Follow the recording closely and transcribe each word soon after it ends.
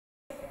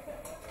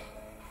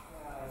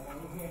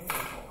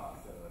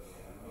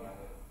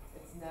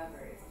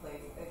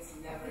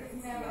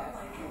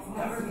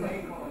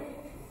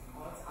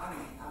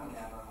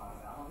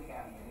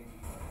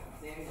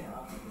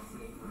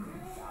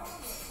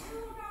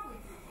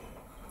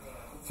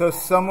So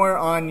somewhere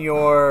on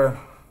your,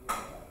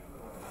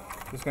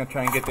 just going to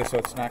try and get this so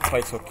it's not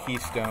quite so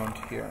keystoned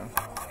here.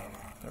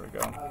 There we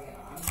go.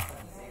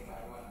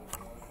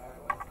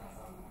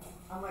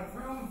 I'm like,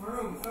 vroom,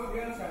 vroom, so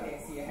good on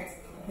ACX.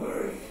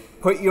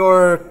 Put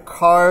your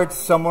card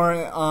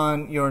somewhere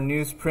on your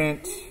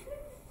newsprint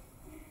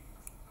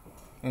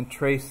and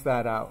trace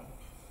that out.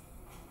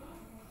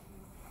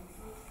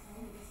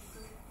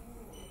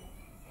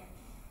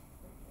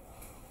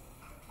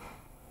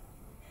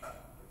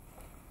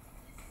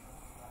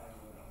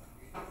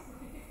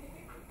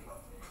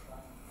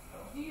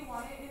 Do you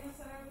want it in the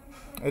center of the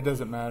paper? It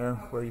doesn't matter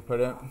where you put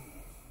it.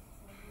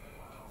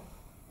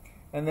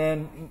 And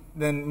then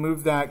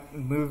move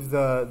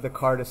the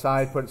card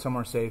aside, put it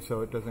somewhere safe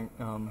so it doesn't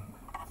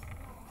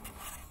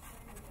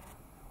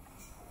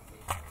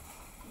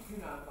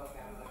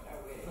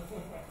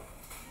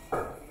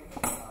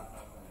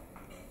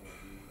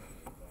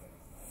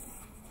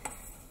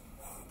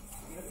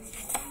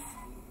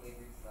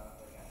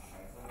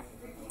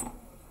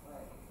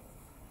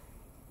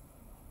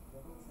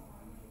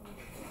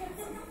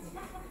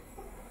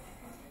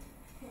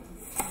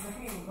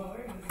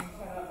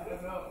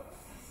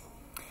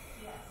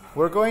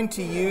We're going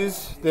to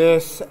use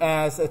this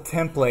as a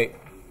template.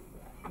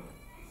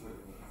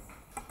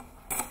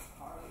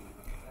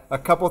 A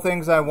couple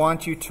things I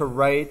want you to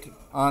write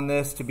on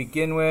this to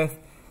begin with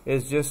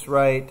is just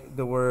write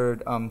the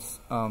word,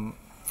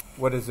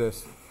 what is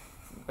this?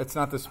 It's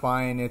not the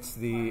spine, it's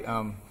the,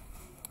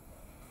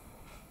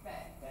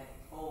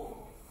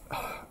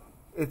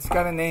 it's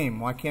got a name.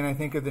 Why can't I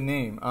think of the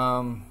name?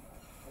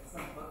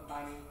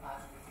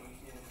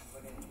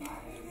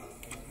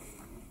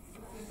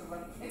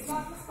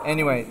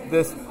 Anyway,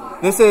 this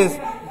is,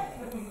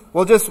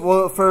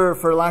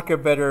 for lack of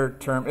a better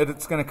term,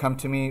 it's going to come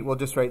to me. We'll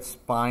just write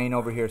spine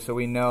over here so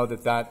we know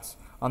that that's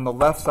on the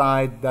left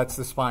side. That's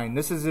the spine.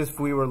 This is if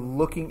we were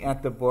looking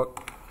at the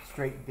book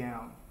straight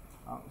down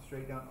on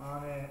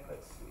it.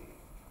 Let's see.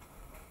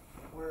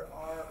 Where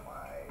are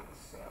my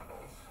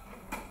samples?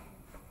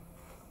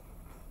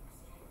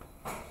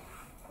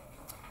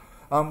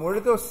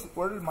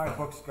 Where did my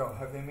books go?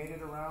 Have they made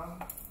it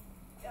around?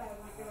 Yeah,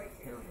 they're right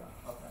Here we go.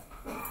 Okay.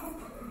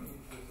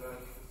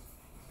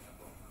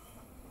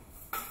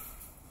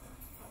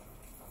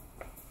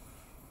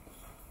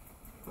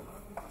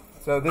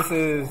 So this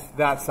is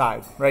that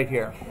side right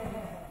here.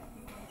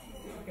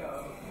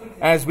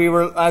 As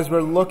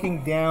we're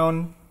looking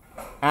down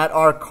at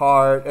our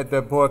card, at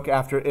the book,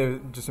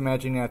 after just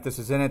imagining that this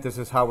is in it, this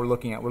is how we're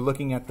looking at. We're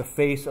looking at the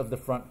face of the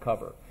front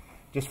cover,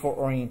 just for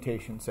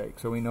orientation's sake,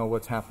 so we know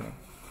what's happening.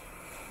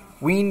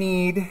 We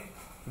need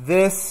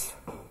this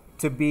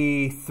to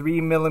be 3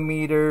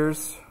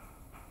 millimeters.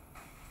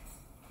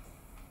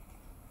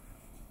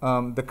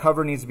 The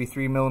cover needs to be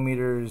 3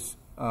 millimeters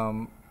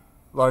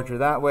larger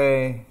that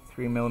way,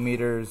 3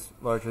 millimeters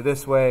larger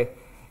this way,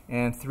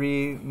 and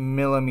 3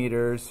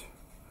 millimeters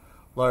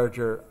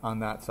larger on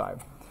that side.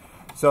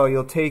 So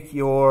you'll take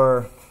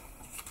your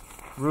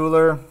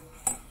ruler.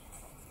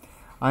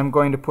 I'm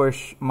going to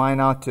push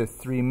mine out to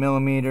 3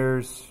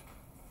 millimeters.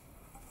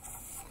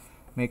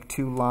 Make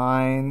 2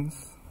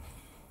 lines.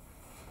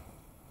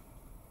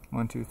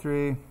 1, 2,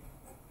 3.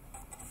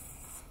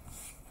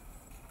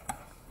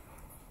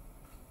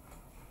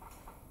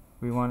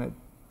 We want it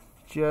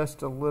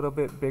just a little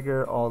bit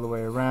bigger all the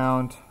way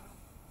around.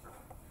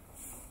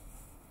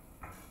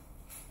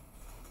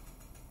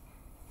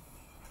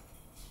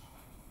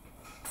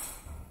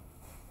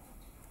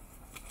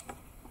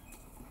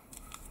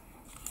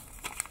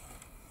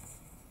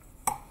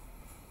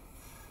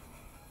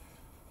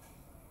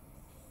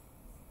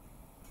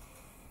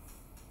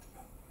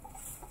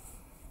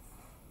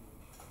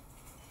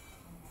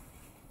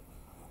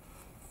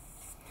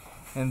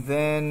 And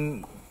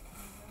then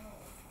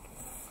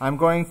I'm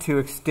going to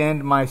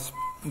extend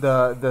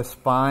the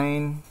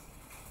spine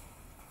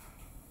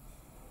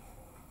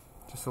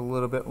just a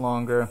little bit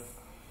longer,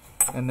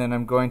 and then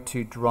I'm going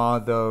to draw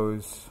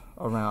those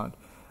around.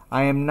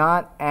 I am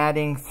not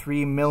adding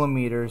 3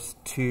 millimeters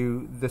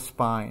to the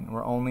spine.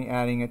 We're only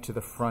adding it to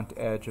the front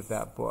edge of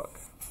that book.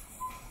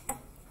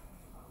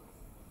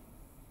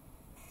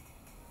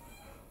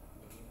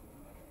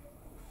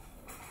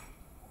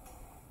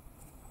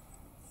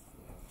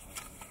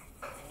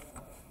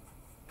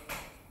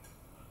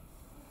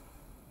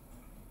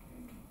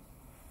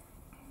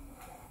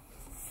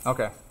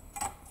 Okay,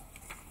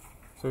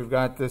 so we've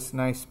got this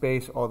nice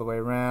space all the way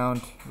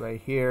around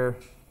right here.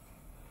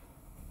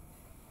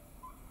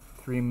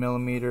 3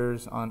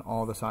 millimeters on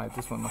all the sides.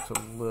 This one looks a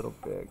little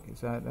big.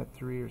 Is that at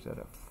 3 or is that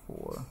at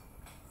 4?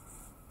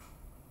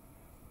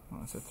 Oh,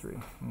 it's at 3.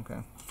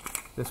 Okay.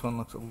 This one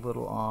looks a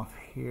little off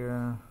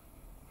here.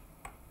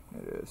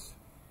 It is.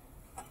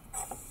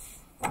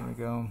 There we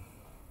go.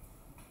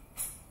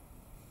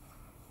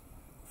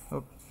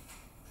 Oh.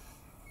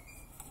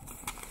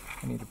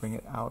 I need to bring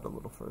it out a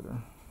little further.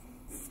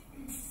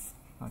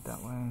 Not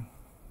that way.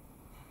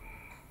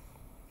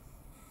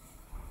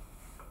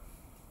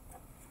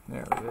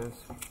 There it is.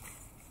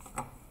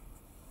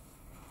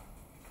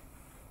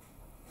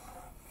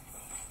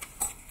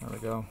 There we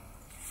go.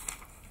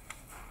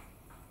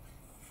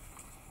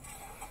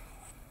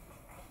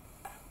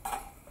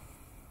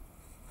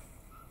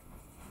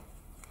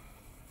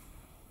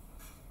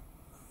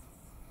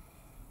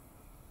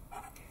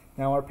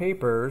 Now our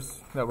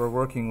papers that we're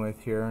working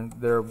with here,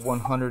 they're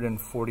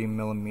 140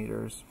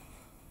 millimeters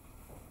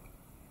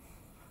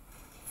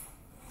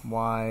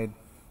wide.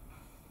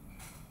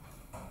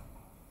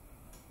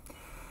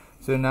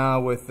 So now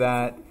with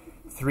that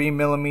 3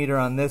 millimeter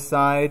on this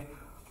side,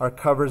 our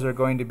covers are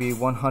going to be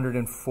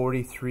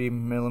 143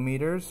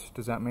 millimeters.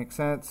 Does that make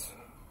sense?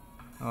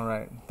 All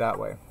right, that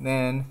way.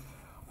 Then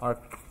our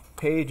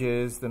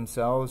pages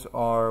themselves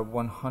are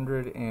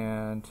 100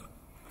 and I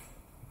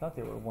thought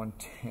they were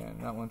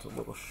 110. That one's a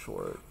little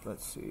short.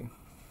 Let's see.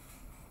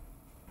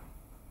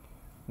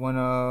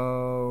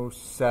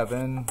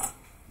 107.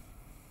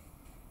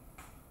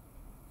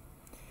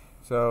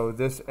 So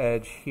this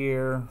edge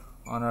here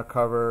on our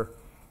cover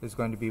is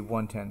going to be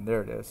 110.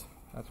 There it is.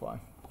 That's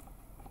why.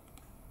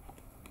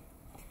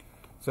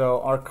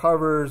 So our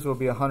covers will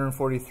be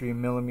 143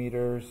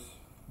 millimeters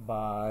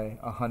by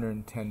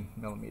 110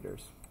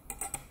 millimeters.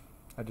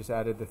 I just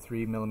added the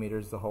 3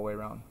 millimeters the whole way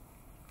around.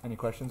 Any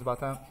questions about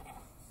that?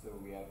 So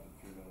we have the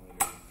 3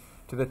 millimeters.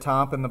 To the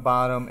top and the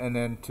bottom, and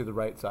then to the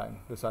right side,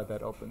 the side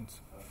that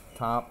opens. Okay.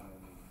 Top,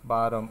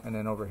 bottom, and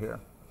then over here.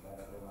 That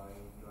other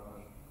line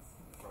drawn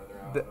further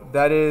out.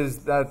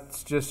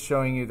 That's just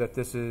showing you that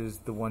this is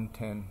the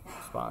 110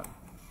 spot.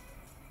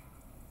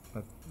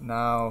 But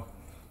now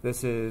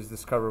this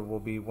cover will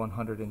be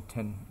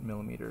 110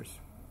 millimeters.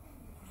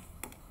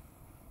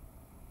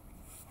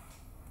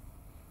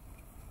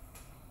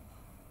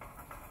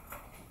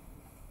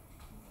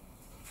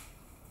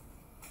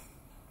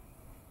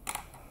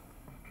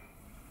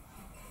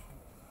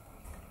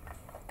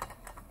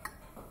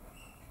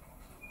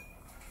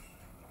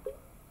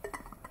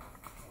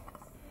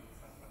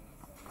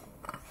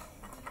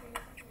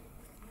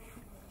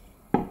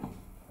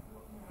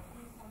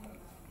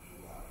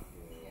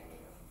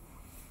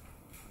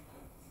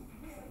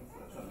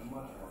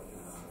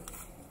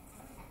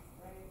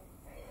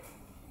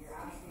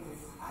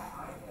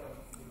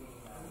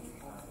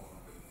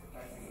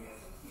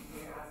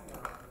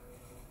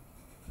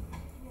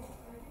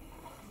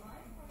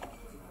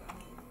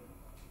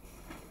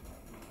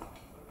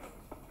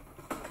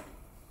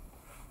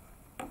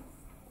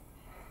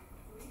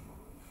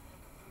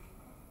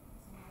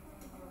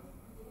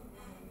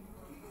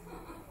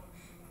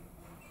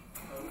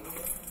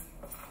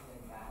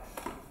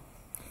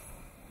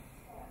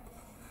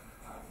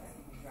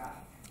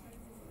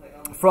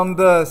 From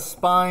the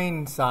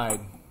spine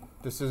side,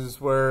 this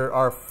is where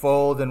our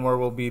fold and where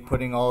we'll be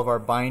putting all of our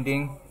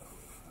binding.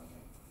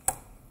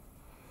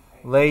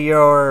 Lay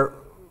your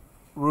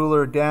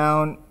ruler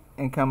down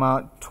and come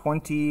out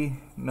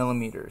 20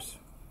 millimeters.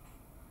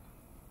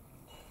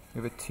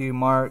 Give it 2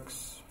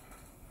 marks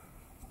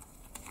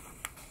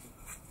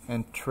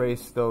and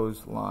trace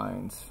those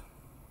lines. Is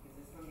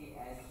this from the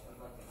edge of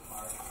like the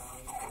car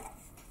line?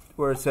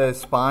 Where it says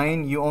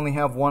spine, you only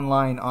have 1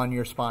 line on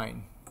your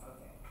spine.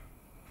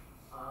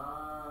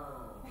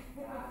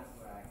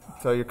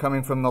 So you're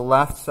coming from the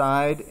left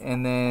side,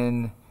 and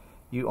then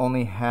you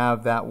only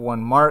have that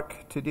 1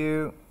 mark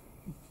to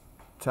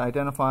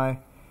identify,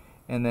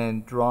 and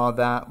then draw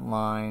that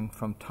line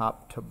from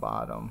top to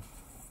bottom.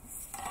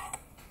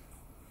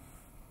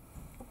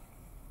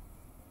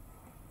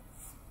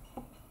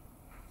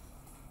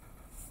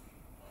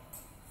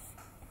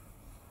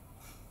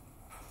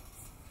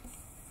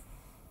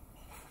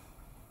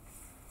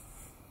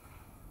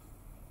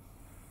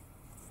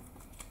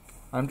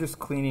 I'm just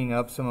cleaning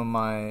up some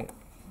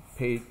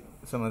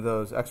of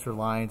those extra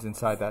lines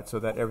inside that so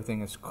that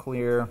everything is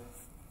clear.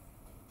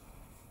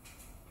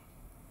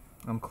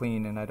 I'm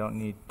clean and I don't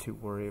need to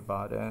worry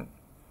about it.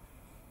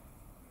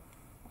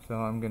 So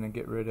I'm going to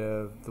get rid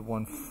of the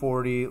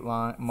 140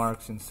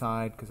 marks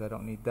inside because I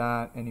don't need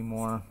that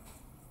anymore.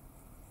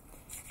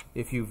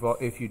 If you wrote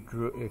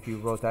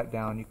that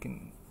down, you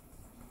can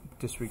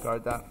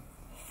disregard that.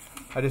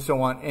 I just don't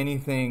want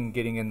anything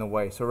getting in the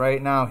way. So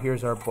right now,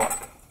 here's our book.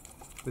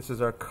 This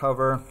is our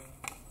cover.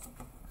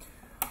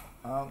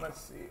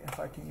 Let's see if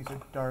I can use a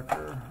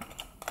darker.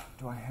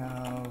 Do I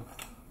have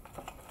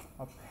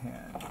a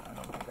pen? I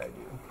don't think I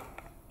do.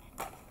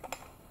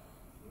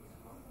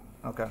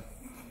 Okay.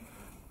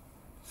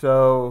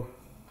 So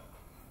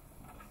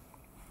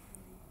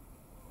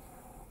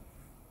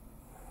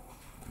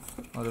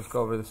I'll just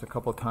go over this a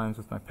couple times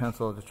with my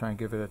pencil to try and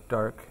give it a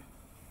dark.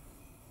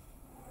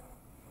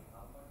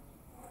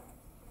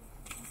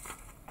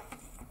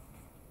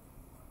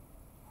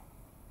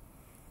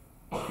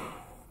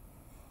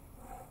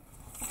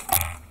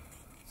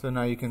 So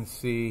now you can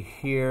see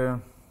here,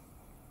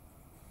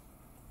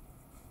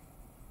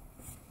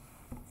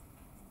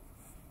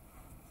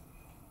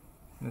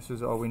 this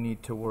is all we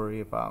need to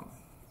worry about.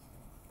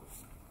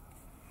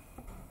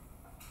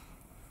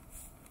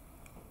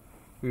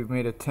 We've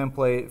made a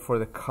template for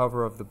the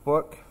cover of the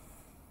book.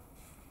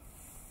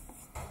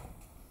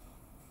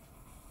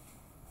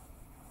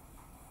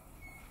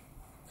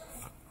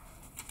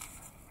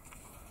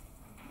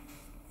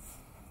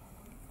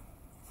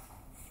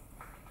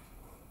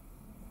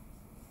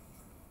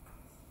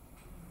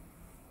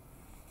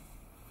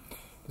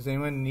 Does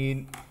anyone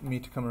need me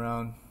to come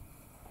around?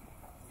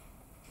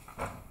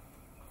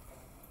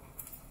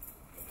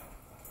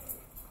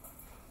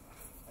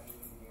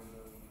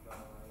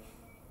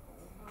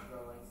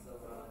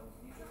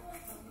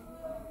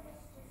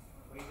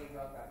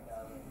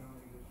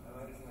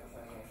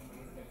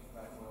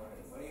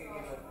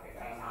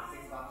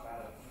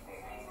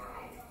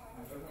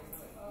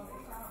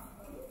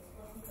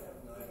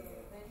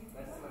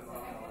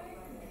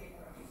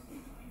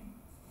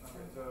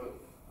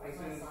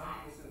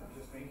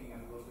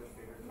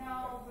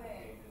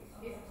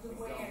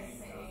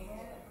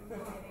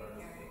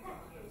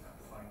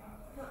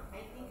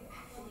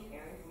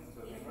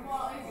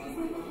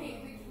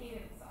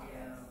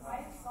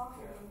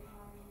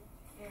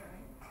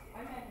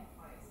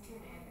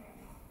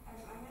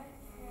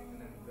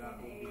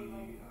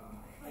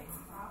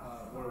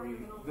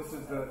 This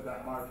is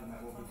that margin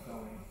that we'll be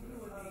sewing.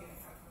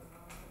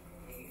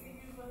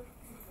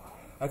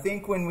 I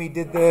think when we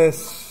did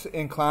this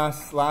in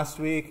class last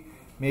week,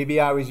 maybe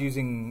I was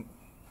using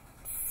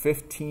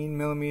 15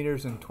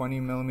 millimeters and 20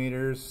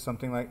 millimeters,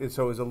 something like it.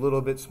 So it was a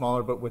little bit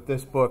smaller, but with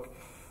this book,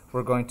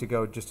 we're going to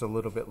go just a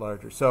little bit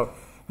larger. So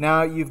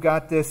now you've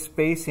got this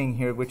spacing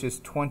here, which is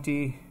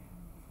 20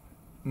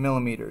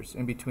 millimeters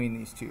in between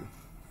these two.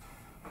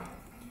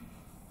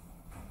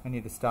 I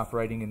need to stop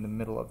writing in the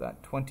middle of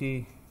that.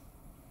 20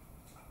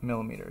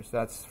 millimeters.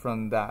 That's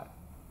from that.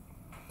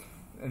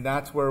 And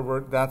that's where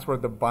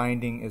the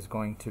binding is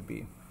going to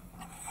be.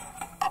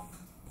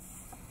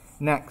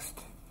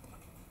 Next,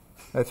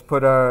 let's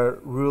put our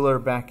ruler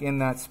back in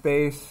that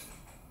space.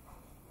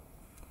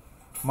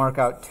 Mark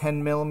out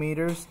 10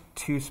 millimeters,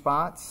 2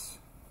 spots,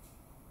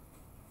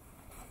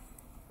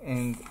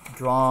 and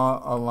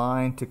draw a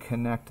line to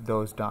connect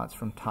those dots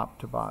from top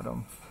to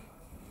bottom.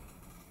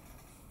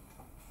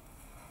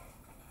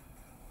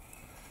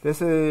 This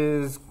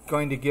is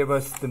going to give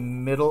us the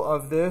middle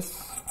of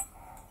this,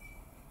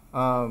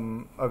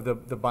 of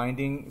the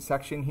binding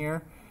section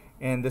here,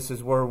 and this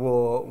is where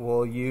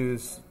we'll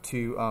use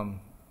to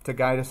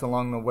guide us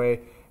along the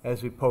way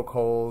as we poke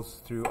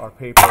holes through our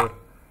paper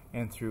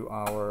and through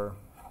our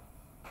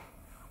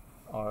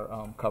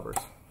covers.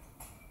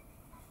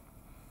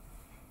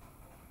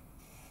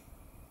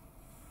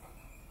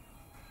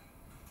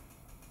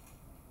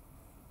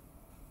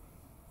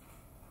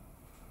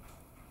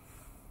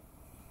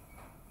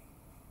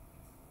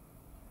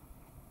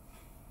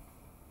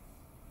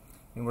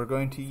 And we're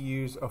going to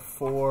use a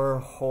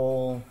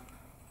 4-hole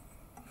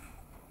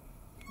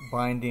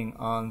binding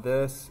on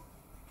this.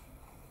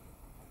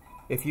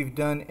 If you've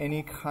done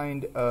any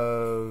kind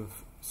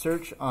of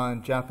search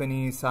on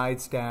Japanese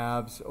side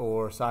stabs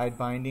or side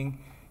binding,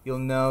 you'll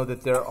know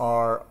that there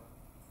are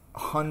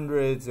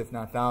hundreds, if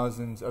not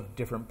thousands, of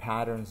different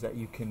patterns that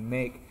you can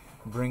make,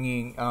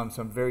 bringing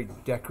some very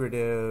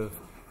decorative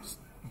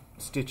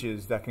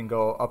stitches that can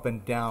go up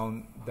and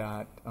down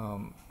that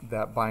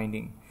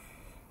binding.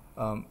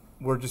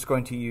 We're just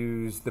going to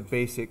use the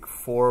basic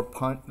 4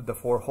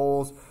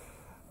 holes.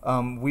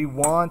 We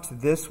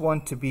want this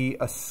one to be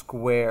a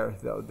square,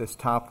 though, this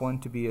top one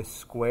to be a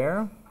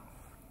square.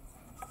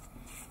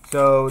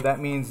 So that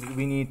means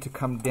we need to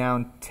come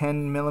down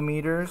 10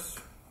 millimeters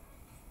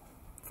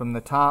from the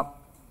top,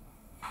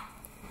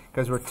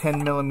 because we're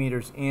 10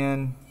 millimeters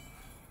in,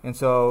 and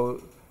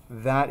so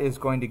that is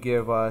going to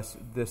give us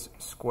this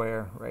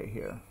square right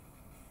here.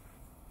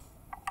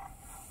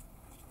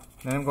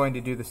 Then I'm going to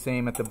do the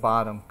same at the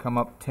bottom. Come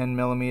up 10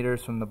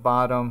 millimeters from the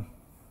bottom.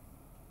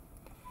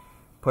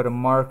 Put a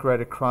mark right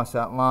across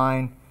that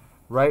line.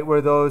 Right where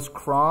those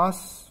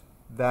cross,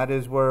 that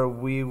is where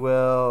we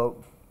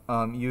will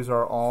use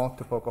our awl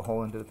to poke a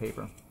hole into the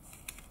paper.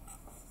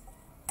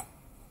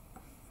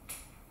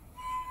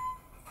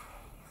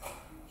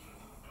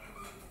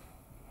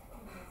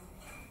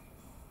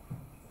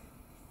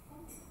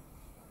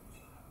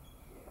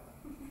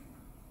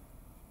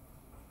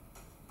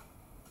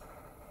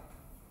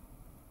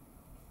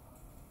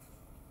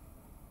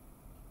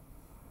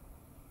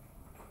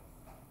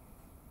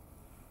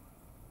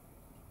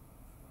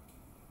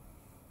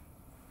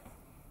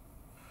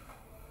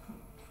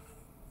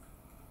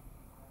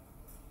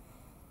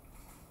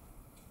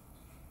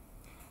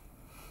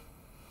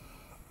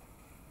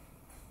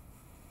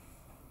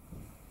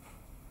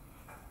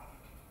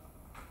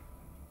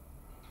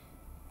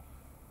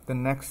 The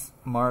next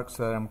marks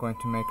that I'm going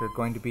to make are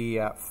going to be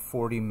at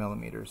 40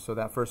 millimeters. So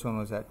that first one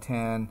was at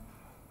 10,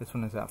 this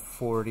one is at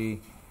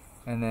 40,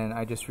 and then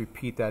I just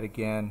repeat that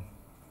again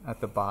at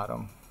the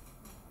bottom.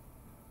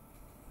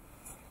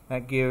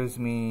 That gives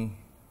me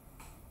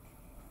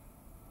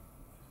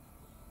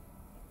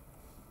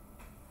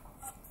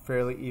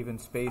fairly even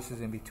spaces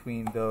in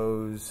between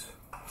those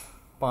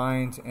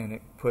binds, and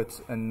it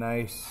puts a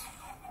nice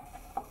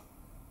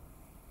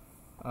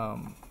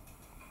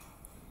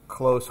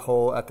close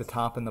hole at the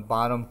top and the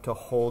bottom to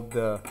hold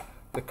the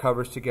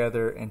covers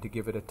together and to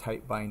give it a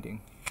tight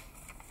binding.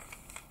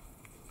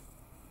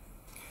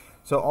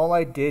 So all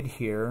I did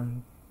here,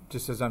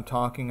 just as I'm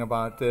talking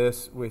about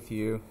this with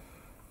you,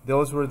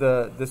 those were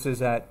this is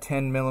at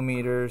 10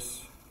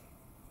 millimeters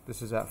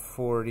This is at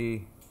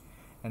 40,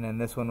 and then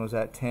this one was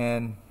at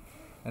 10,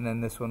 and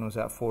then this one was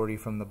at 40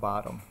 from the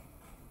bottom.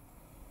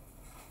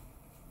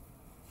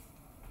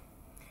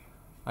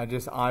 I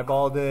just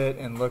eyeballed it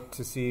and looked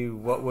to see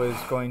what was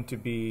going to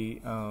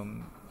be,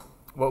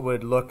 what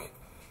would look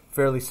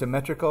fairly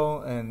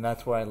symmetrical, and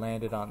that's where I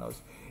landed on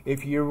those.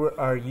 If you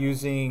are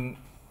using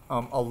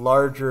a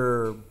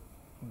larger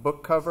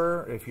book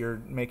cover, if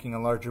you're making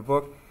a larger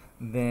book,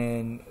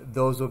 then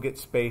those will get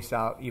spaced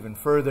out even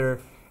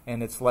further,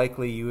 and it's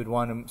likely you would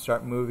want to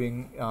start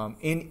moving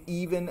in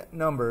even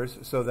numbers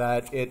so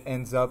that it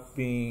ends up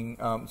being,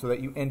 so that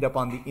you end up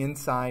on the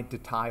inside to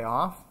tie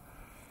off.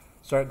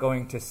 Start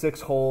going to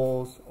 6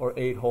 holes or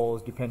 8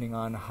 holes depending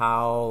on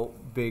how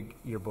big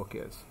your book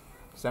is.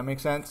 Does that make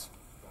sense?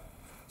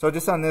 So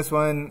just on this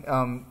one,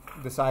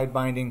 the side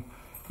binding,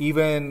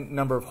 even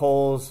number of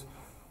holes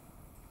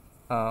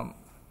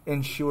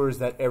ensures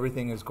that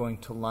everything is going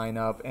to line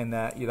up and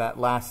that that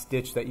last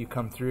stitch that you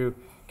come through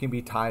can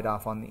be tied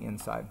off on the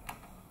inside.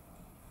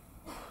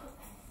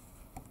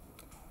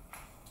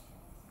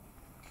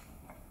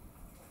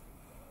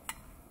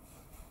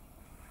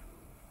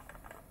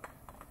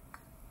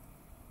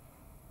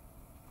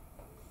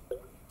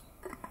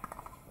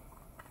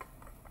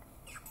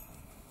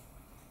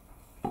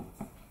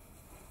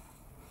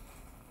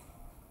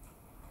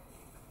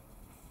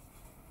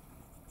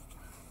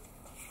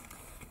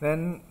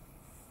 Then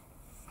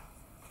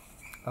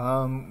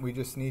we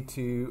just need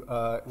to,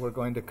 we're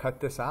going to cut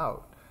this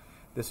out.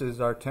 This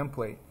is our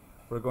template.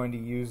 We're going to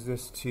use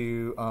this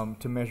to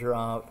measure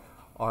out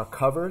our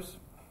covers,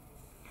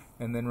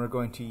 and then we're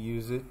going to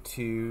use it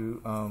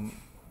to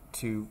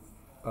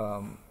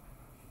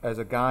as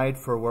a guide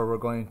for where we're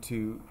going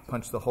to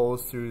punch the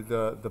holes through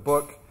the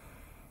book.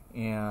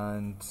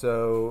 And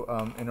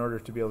so in order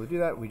to be able to do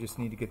that, we just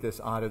need to get this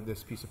out of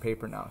this piece of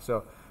paper now.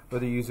 So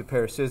whether you use a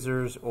pair of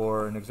scissors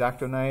or an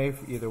X-Acto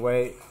knife, either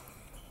way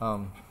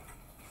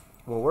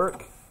will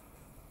work.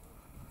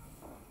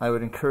 I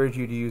would encourage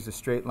you to use a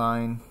straight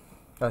line,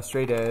 a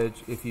straight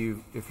edge if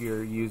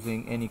you're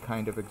using any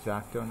kind of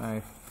X-Acto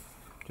knife,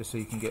 just so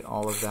you can get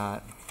all of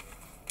that.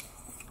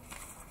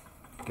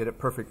 Get it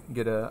perfect.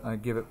 Give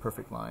it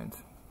perfect lines.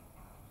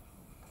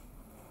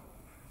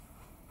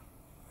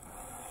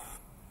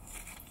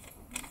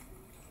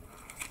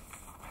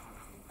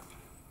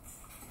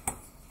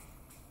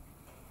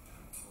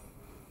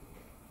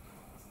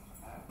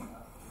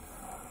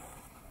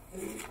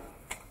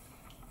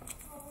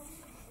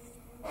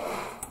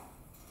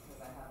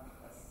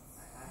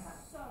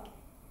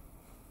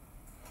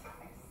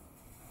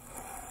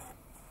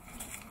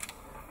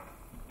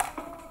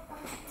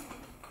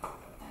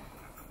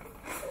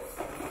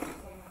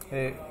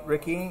 Hey,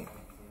 Ricky.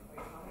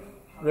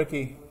 Thank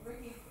you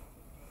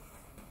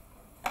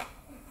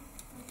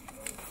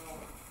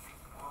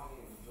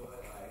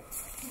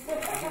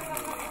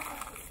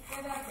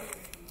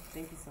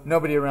so much.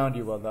 Nobody around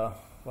you will though.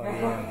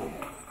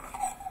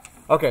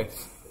 Okay,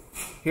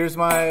 here's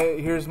my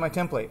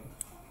template.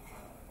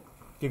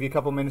 Give you a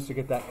couple minutes to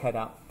get that cut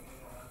out.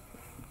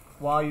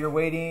 While you're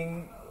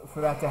waiting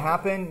for that to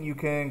happen, you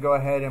can go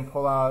ahead and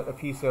pull out a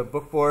piece of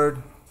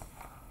bookboard.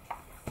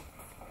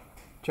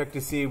 Check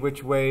to see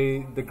which way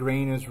the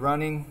grain is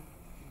running.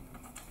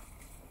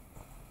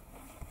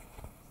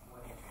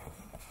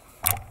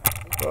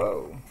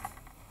 Whoa.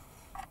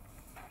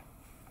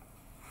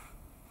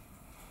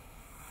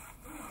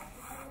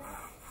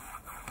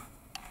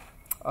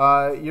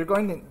 You're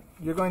going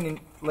to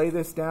lay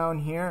this down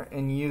here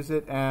and use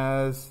it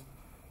as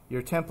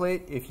your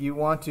template. If you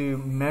want to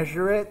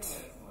measure it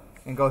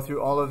and go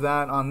through all of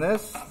that on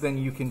this, then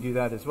you can do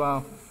that as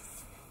well.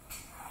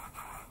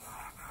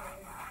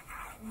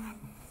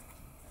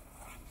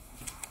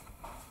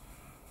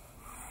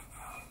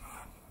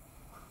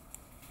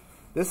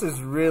 This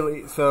is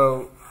really,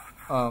 so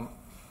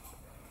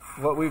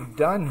what we've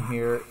done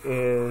here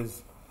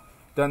is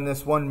done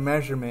this one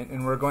measurement,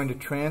 and we're going to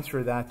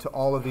transfer that to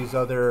all of these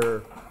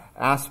other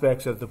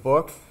aspects of the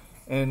book,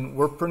 and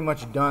we're pretty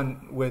much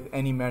done with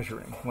any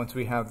measuring once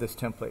we have this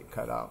template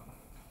cut out.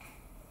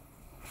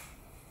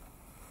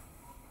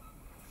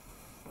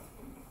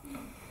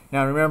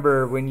 Now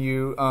remember, when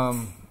you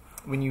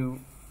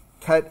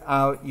cut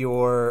out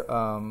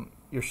your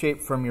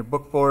shape from your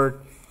book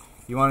board,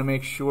 you want to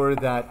make sure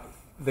that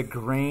the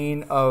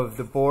grain of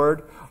the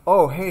board,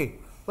 oh hey,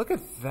 look at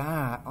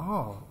that,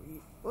 oh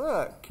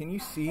look, can you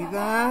see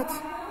that?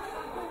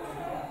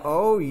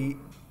 Oh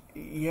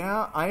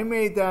yeah, I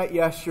made that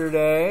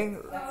yesterday.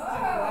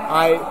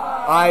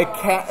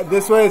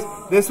 This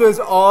was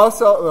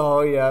also,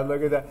 oh yeah,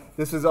 look at that.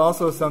 This was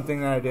also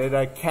something that I did.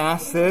 I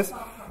cast this.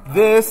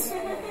 This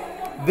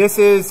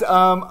is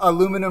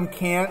aluminum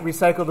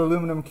recycled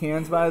aluminum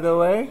cans, by the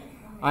way.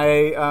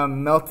 I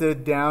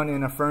melted down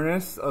in a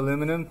furnace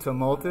aluminum to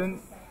molten,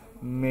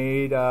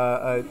 made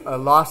a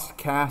lost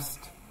cast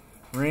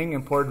ring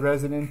and poured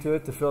resin into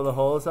it to fill the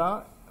holes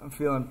out. I'm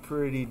feeling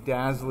pretty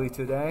dazzly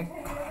today.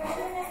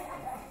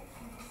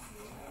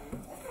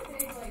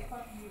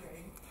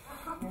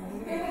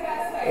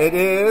 It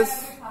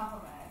is.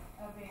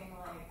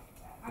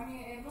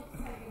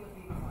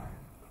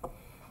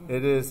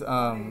 It is.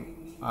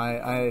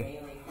 I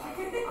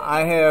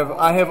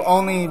have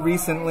only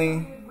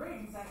recently.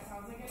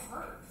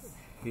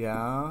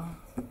 Yeah.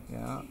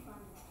 Yeah.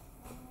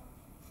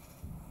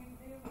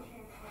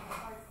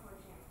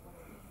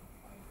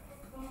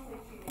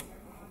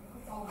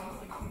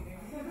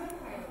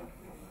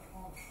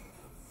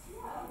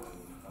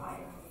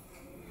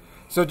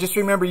 So just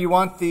remember, you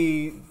want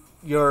I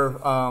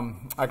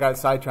got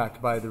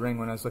sidetracked by the ring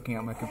when I was looking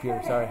at my computer.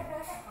 Sorry.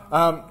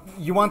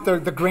 You want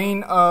the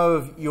grain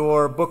of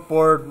your book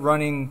board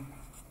running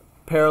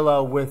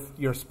parallel with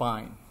your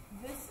spine.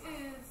 This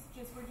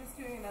is we're just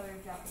doing another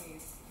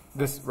Japanese.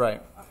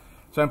 Right.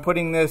 So I'm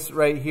putting this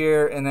right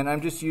here, and then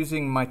I'm just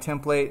using my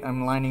template.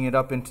 I'm lining it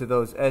up into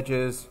those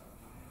edges.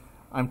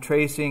 I'm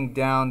tracing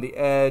down the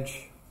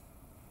edge,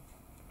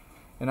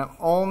 and I'm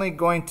only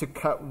going to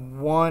cut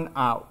one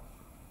out.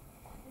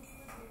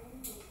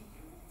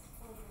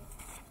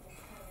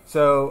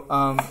 So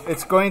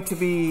it's going to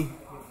be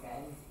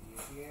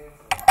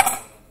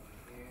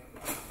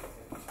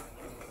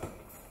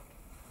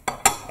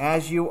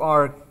as you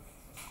are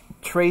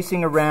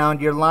tracing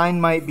around, your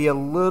line might be a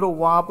little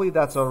wobbly.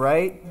 That's all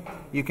right.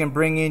 You can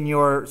bring in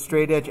your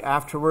straight edge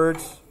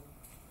afterwards.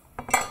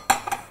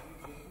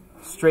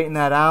 Straighten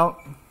that out.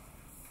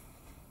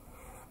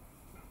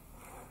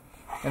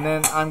 And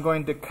then I'm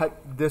going to cut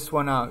this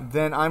one out.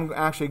 Then I'm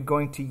actually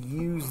going to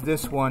use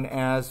this one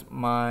as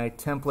my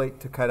template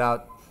to cut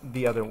out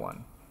the other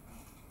one.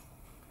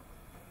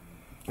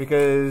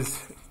 Because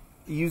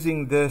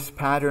using this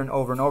pattern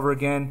over and over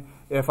again,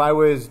 if I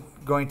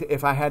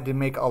had to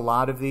make a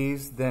lot of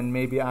these, then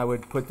maybe I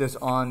would put this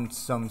on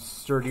some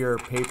sturdier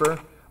paper.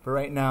 But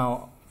right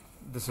now,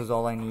 this is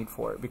all I need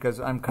for it, because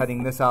I'm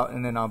cutting this out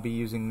and then I'll be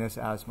using this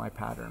as my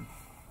pattern.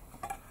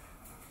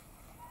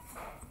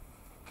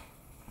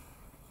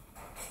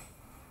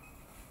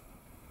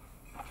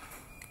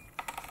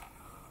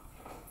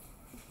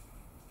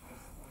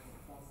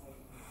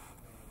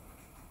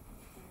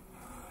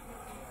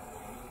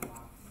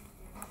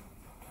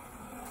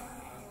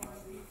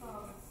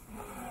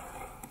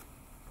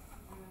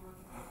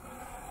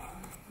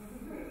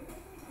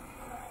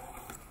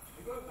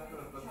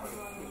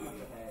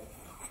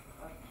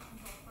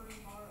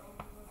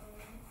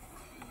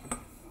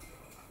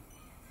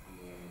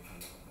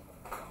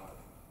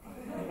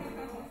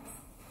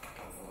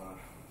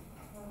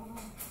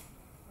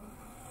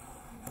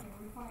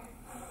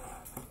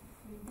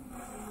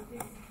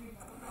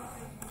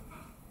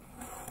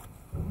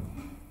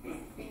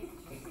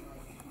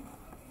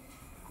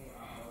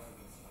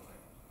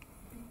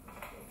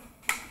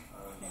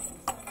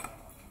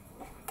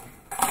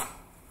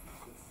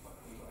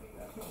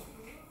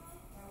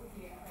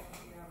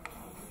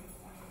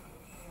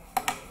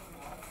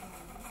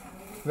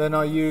 Then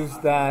I'll use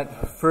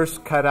that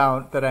first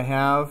cutout that I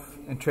have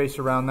and trace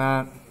around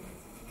that.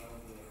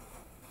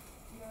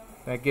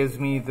 That gives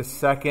me the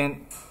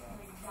second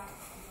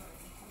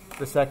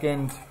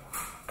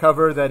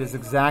cover that is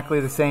exactly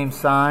the same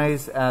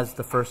size as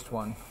the first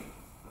one.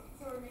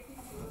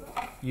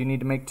 You need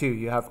to make two.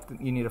 You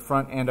need a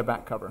front and a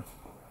back cover.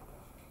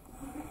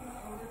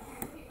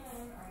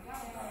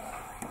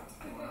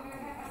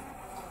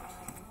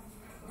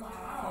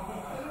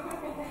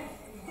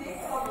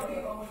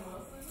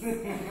 I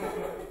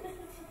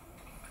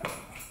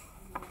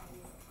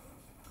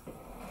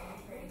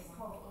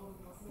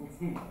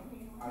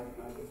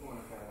just want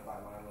to clarify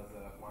mine was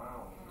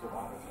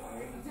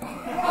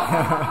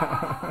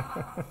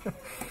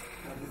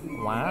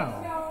wow. Wow.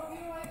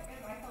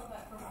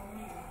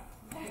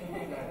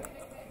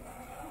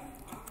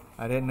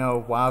 I didn't know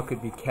wow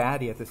could be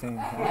catty at the same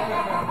time.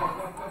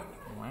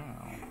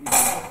 Wow.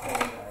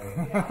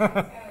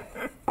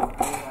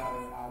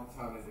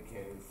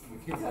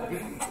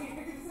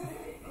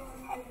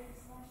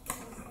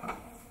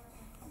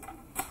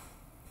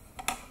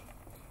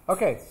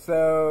 Okay,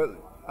 so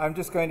I'm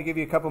just going to give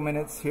you a couple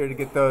minutes here to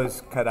get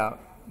those cut out.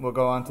 We'll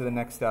go on to the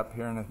next step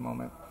here in a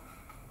moment.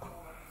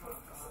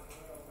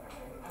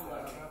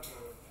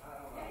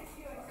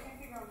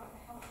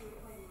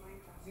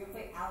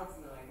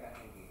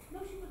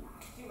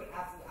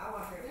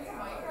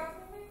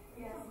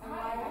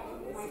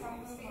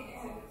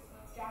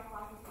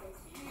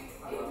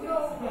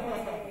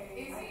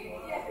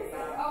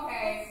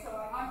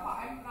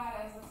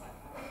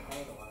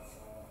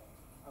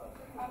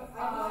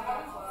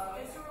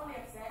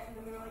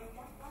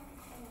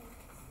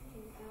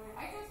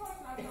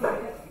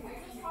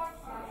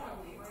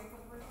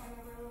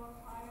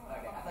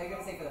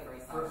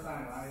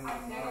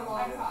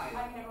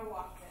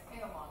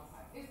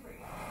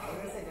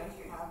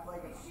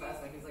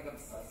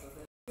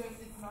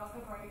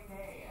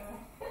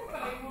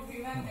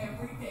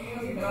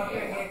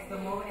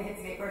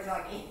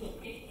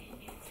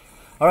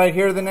 All right,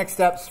 here are the next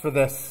steps for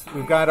this.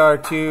 We've got the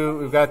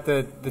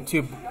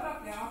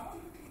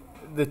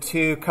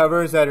two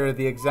covers that are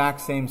the exact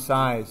same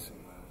size.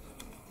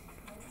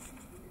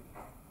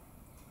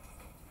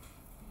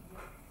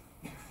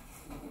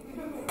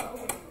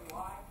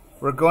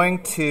 We're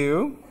going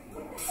to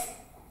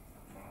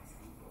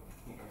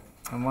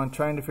I'm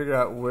trying to figure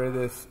out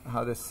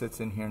how this sits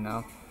in here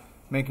now.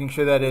 Making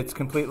sure that it's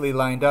completely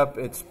lined up,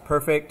 it's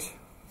perfect.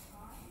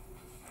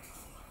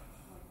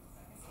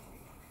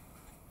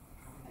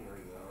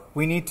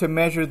 We need to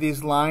measure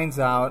these lines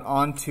out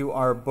onto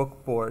our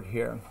book board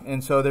here.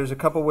 And so there's a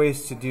couple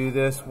ways to do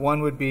this.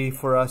 One would be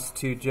for us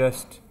to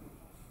just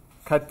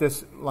cut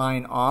this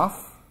line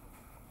off.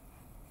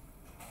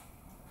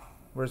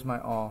 Where's my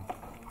awl?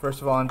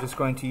 First of all, I'm just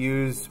going to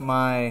use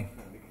my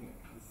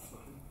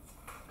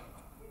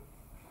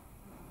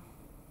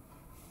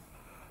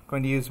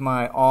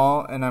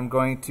awl, and I'm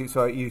going to,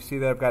 so you see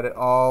that I've got it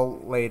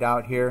all laid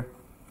out here.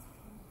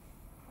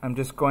 I'm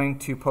just going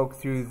to poke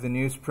through the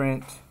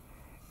newsprint.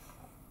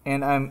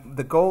 And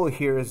the goal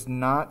here is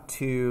not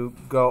to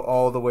go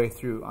all the way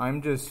through.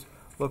 I'm just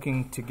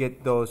looking to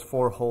get those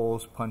 4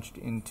 holes punched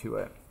into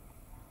it.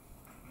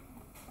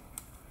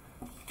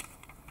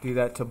 Do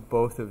that to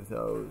both of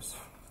those.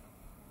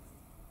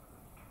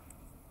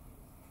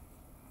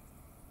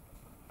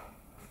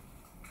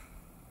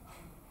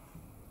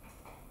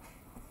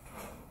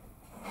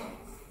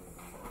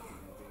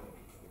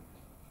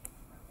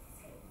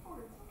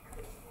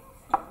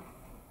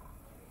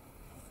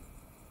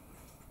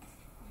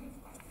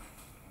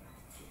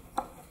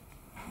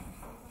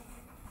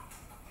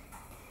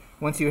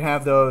 Once you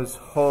have those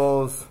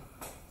holes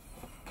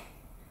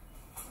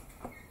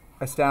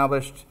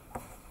established,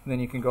 then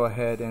you can go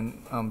ahead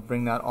and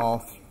bring that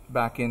all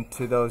back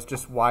into those.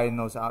 Just widen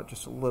those out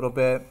just a little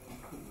bit.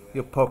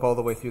 You'll poke all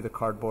the way through the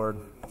cardboard,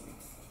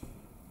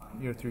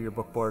 through your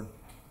book board.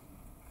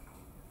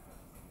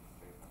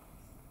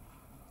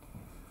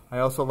 I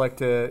also like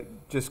to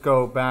just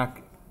go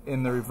back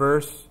in the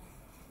reverse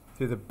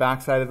through the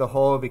back side of the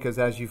hole, because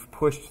as you've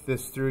pushed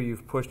this through,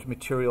 you've pushed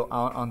material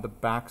out on the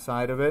back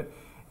side of it,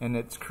 and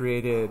it's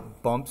created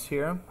bumps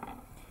here.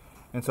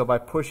 And so by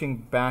pushing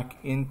back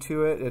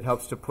into it, it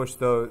helps to push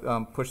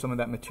some of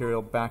that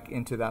material back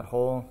into that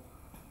hole,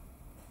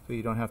 so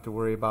you don't have to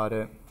worry about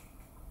it.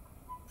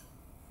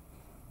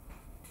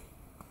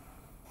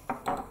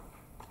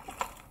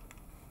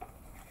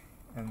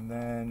 And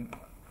then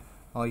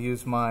I'll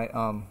use my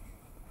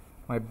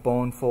my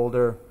bone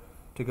folder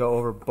to go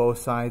over both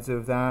sides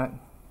of that,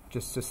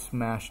 just to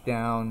smash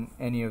down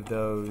any of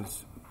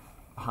those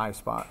high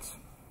spots.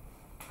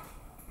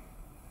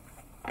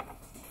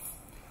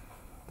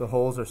 The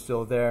holes are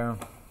still there.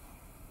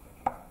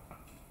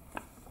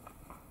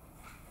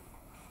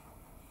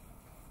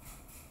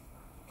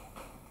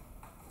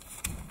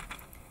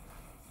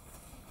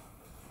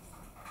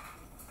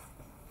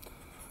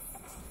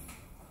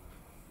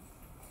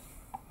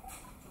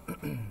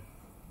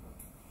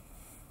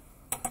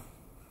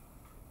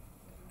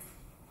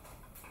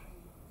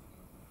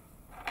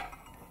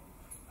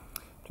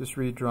 Just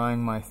redrawing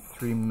my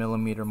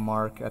 3mm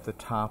mark at the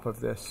top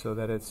of this so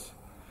that it's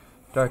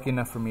dark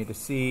enough for me to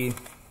see,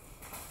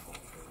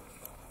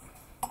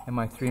 and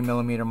my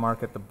 3mm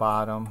mark at the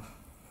bottom.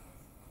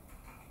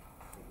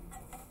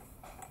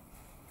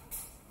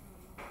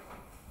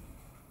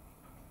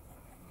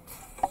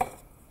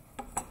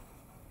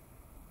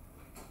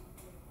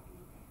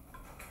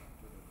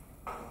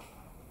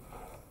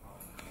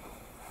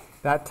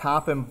 That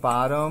top and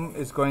bottom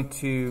is going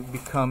to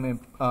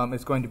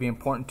be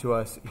important to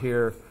us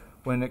here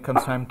when it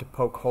comes time to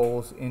poke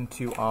holes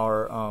into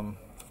our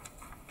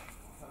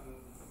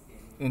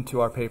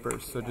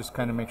papers. So just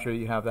kind of make sure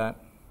you have that.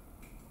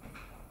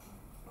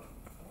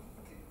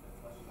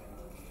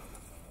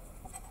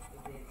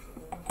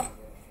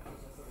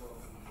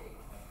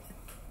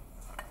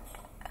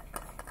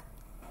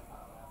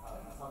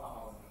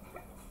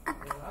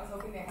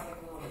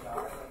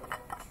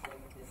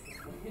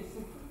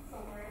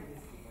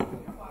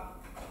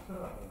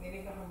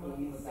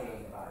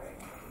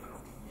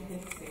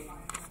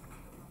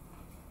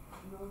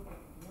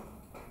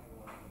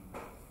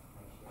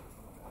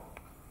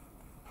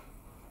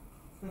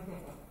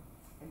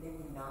 And they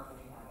would not let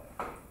me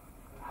have it.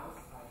 I was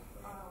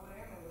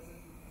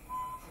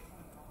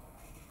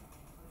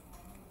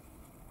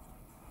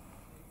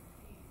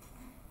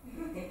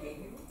they gave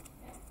you?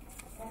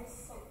 That is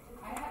so cool.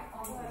 I had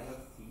all that.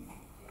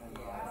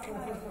 Yeah, I also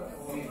had to super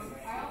cool dentist. We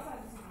had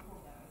super cool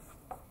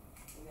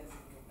dentist. He was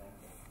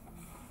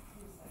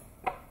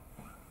sick.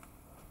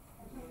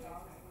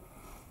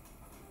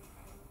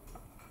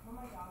 Well,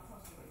 my dog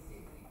tells me what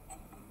he's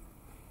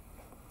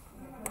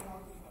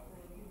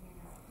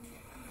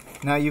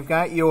Now you've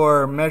got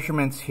your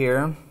measurements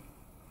here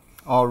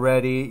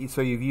already,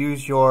 so you've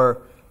used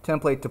your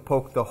template to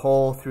poke the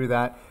hole through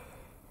that.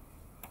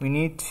 We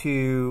need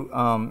to,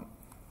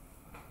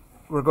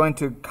 we're going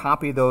to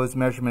copy those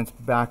measurements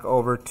back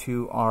over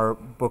to our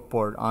book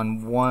board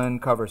on one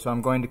cover. So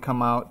I'm going to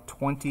come out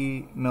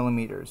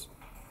 20mm.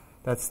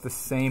 That's the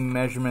same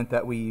measurement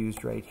that we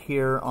used right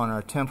here on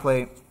our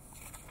template.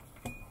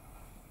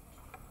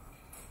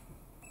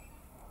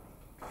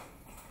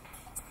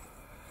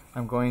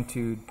 I'm going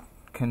to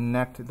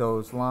connect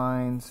those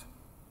lines.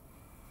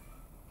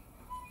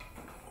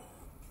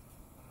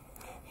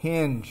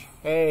 Hinge,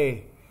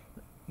 hey,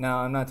 Now,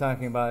 I'm not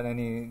talking about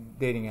any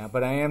dating app,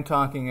 but I am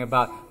talking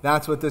about,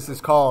 that's what this is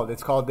called.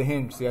 It's called the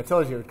hinge. See, I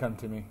told you it would come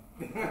to me.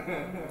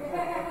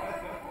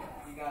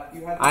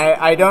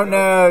 I don't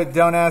know.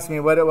 Don't ask me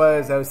what it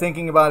was. I was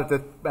thinking about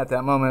it at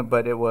that moment,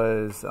 but it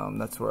was,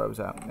 that's where I was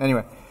at.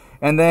 Anyway,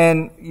 and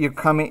then you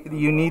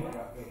need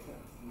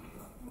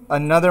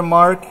another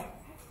mark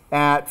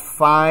at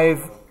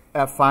 5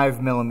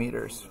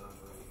 millimeters.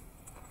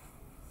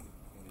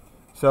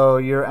 So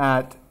you're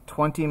at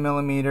 20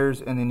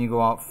 millimeters, and then you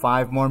go out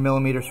 5 more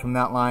millimeters from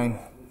that line.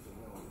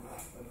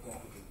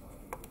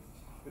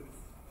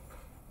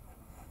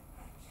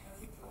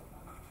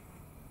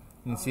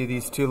 You can see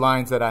these two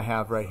lines that I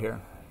have right here.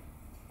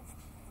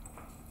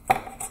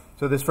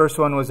 So this first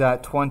one was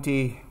at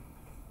 20.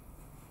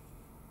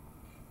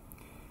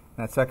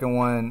 That second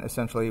one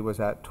essentially was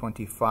at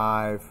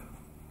 25.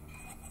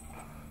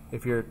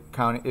 If you're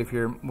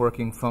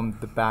working from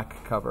the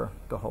back cover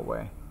the whole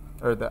way,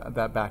 or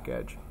that back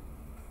edge.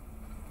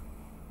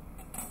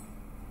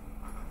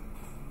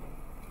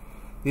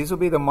 These will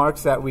be the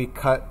marks that we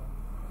cut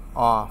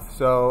off.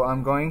 So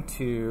I'm going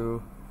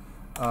to,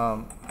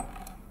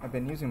 I've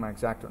been using my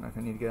X-Acto knife. I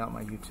need to get out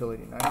my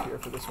utility knife here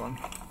for this one.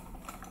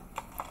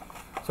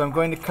 So I'm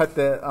going to cut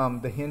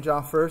the hinge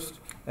off first,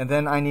 and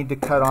then I need to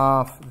cut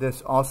off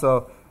this,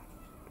 also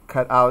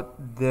cut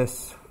out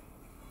this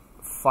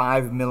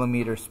 5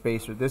 millimeter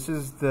spacer. This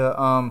is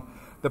the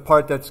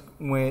part that's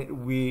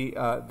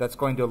that's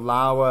going to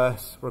allow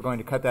us, we're going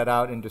to cut that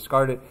out and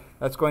discard it.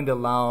 That's going to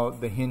allow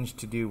the hinge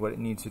to do what it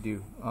needs to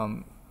do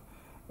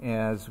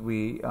as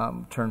we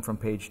turn from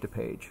page to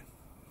page.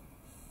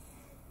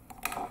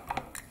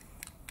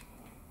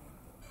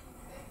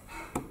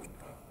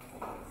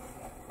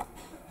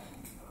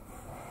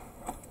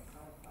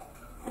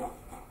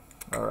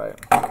 All right.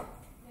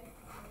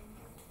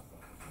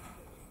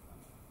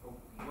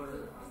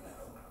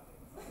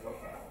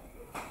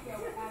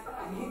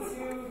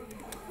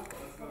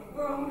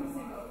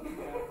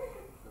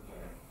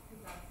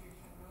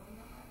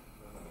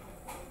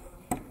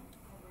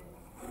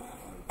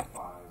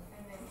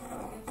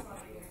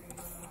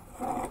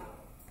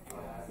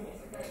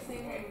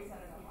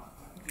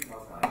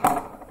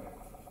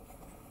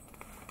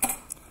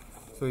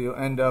 So you'll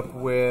end up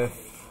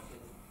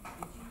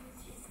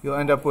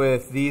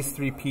with these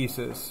 3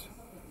 pieces.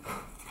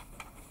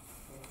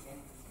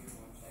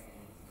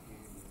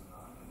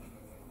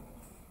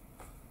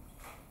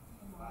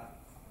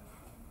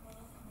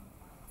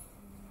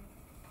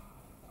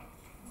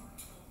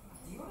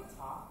 Do you want to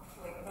talk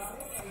about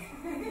it?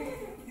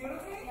 You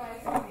want to say? No, I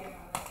just want to be about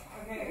it.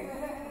 Okay.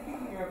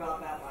 You're about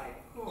that life.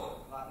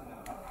 Cool. Lot to know.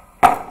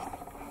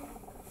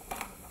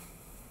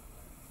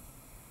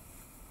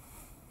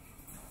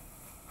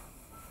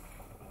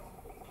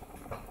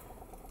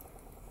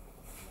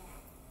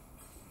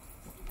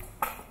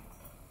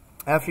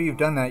 After you've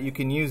done that, you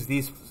can use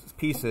these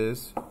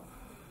pieces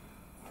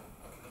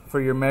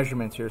for your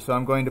measurements here. So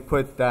I'm going to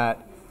put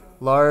that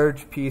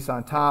large piece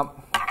on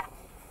top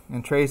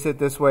and trace it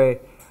this way.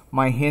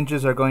 My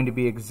hinges are going to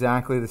be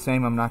exactly the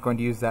same. I'm not going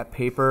to use that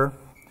paper.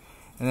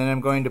 And then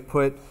I'm going to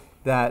put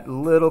that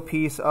little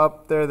piece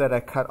up there that I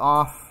cut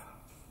off.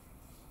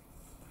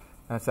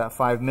 That's that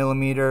 5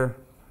 millimeter.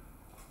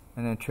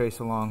 And then trace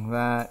along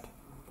that.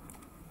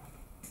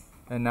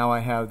 And now I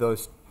have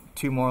those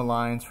 2 more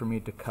lines for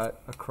me to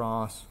cut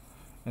across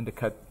and to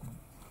cut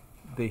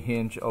the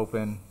hinge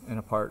open and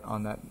apart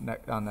on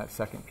that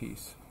second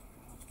piece.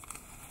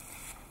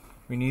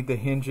 We need the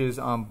hinges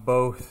on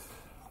both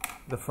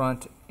the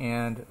front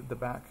and the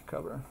back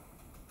cover.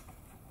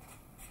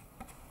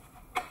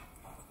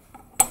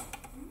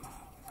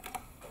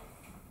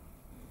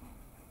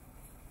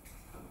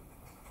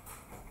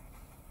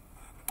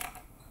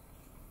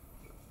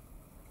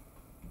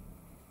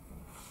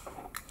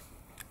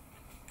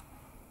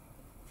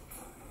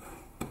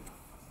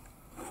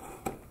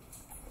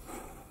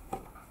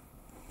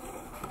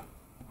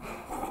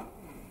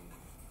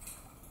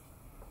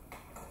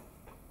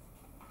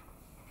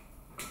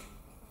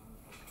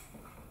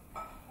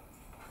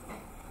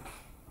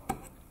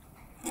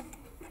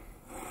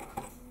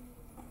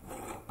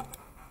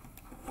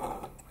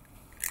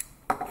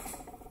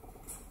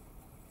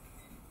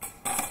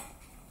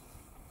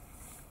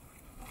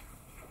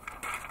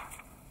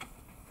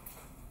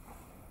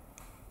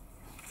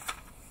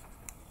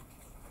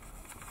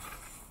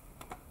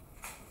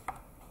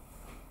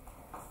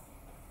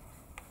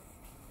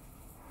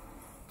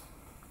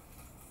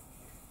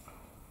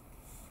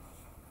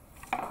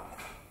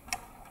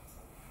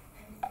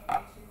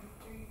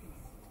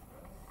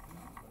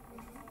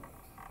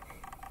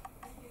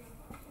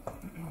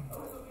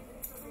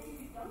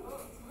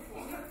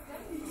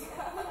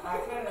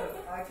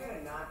 I try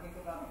to not think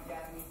about the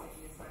Japanese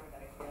taking assignment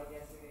that I failed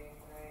yesterday,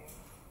 right?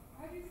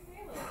 How did you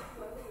fail it?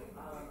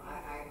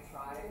 I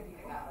tried.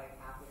 I got like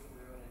halfway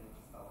through and then it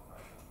just fell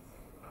apart.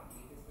 So I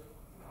need this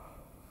tomorrow.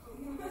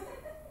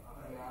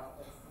 Yeah,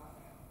 it's not.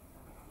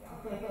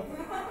 Yeah.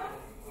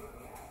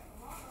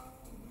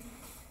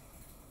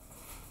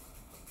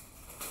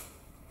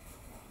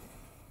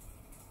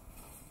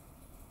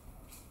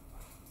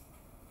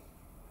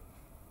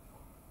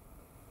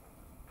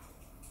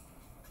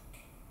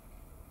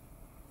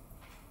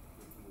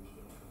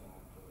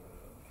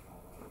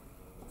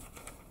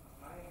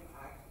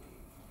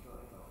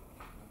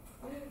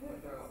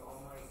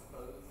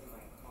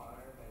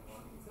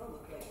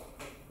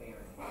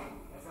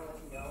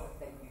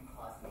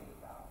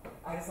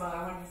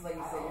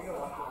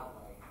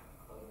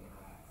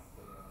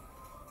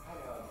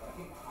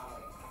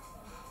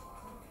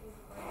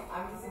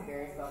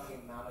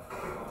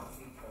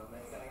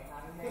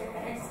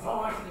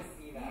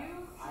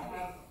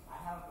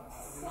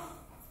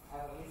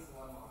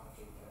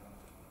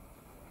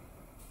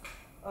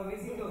 Oh, it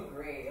makes me feel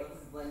great. It'll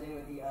just blend in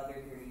with the other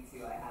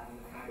 32 I have in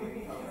the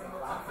primary colors of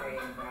black, gray,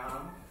 and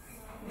brown.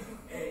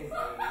 It is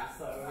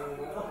so really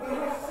well.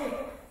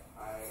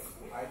 Alright.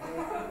 I think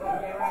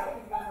okay, we're having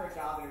to go for a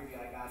job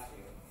interview. I got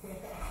you.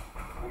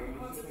 I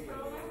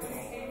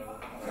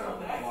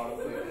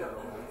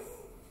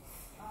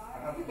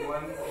have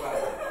one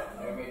sweater.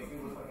 It makes me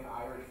look like an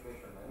Irish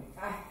fisherman.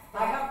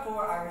 I have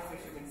 4 Irish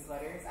fisherman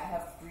sweaters. I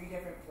have 3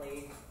 different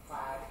plaid,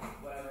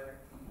 whatever.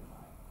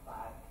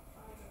 Plaid.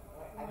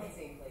 I've been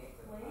saying plaid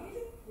for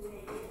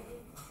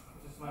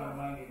Just want to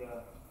remind you to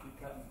keep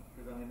cutting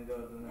because I'm going to go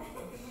to the next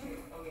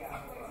section. Oh,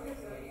 yeah.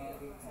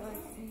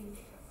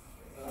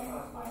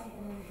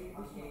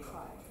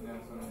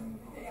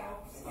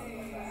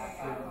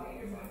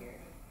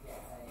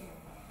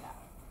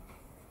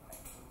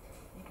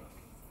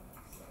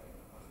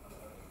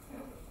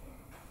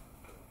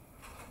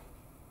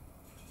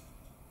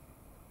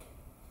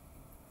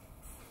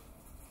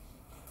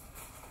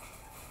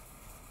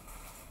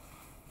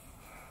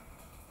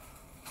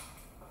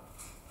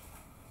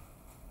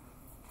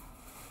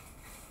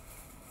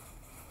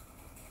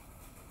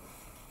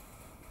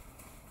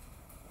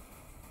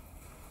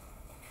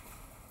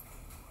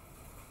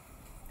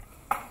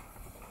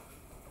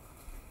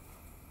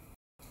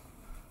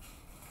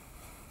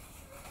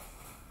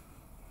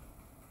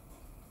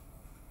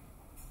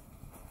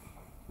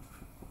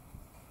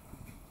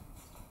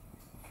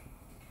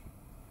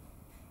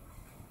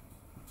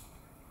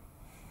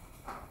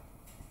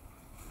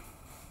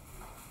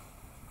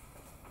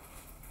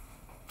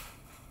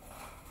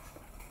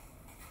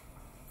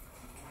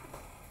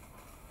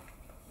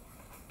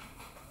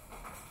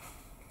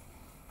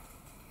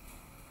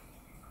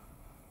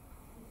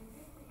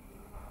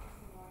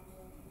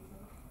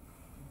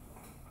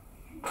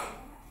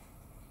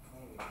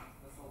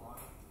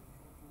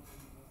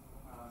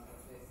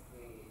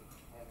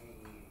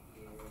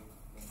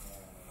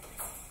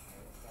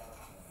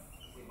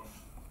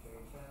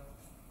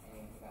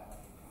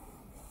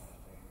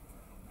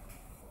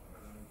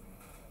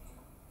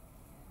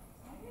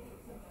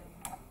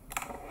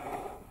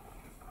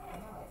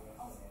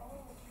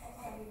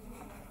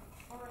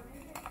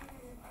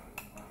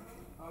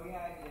 Oh, yeah,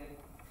 I did.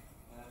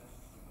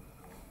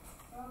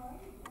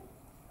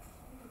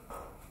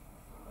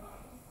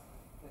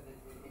 Because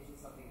it's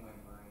just something in my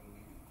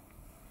brain.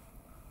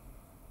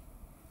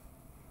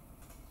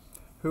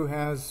 Who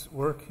has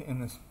work in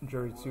this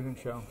juried student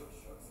show?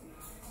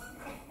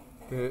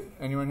 Did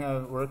anyone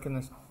have work in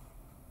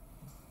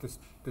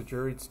the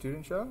juried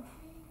student show?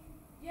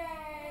 Yay!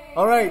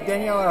 All right,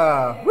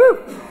 Daniela. Woo!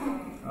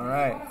 All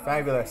right,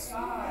 fabulous.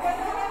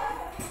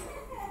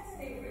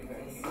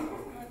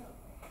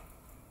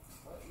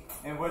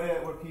 And what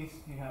piece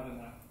do you have in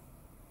there?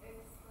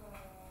 It's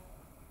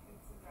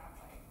a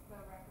graphite, the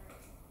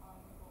record on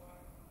the board.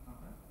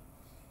 Okay.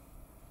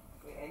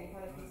 Wait, any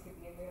kind of piece could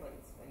be in there,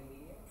 like any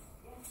media?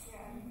 Yes,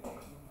 yeah.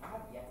 I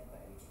have yet to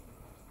put anything.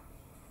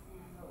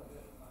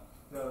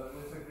 So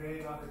this is a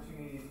great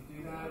opportunity to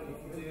do that.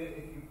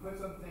 If you put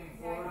something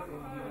forward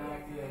and you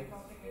acted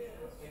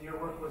and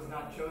your work was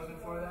not chosen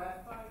for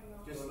that,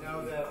 just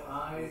know that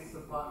I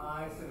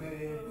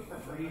submitted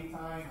 3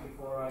 times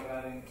before I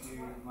got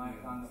into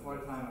on the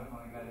 4th time I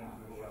finally got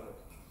into a show.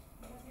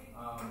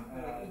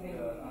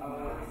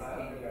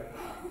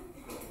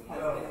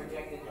 Has been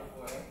rejected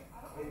before.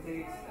 It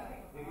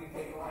can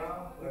take a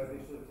while, but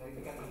they should take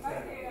it.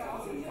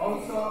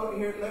 Also,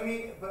 here,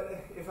 but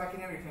if I can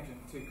have your attention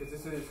too, because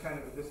this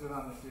is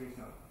on the serious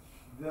note.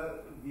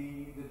 The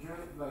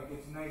jury, like,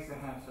 it's nice to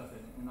have stuff in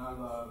it, and I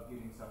love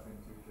getting stuff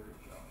into a jury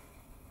show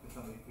if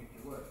somebody picked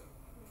your work.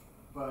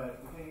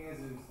 But the thing is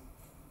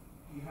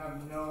you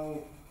have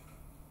no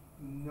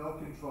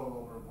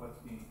control over what's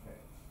being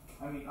picked.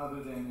 I mean, other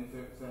than if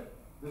it said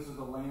this is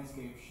a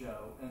landscape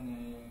show, and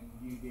then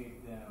you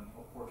gave them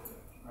a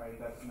portrait, right?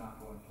 That's not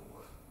going to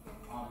work.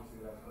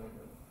 Obviously, that's really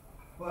good.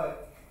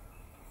 But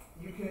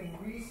you can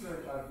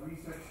research. I've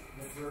researched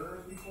the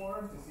jurors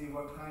before to see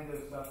what kind of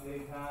stuff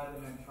they've had,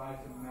 and then try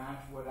to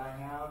match what I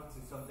have to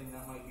something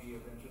that might be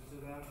of interest to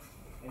them,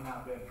 and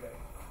not been picked.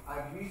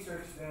 I've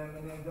researched them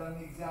and then done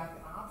the exact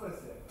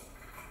opposite,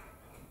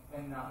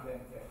 and not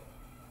been picked.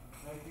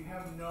 Like, you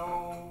have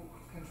no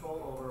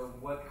control over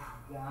what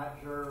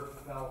that juror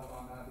felt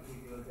on that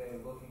particular day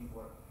looking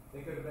for.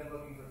 They could have been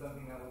looking for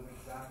something that was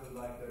exactly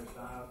like their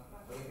style,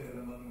 or they could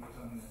have been looking for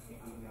something that's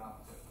completely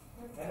opposite.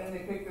 And then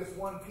they pick this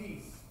one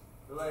piece.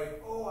 They're like,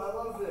 oh, I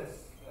love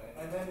this.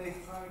 And then they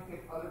try and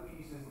pick other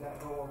pieces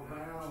that go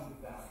around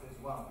that as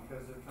well,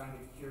 because they're trying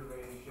to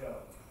curate a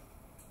show.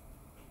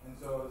 And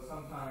so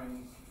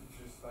sometimes it's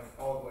just like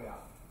all the way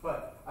out.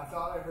 But I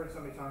thought I heard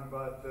somebody talking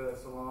about the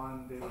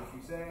Salon de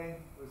Refusé.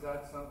 Was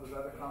that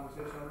a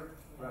conversation over?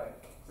 Right.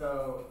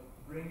 So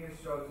bring your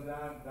show to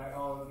that. That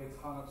all gets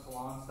hung up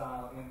salon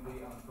style in the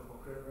purple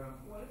critter room.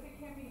 What if it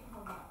can't be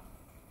hung up?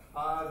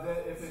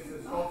 If it's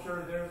a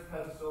sculpture, there's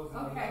pedestals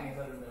and things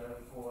that are there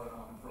for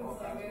all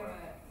So kinds wait of a work.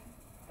 minute.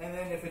 And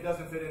then if it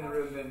doesn't fit in the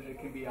room, then it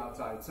can be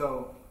outside.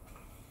 So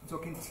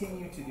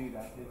continue to do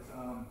that.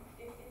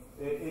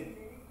 It's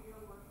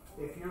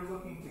if you're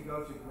looking to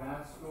go to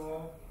grad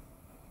school,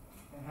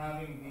 and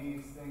having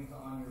these things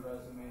on your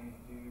resume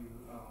do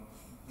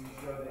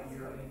show that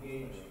you're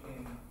engaged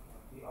in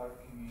the art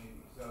community.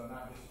 So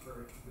not just for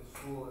the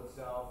school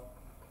itself,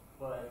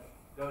 but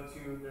there's a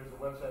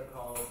website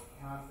called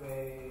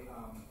Cafe.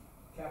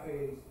 Cafe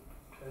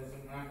is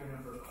an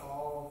acronym for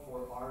Call for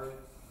Art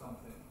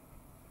something,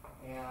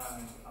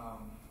 and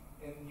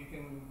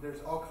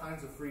there's all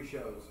kinds of free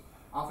shows.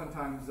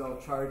 Oftentimes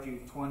they'll charge you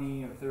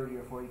 $20 or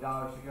 $30 or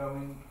 $40 to go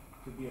in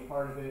to be a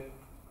part of it,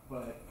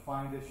 but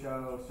find a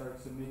show, start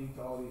submitting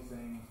to all these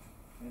things,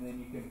 and then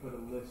you can put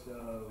a list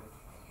of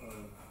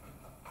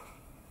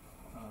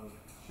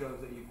shows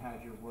that you've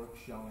had your work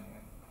shown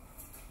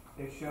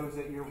in. It shows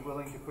that you're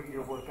willing to put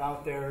your work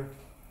out there.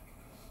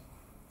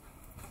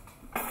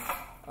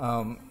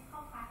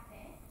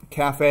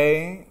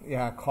 Cafe,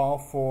 yeah, call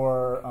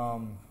for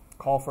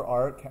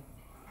art.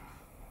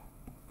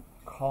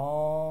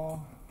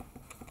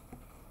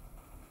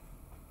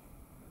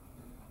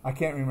 I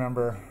can't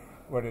remember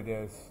what it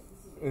is,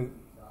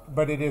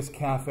 but it is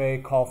Cafe,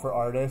 Call for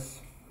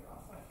Artists.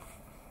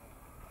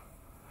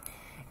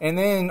 And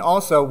then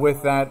also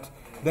with that,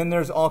 then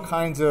there's all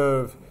kinds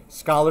of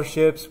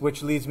scholarships,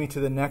 which leads me to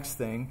the next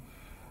thing.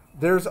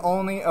 There's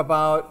so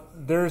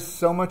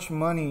much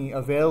money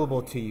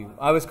available to you.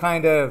 I was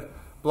kind of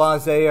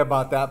blasé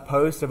about that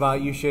post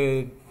about you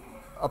should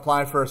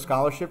apply for a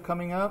scholarship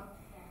coming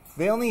up.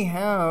 They only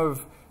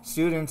have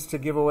students to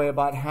give away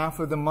about half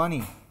of the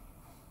money.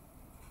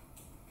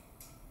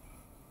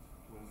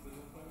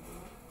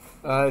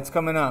 It's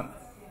coming up.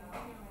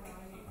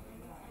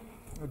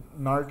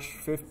 March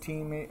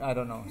 15, maybe? I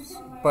don't know.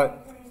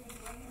 But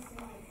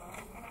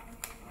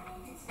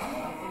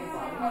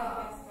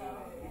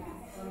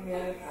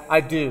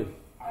I do.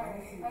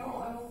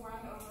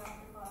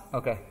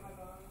 Okay.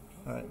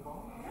 All right.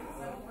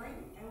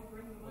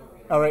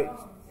 All right.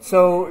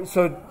 So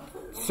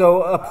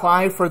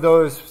apply for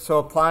those. So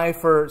apply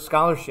for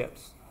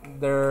scholarships.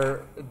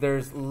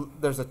 There's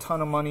a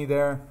ton of money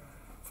there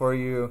for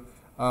you.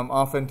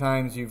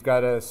 Oftentimes you've got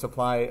to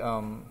supply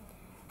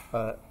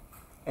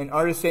an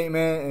artist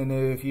statement, and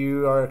if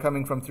you are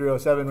coming from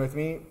 307 with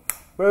me,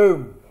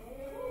 boom.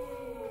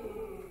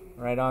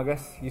 Right,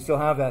 August? You still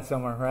have that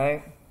somewhere,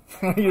 right?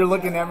 You're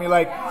looking at me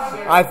like,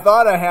 I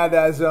thought I had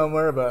that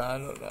somewhere, but I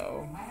don't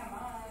know.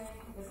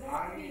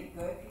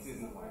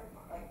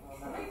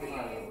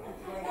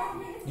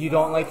 You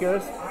don't like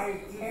yours? I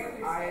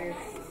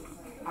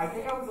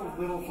think I was a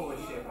little full of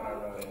shit when I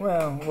wrote it.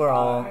 Well, we're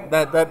all,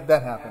 that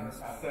happens.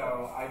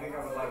 So I think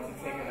I would like to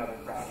take another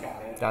crack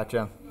at it.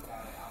 Gotcha.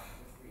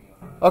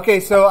 Okay,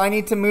 so I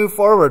need to move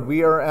forward.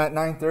 We are at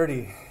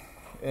 9:30,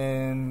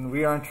 and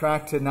we are on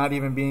track to not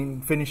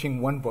even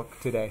finishing one book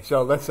today.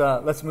 So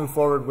let's move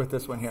forward with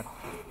this one here.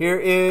 Here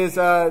is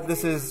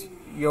this is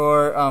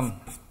your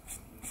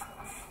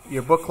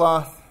book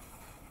cloth,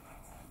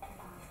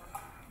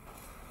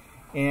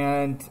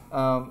 and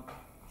I'm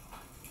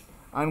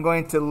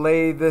going to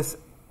lay this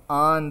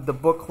on the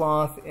book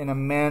cloth in a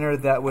manner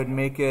that would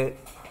make it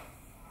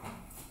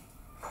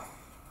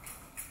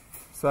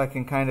so I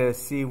can kind of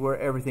see where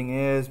everything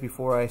is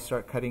before I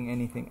start cutting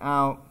anything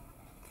out.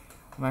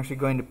 I'm actually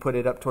going to put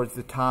it up towards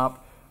the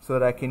top so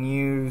that I can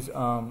use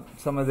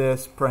some of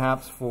this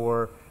perhaps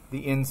for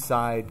the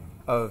inside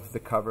of the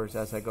covers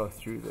as I go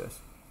through this.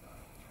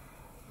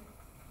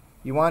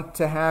 You want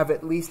to have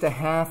at least a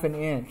 ½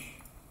 inch.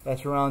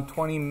 That's around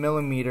 20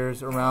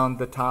 millimeters around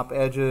the top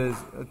edges,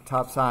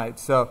 top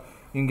sides. So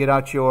you can get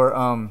out your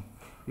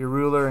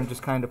ruler and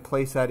just kind of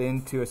place that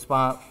into a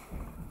spot,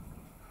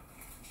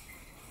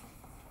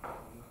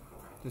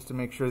 just to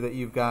make sure that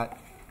you've got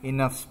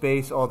enough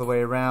space all the way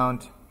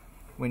around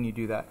when you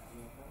do that.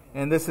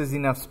 And this is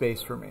enough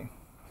space for me.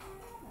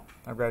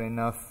 I've got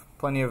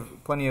plenty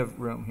of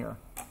room here.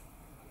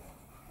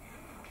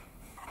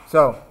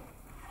 So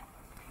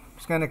I'm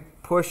just going to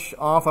push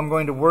off. I'm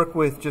going to work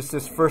with just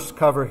this first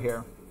cover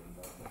here,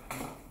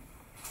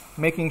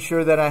 making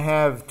sure that I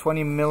have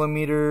 20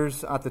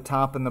 millimeters at the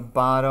top and the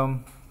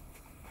bottom.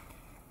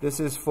 This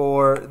is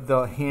for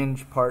the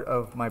hinge part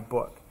of my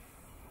book.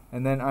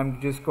 And then I'm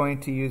just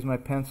going to use my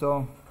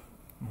pencil.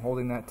 I'm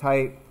holding that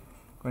tight.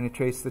 I'm going to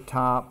trace the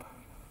top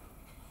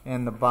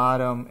and the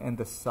bottom and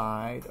the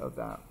side of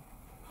that.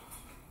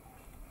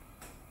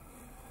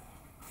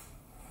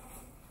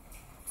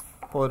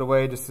 Pull it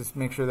away just to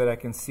make sure that I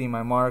can see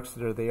my marks.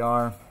 There they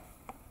are.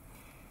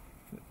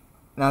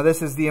 Now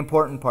this is the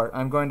important part.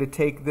 I'm going to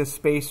take this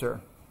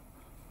spacer.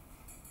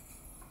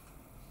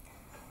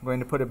 I'm going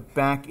to put it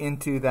back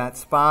into that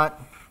spot.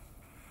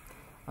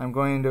 I'm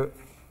going to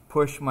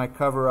push my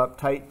cover up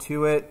tight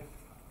to it,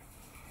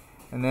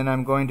 and then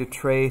I'm going to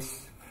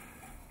trace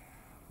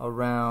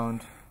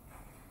around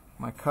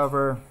my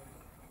cover.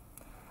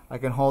 I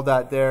can hold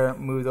that there,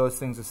 move those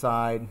things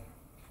aside.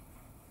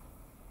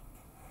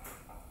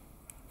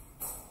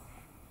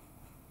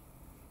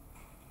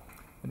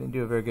 I didn't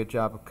do a very good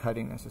job of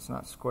cutting this. It's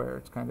not square.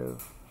 It's kind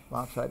of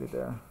lopsided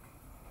there.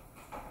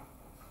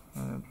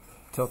 I'm going to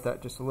tilt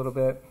that just a little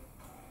bit.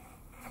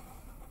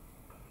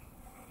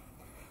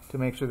 to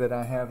make sure that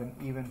I have an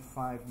even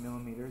 5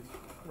 millimeters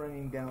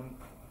running down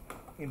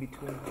in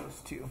between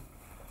those two.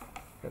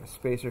 Got a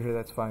spacer here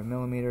that's 5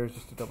 millimeters,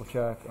 just to double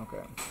check.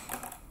 Okay.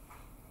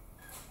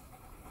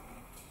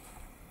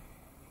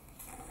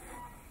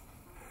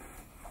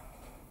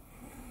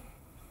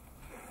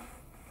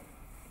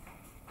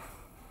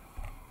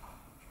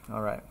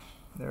 All right,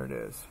 there it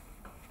is.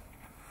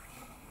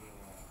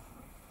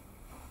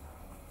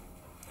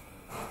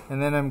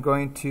 And then I'm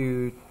going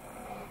to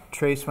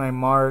trace my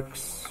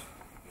marks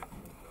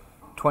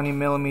 20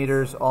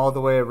 millimeters all the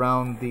way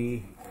around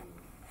the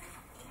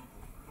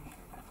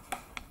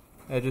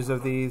edges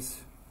of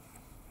these.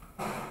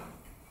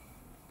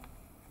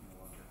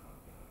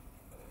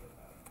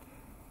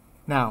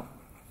 Now,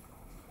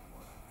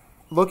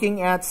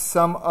 looking at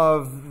some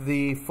of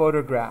the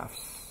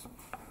photographs,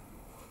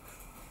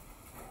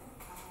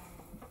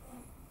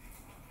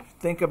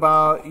 think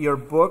about your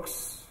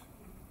books,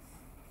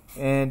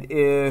 and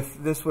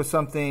if this was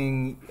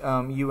something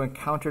you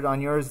encountered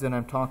on yours, then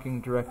I'm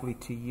talking directly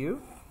to you.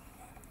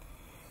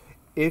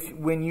 If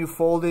when you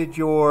folded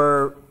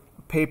your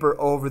paper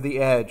over the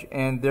edge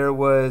and there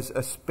was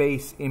a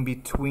space in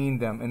between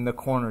them in the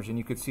corners and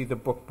you could see the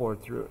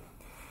bookboard through it,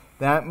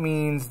 that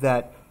means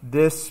that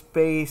this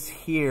space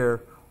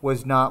here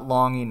was not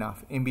long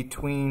enough in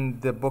between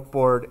the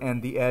bookboard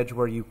and the edge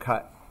where you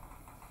cut.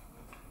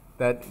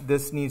 That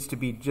this needs to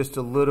be just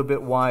a little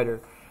bit wider.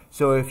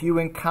 So if you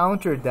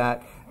encountered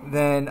that,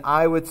 then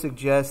I would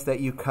suggest that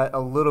you cut a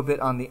little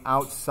bit on the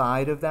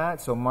outside of that.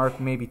 So mark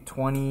maybe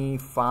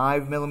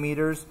 25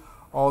 millimeters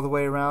all the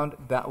way around.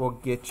 That will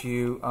get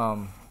you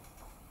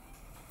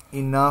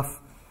enough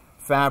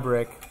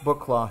fabric,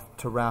 book cloth,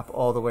 to wrap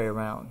all the way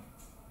around.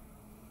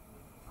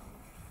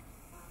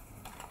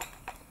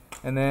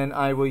 And then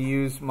I will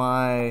use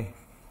my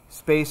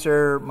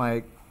spacer,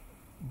 my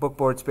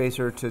bookboard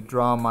spacer, to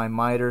draw my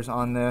miters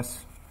on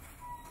this.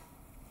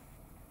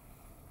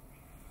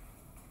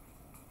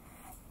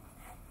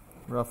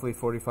 Roughly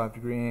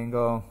 45-degree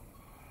angle.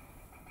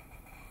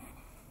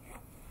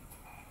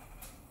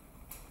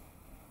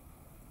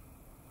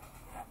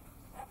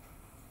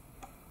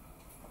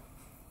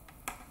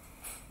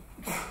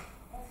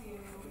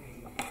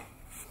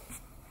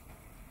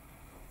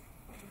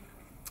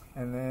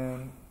 And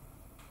then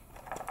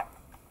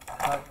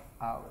cut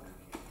out.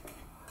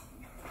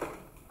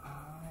 I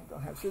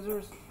don't have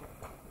scissors.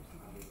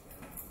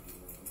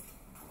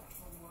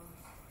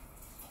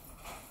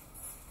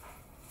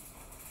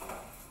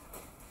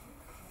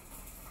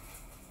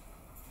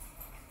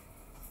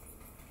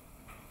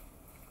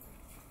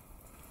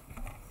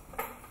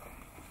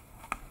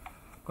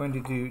 Going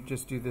to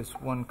just do this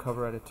one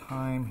cover at a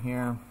time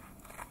here,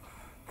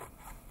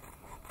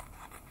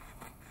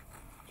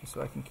 just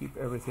so I can keep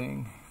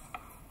everything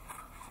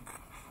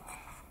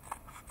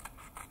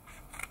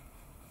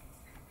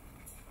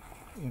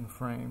in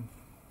frame.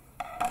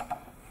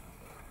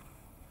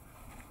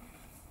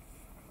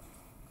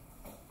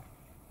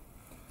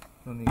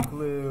 You'll need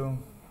glue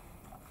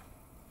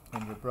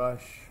and your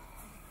brush.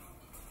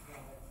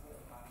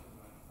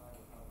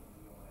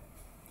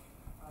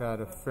 Got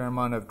a fair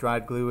amount of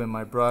dried glue in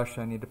my brush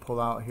I need to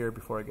pull out here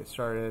before I get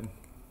started.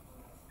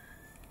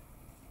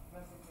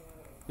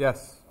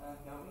 Yes?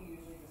 Don't we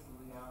usually just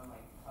glue down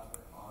like cover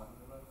on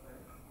the book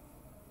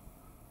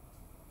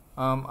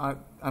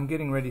first? I'm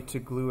getting ready to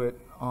glue it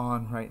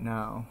on right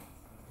now.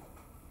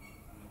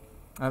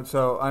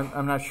 So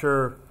I'm not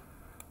sure,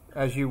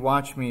 as you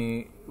watch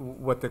me,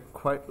 what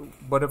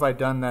have I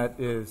done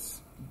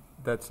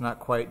that's not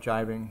quite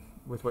jiving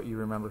with what you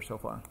remember so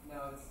far?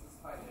 No, it's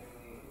quite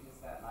literally. It's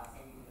just that last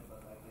time you did a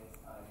book like this, you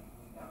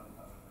glued down the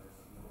cover first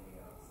in the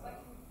video. So. Like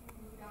you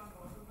glue down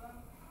both of them?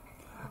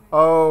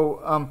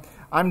 Oh,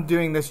 I'm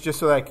doing this just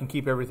so that I can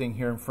keep everything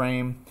here in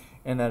frame,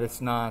 and that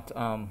it's not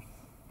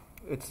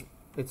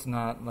it's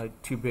not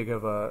like too big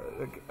of a.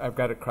 I've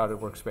got a crowded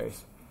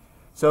workspace.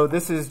 So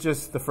this is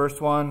just the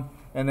first one,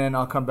 and then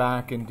I'll come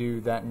back and do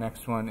that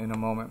next one in a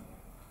moment.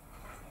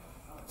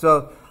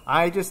 So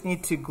I just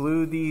need to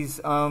glue these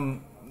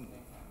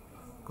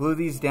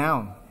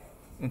down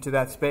into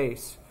that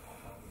space.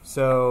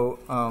 So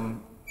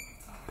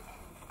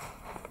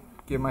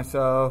give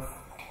myself.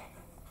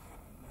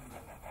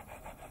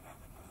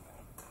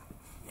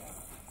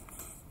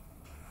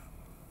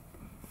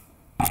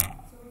 So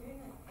we're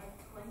doing a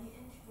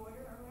 20-inch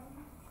border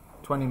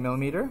around? 20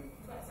 millimeter.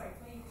 Sorry,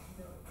 20 inch.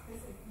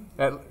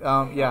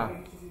 Yeah. Why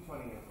did you do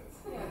 20 inches?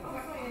 Yeah, how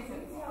many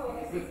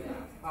inches?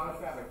 How much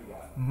fabric you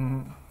got?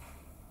 Mm-hmm.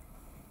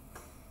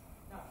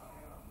 Not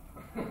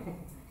very well.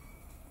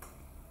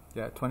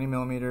 Yeah, 20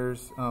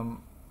 millimeters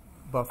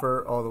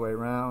buffer all the way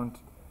around.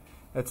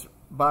 That's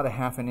about a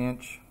 ½ an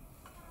inch.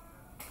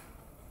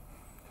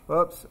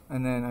 Whoops,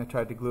 and then I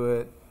tried to glue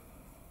it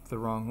the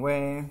wrong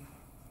way.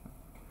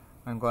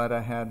 I'm glad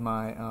I had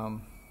my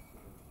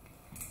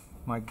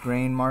my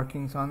grain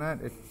markings on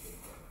that. It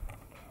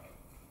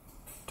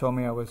told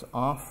me I was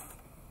off.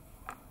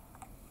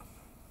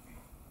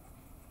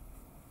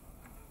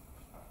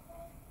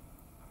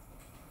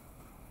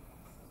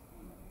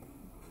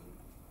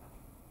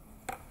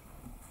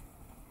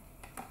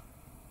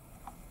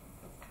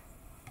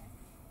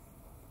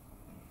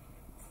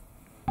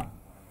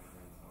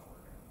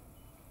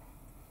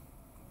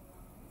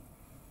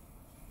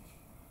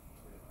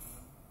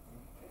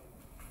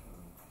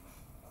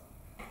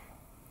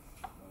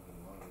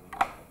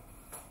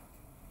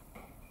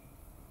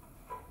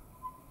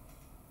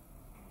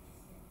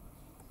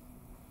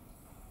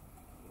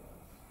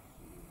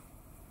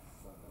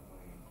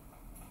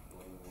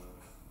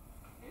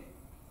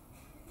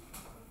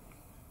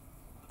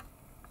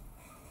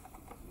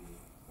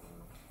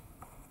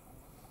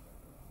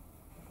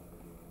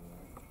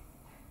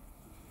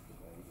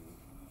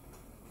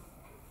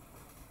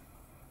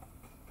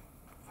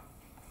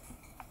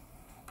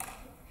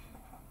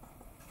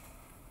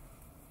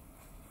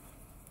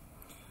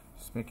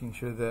 Just making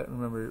sure that,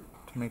 remember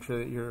to make sure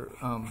that your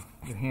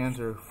hands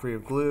are free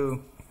of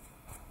glue,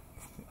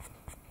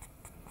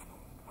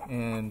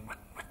 and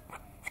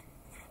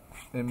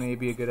it may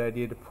be a good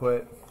idea to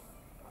put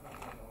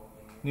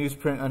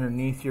newsprint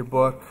underneath your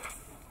book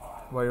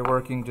while you're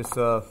working, just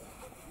so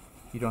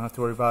you don't have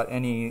to worry about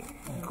any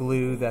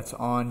glue that's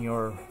on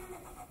your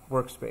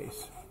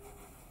workspace.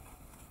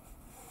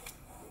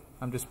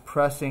 I'm just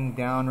pressing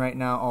down right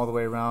now all the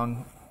way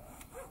around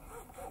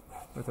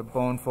with a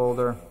bone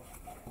folder.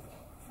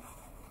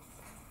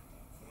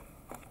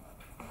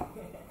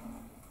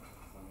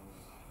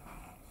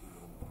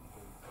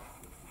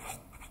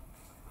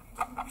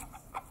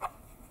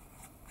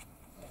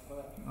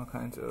 All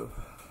kinds of,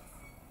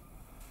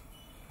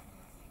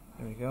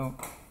 there we go.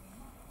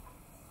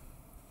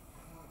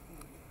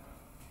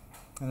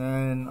 And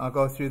then I'll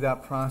go through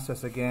that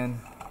process again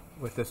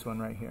with this one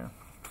right here.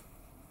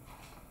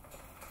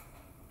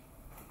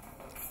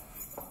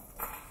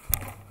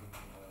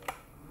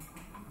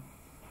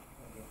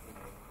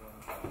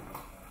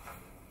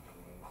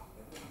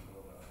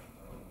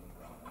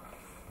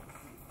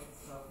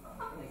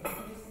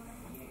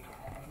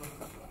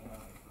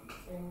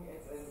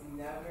 It's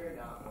never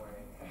not boring.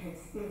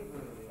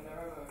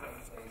 Whenever I'm going to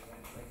place and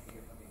it's like see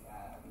your fucking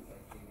cat, I'm just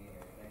like giving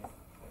her. I just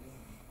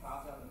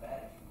toss her on the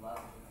bed and she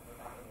loves it. We're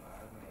not getting my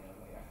arm made. I'm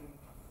like, I can.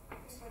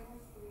 This one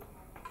has 3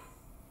 parts.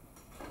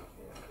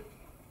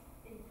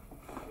 In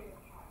create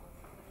a cat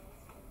with it.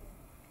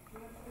 You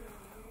have to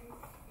remember,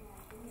 and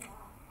in the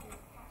back, there's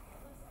a cat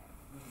that lives there.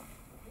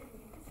 His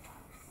name is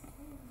Fox.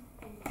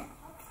 And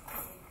Fox is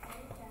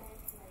a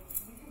photogenic, like,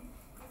 you can,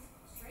 this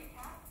stray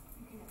cat,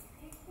 you can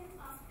pick him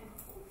up and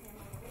hold him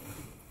like a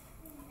baby.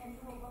 And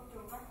he will look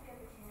directly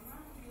at the camera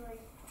and be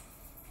like,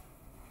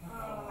 I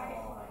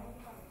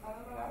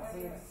don't know. That's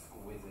an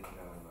exquisite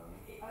gentleman.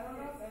 I don't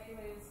know if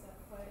anybody has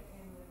stepped foot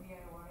in the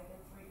DIY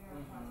that's right here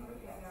on top of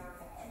it, because there are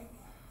two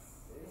cats.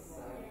 It's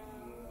so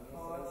cute.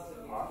 Oh, I love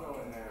it. I'll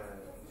go in there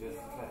just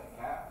to pet the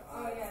cat.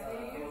 Oh yeah,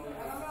 they usually,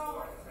 I don't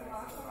know, the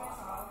last time I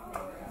saw them,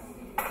 they were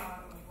asking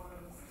on one of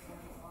the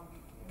stands on,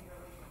 in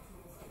your like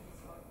tools to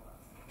destroy glass.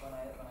 When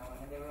I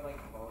went in, they were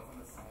like both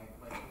in the center.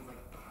 Like it was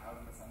like piles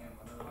in the center, and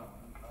one of them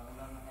in front of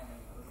them, and then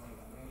it was like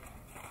under.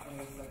 And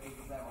it was like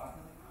as I walked,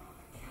 I was like, oh,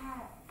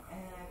 cat. And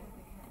then I put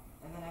the cat.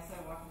 And then I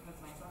started walking towards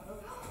my son. I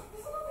was like, oh,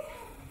 there's another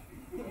cat.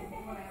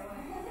 When I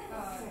went,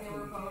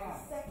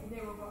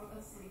 they were both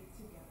asleep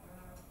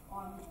together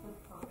on the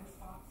focus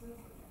boxes,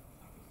 which I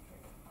thought was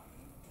pretty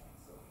funny.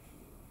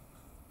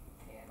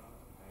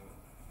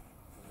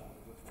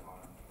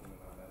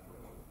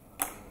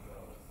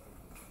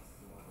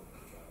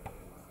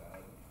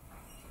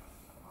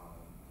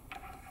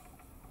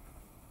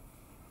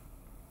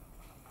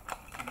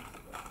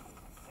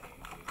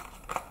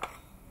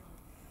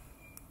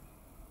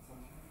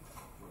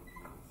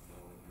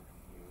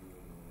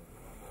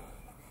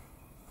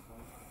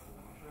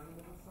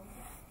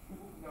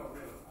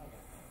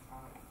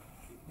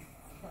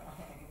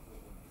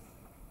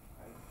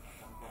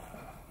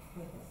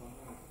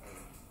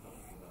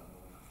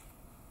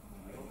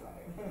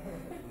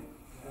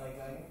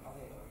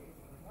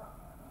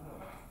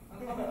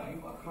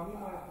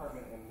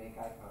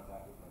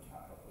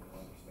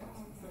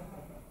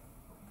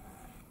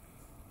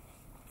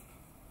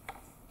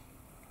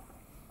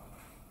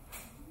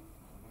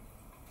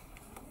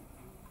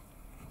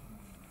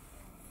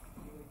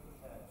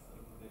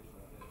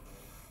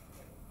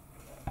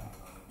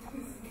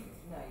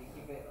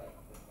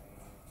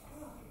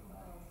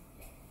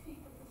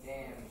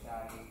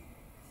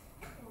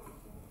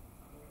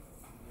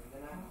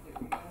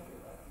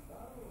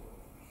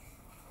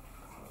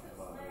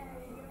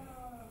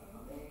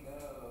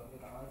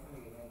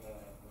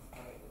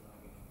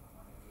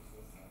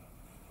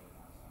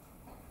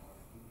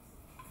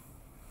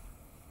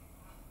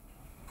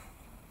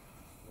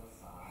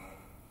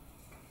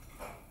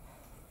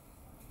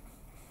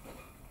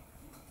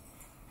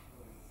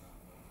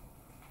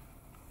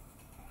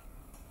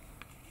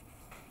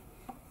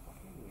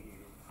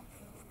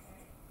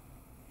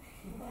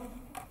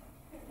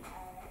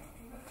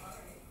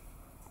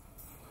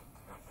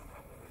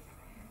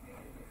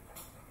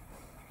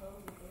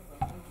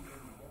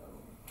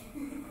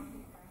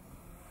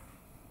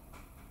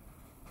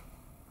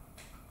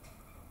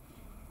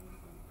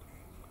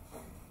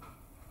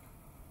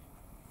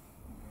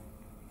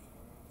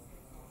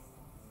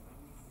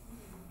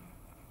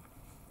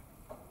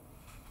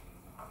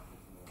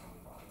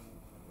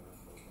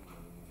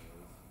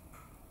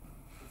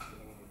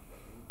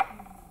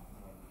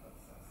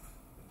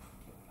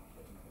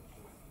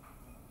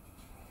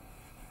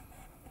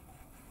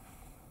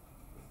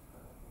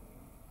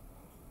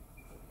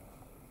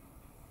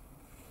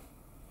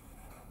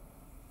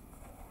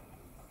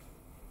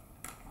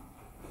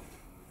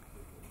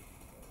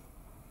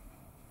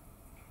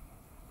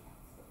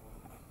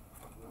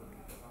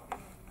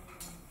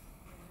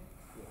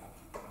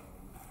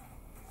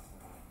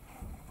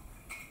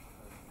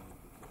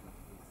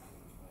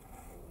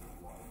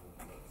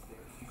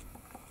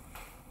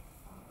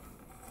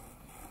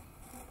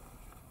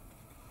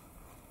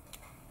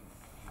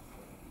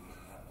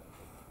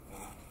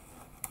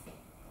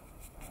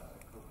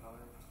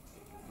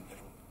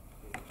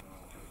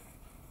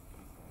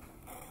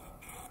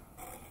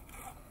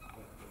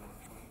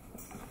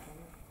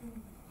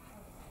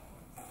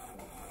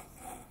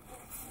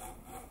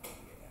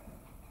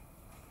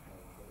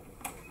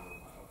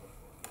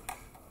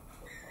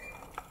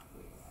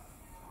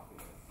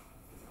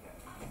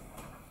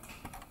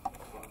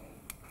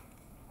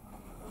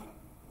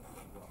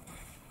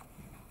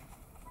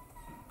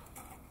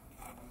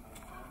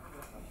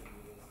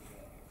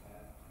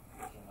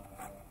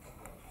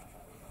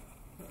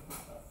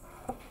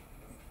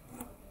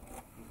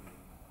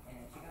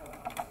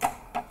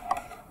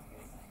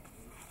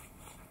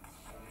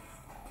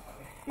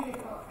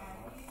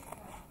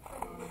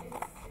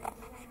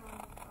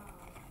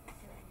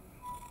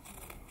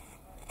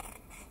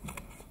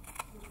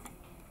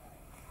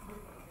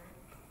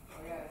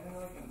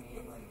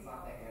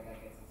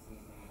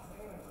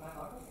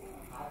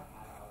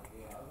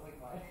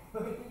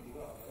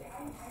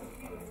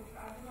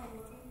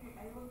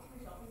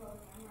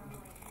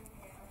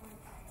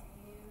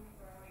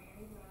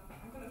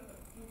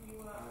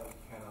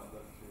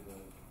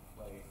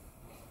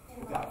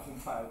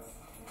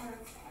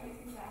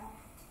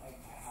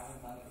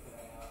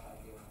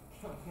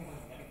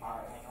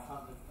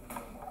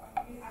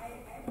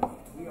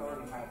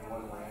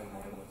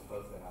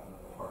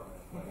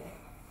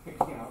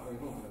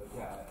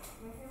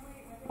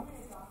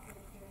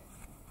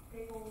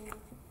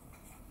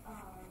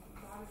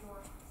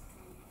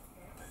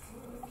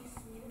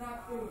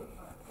 not food.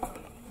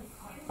 This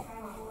guy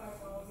was what I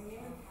told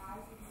me, and Kaz,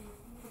 because he was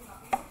a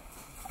puppy,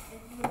 and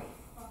he was a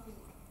fucking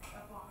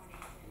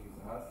abomination. He's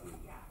a husky.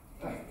 Yeah.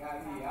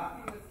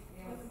 Yeah.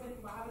 He was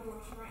with Labrador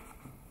Shrink.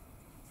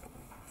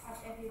 At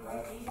the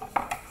That's age of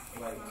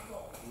 6 like months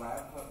old.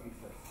 lab puppies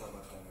have so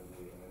much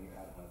energy, and then you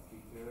add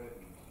husky to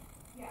it, and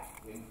Yeah.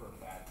 in for a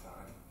bad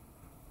time.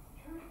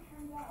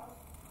 Turns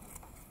out,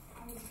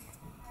 I was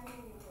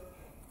highly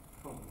allergic.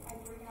 I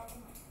bring out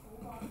my full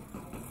body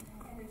hives,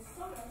 and then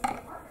so does my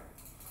partner.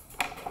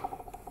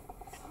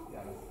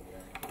 Yeah, that's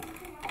weird.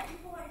 Everything else,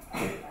 people like,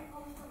 I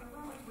call this River,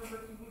 I'm like, River,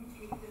 can you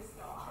take this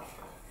dog?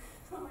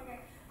 So I'm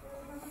like,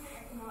 River's like,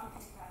 I cannot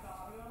take that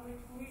dog. And I'm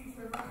like, please,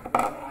 River.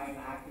 I'm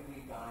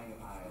actively dying of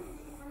hives.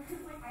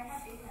 River's like, I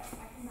have Apex,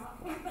 I cannot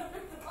put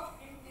another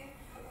dog in here.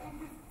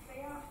 Because they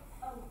have,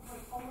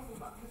 like, almost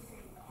the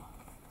same dog.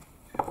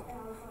 And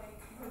I was like,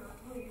 River,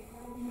 please,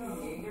 no.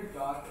 Name your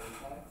dog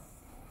Apex.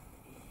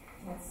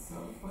 That's so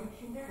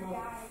fucking Their cool.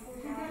 dad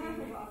named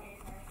the dog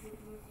Apex,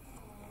 which was,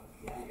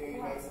 yeah. The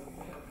Apex of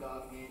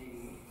dog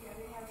community. Yeah,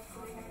 they have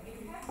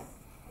Apex,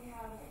 they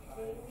have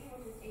Bailey,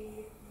 which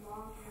is a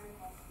long-haired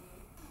husky,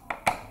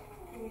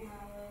 and we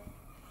have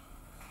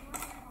two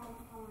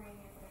other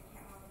Pomeranians that I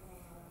can't remember the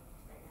name of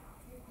right now.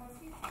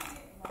 Huskies can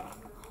get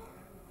longer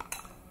hair than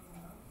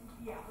Pomeranians.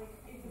 Yeah, like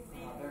it's the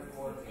same, They're the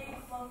gorgeous. big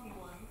fluffy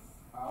ones.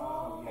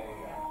 Oh,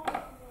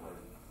 yeah.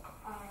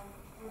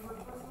 River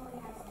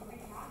personally has 3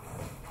 cats,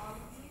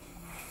 Odyssey,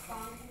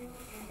 Sanju,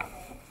 and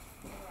Jay.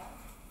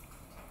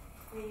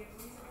 They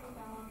recently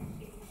found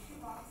a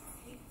shoebox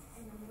taped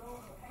in the middle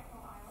of a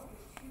Petco aisle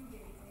with 2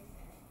 guinea pigs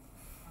in it.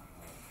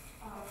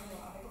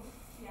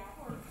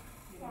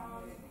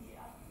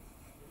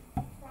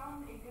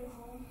 Found a good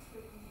home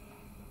for the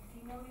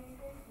female guinea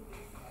pig who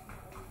is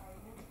definitely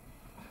pregnant.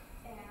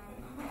 And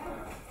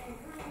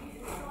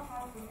currently it still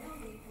has the male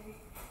guinea pig,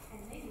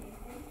 and they named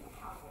him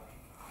Cowboy.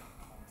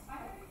 I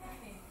had a cat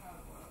named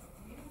Cowboy.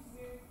 He was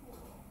very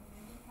cool.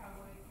 And then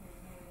Cowboy because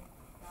my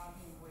dog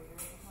was waiter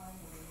at the time,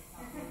 and then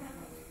Cowboy and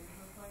the waiters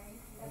were playing.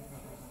 That's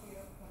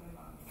cute. So my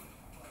mom named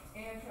Cowboy.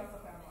 And she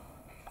also found one.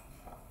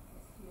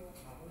 It's cute. He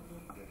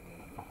was a good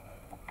cat.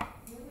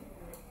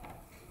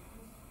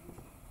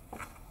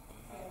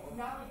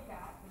 Not like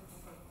that, but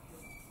just like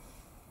cute.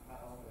 My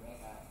older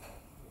got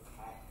his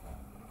cat from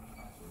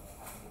actually like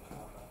having a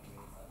child like me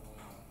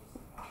suddenly and just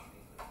across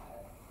space with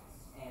cat.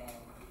 And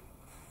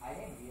I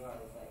didn't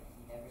realize like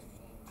he never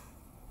named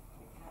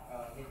the cat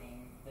the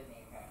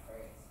name cat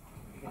first.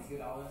 Because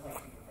he would always like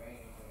keep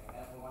referring to her.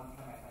 That's the one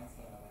time my friends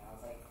came over and I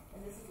was like,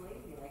 and this is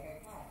Lady, like our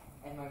cat.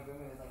 And my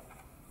roommate was like,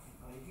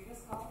 what did you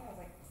just call her? I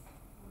was like,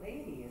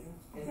 Lady, isn't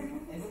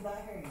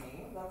that her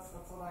name? That's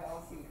what I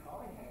always keep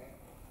calling her.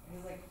 And he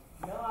was like,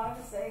 no, I'm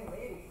just saying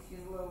lady. She's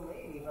a little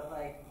lady, but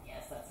like,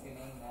 yes, that's her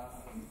name now.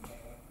 So this is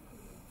her.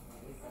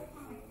 It's like,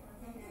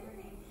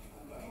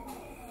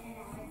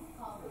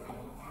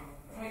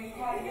 Tiny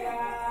cat,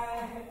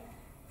 yeah.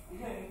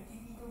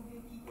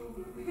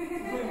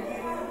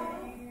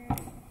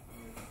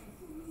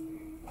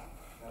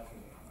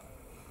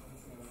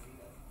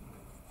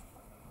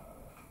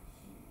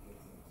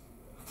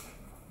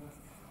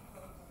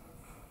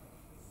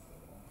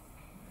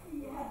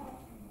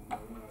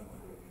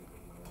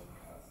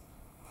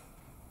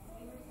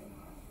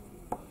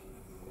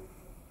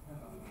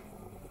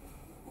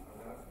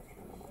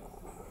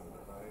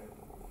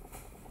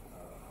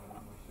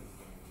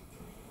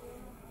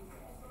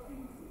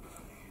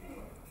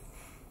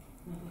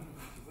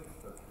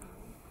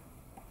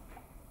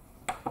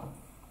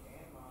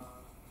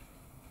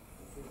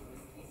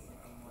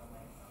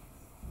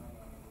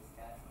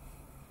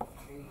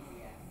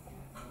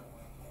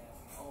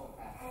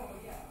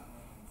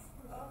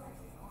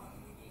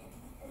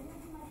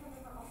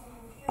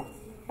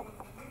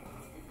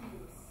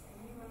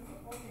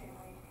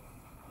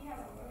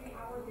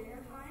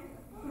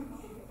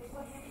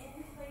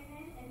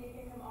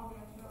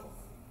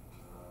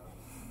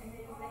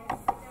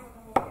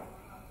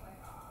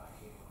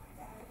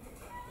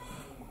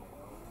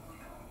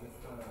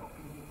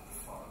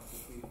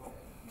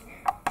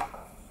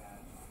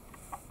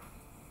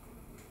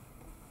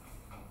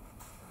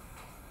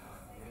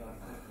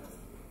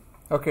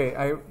 Okay,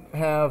 I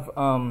have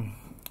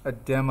a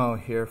demo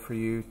here for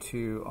you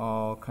to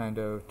all kind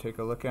of take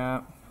a look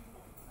at.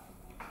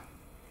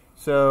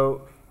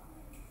 So,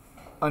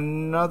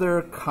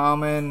 another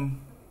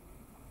common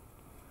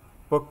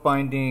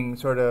bookbinding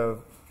sort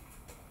of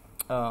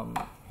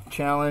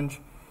challenge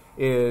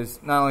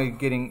is not only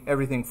getting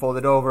everything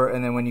folded over,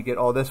 and then when you get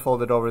all this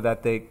folded over,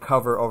 that they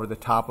cover over the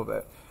top of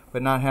it,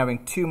 but not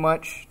having too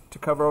much to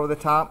cover over the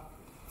top.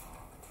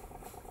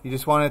 You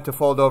just want it to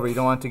fold over. You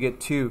don't want it to get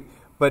too.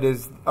 But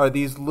are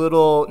these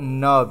little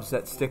nubs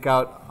that stick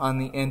out on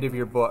the end of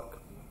your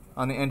book,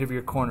 on the end of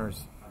your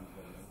corners.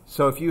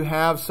 So if you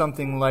have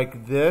something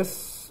like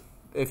this,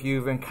 if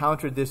you've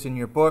encountered this in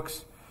your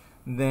books,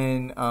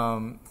 then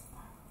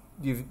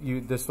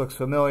this looks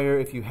familiar.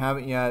 If you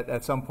haven't yet,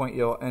 at some point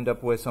you'll end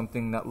up with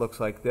something that looks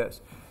like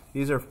this.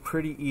 These are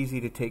pretty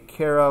easy to take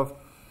care of.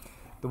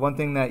 The one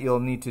thing that you'll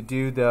need to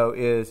do though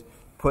is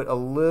put a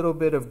little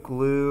bit of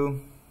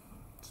glue.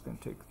 Just going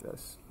to take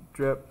this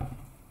drip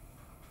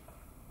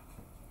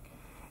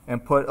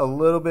and put a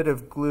little bit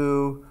of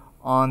glue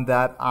on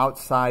that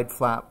outside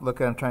flap. Look,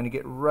 I'm trying to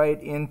get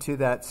right into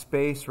that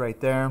space right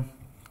there.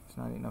 It's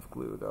not enough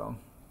glue though.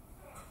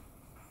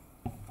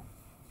 I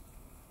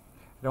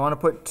don't want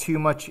to put too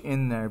much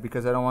in there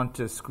because I don't want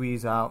to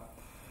squeeze out.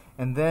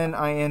 And then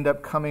I end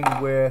up coming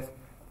with,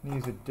 let me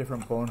use a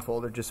different bone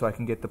folder just so I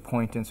can get the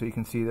point in so you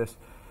can see this.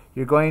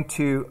 You're going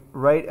to,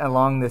 right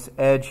along this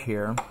edge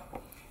here,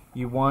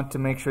 you want to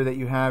make sure that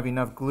you have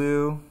enough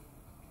glue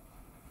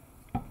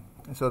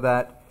so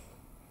that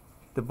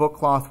the book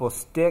cloth will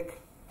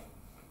stick,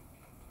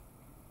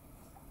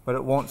 but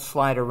it won't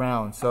slide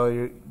around.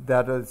 So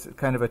that is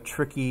kind of a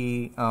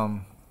tricky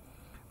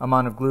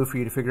amount of glue for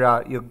you to figure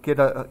out. You'll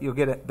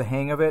get the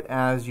hang of it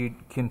as you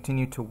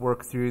continue to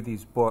work through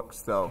these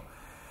books though.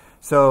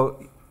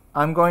 So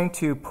I'm going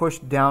to push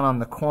down on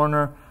the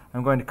corner.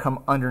 I'm going to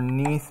come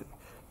underneath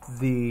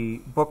the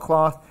book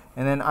cloth,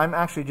 and then I'm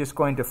actually just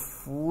going to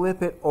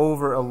flip it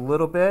over a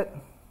little bit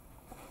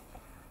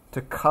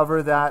to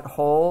cover that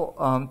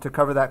hole, to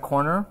cover that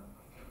corner.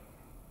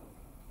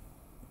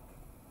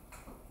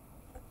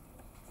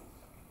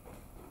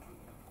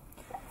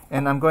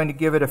 And I'm going to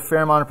give it a fair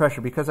amount of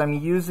pressure because I'm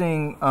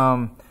using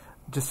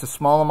just a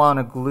small amount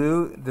of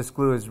glue. This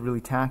glue is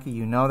really tacky,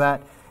 you know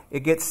that. It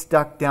gets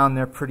stuck down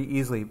there pretty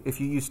easily. If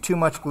you use too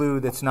much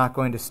glue, that's not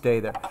going to stay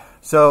there.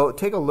 So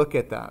take a look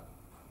at that.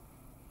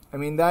 I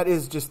mean, that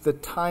is just the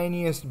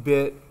tiniest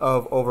bit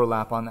of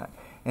overlap on that.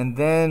 And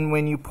then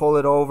when you pull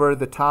it over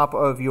the top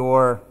of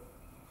your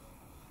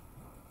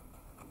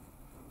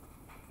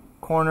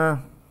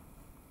corner,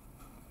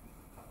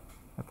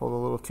 I pulled a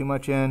little too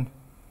much in,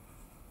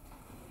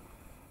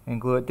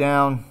 and glue it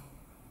down.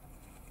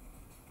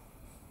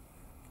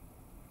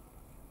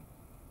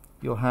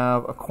 You'll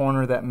have a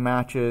corner that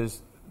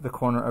matches the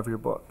corner of your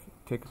book.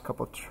 Take a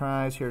couple of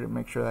tries here to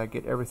make sure that I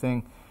get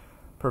everything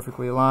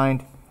perfectly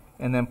aligned,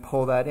 and then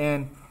pull that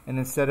in. And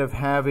instead of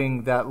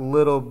having that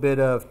little bit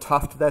of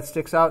tuft that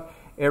sticks out,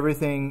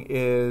 everything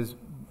is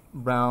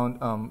round,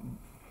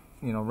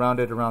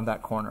 rounded around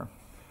that corner.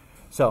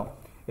 So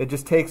it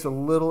just takes a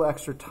little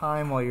extra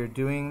time while you're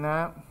doing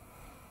that,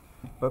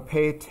 but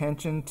pay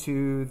attention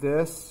to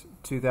this,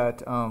 to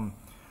that,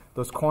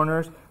 those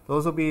corners.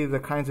 Those will be the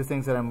kinds of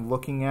things that I'm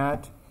looking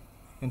at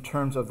in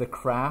terms of the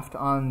craft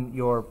on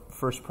your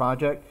first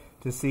project,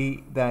 to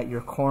see that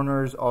your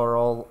corners are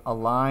all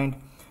aligned.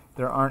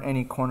 There aren't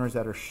any corners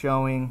that are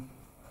showing,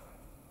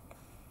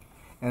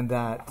 and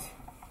that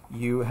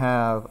you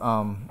have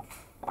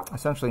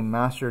essentially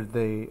mastered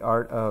the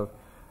art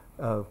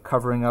of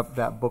covering up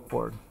that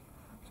bookboard.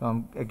 So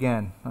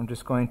I'm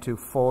just going to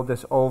fold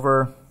this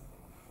over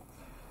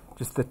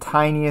just the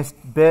tiniest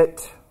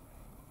bit,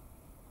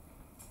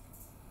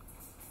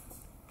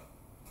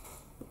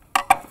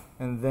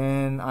 and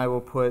then I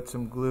will put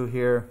some glue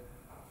here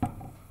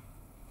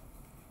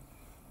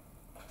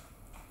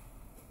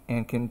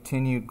and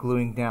continue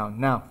gluing down.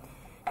 Now,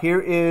 here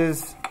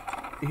is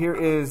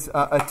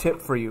a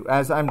tip for you.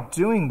 As I'm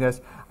doing this,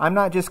 I'm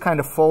not just kind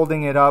of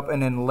folding it up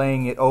and then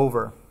laying it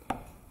over.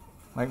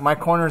 Like, my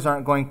corners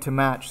aren't going to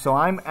match, so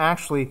I'm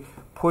actually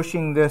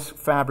pushing this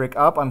fabric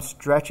up. I'm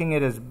stretching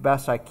it as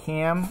best I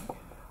can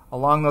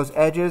along those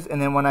edges,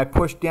 and then when I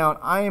push down,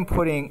 I am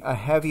putting a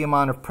heavy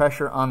amount of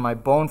pressure on my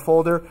bone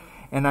folder,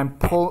 and I'm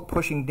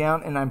pushing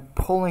down, and I'm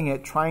pulling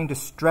it, trying to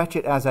stretch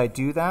it as I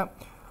do that,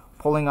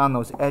 pulling on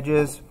those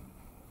edges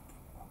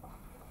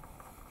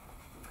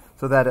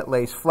so that it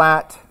lays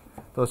flat.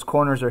 Those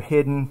corners are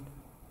hidden.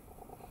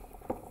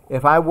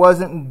 If I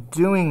wasn't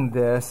doing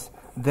this,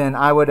 then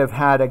I would have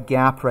had a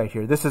gap right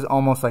here. This is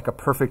almost like a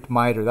perfect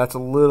miter. That's a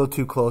little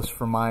too close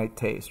for my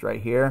taste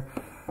right here,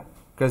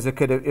 because it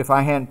could have, if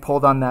I hadn't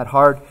pulled on that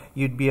hard,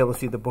 you'd be able to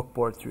see the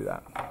bookboard through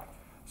that.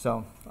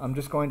 So I'm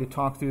just going to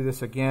talk through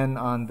this again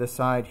on this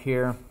side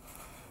here.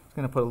 I'm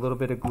going to put a little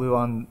bit of glue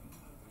on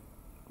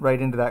right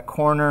into that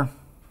corner.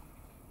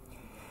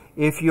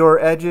 If your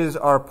edges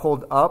are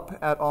pulled up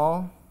at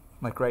all,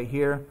 like right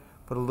here,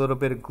 put a little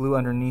bit of glue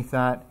underneath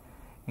that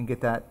and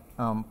get that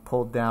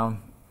pulled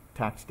down,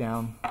 tacked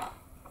down.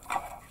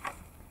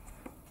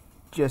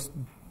 Just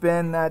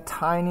bend that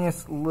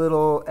tiniest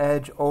little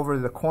edge over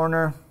the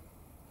corner,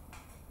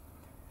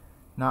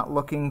 not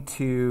looking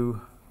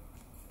to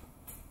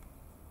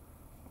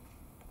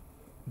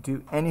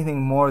do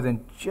anything more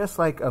than just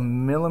like a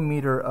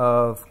millimeter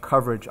of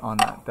coverage on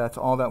that. That's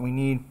all that we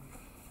need.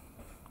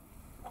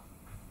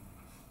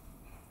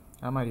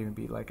 That might even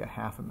be like a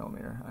 ½ a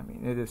millimeter. I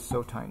mean, it is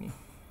so tiny.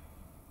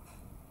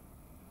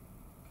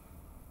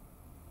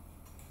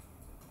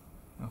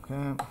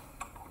 Okay.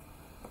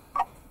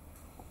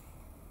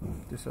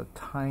 Just the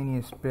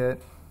tiniest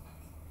bit.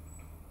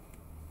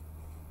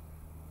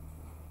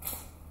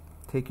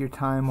 Take your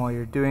time while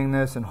you're doing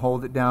this and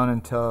hold it down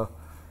until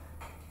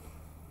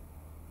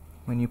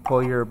when you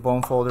pull your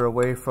bone folder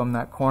away from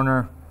that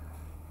corner,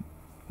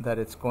 that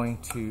it's going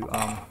to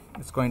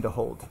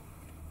hold.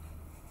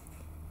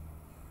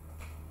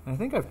 I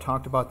think I've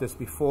talked about this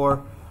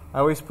before. I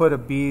always put a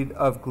bead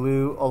of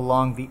glue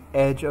along the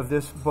edge of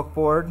this book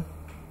board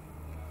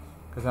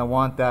because I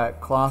want that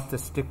cloth to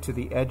stick to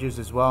the edges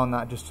as well,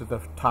 not just to the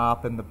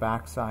top and the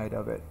back side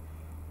of it.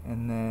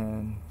 And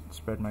then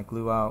spread my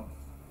glue out.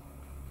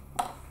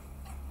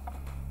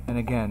 And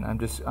again,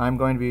 I'm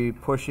going to be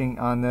pushing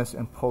on this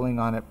and pulling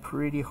on it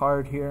pretty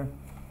hard here.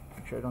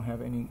 Make sure I don't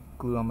have any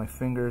glue on my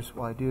fingers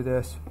while I do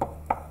this.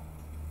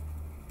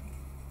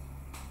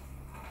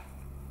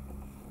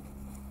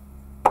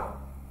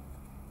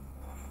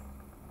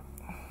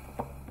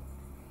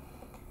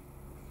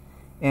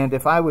 And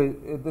if I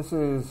would, this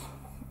is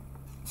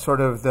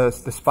sort of the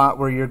spot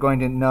where you're going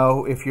to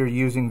know if you're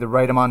using the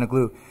right amount of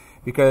glue.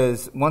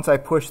 Because once I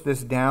pushed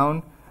this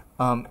down,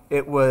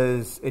 it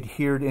was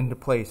adhered into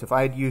place. If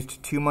I had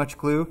used too much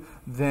glue,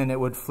 then it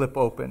would flip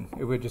open.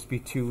 It would just be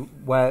too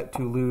wet,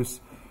 too loose,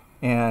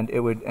 and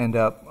it would end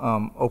up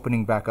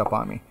opening back up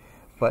on me.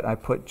 But I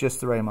put just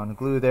the right amount of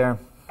glue there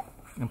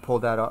and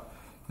pulled that up.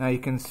 Now you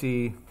can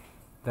see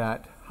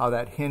that how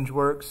that hinge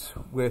works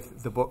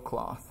with the book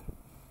cloth.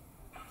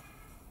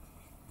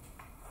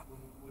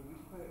 Would we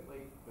put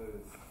like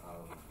those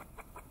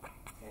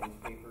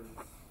end papers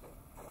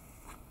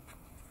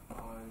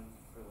on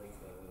for like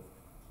the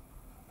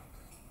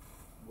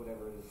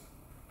whatever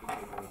the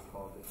paper is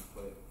called that you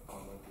put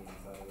on like the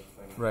inside of this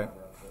thing? Right.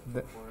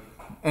 The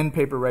end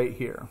paper right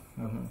here.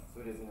 Mm-hmm.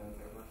 So it is an end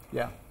paper?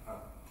 Yeah.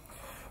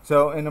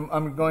 So, and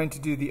I'm going to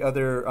do the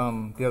other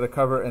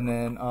cover, and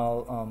then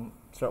I'll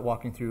start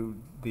walking through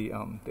the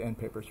end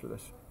papers for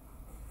this.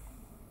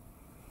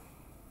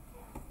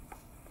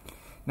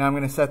 Now I'm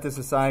going to set this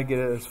aside, get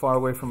it as far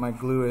away from my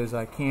glue as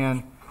I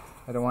can.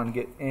 I don't want to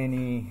get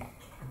any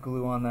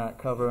glue on that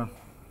cover.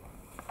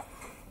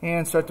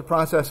 And start the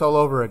process all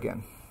over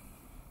again.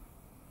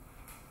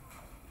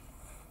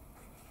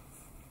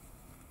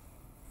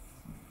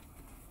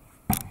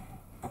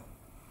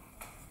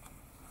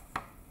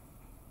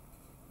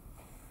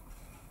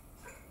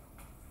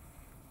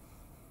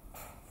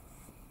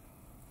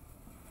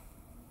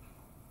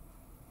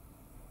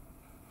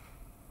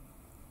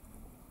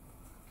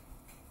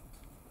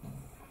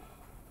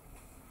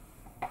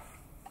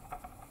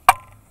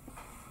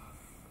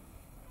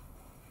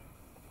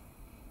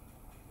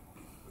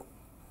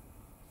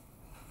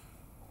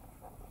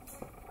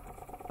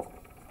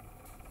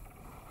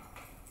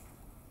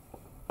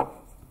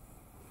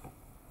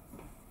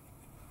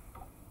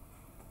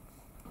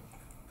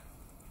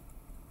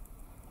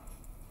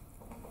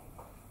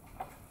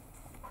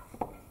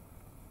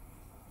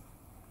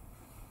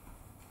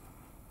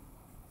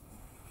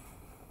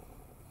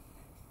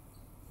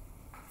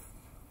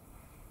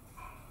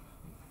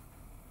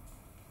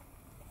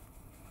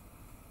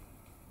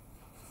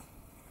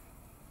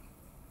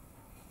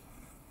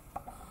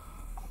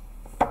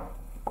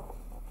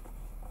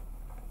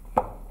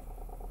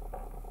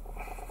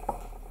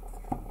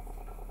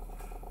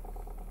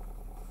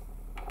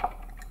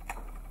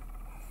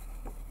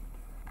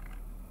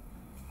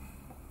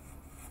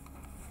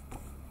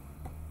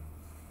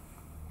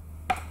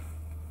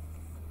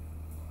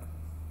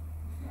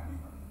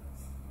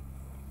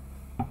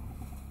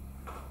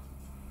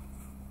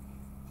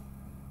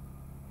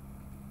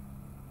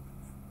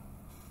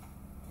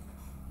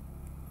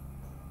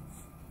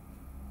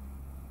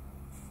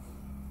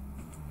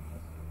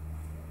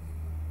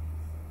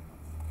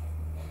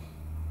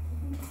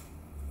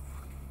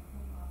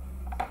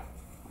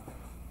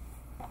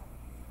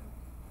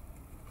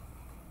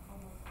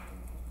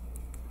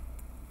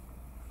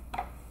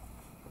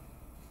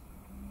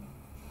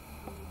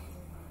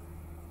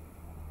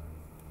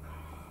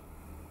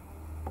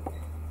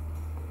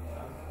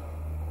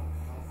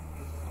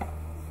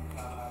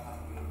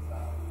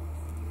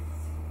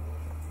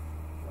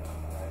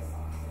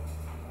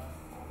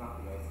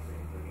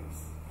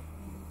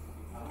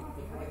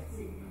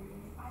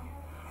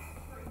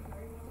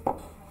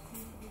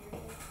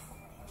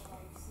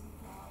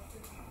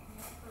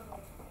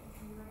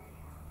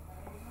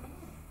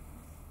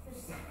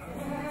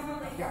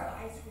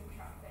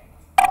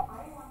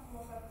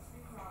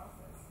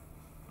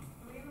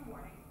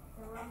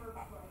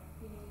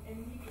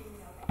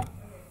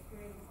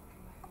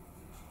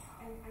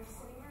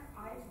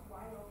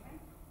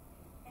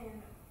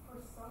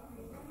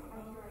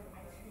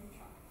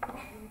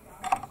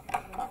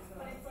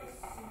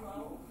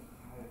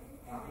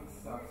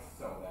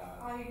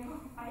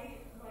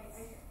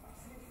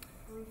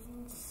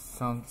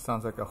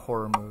 Sounds like a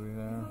horror movie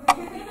there.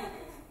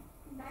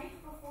 Night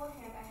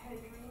beforehand, I had a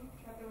dream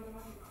that there was a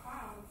bunch of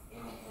clowns in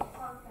the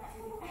park that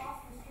was across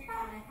the street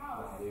from my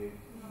house. Dude,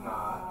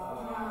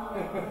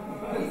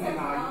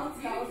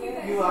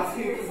 You lost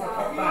me at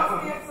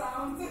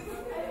sounds. And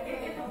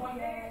then one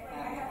day, like,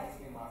 I had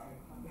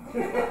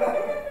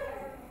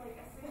like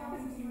a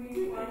 6,000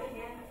 dream where a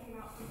hand came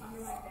out from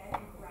under my bed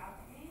and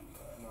grabbed me.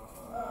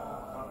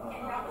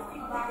 And that was the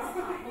last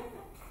time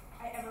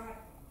I ever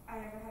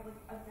had like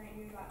a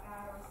nightmare that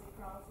bad or a sleep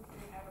paralysis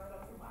dream ever.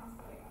 That was the last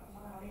time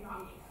they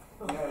got me.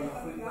 Yeah, you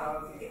sleep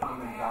paralysis came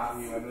and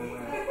got you, and then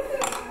went,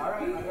 all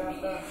right, I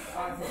got that.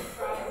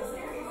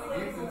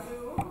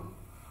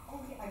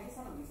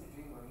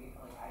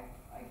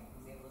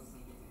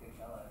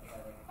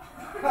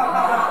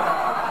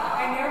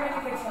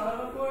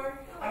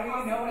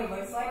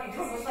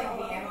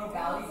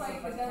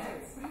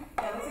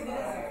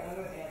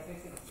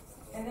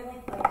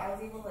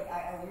 able to, like,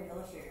 I learned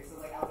Illustrator, so,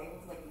 like, I was able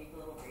to, like, make the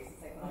little bracelets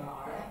I put on my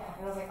arm.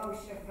 And I was like, oh,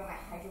 shit, I forgot my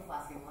Haiku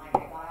flask in line.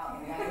 I got out,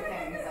 and then I looked at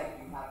him, and he's like,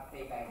 you have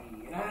fake ID.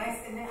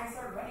 And then I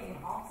started running, and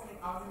all of a sudden,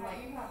 I was in, like,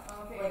 you have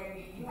fake ID.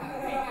 You have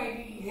fake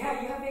ID.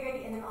 Yeah, you have fake ID.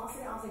 And then all of a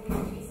sudden, I was, like,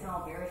 getting chased in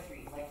Alvera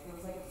Street. Like, it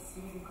was, like, a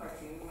Scooby-Doo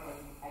cartoon where,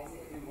 like, you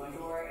exit through one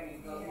door, and you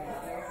go through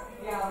another.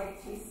 Yeah, like, it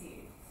chased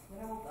you.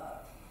 Then I woke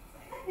up.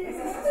 Because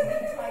that's what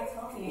you tried to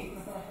tell me.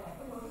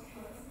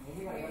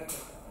 Maybe I gotta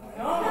put that.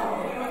 No!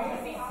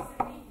 It'd be awesome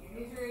to meet you.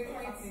 If you're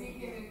trying to sneak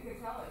into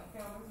Coachella and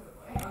film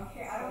miserably.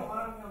 Okay, I don't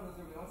want to film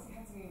miserably. I want to see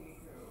Hatsune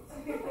Miku.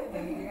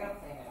 Then you gotta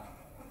plan it out.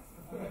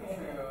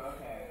 True,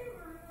 okay. We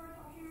were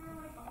talking, we were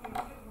like, okay,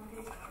 we get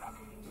one-day passes,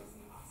 we can just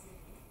see Hatsune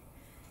Miku.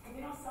 And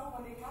they don't sell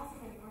one-day passes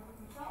anymore for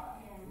Coachella.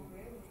 And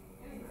really,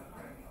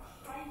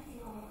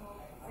 Haiku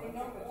they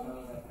know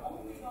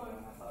only going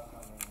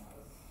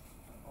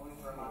Only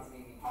for Hatsune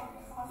Miku.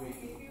 Hatsune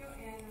Miku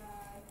and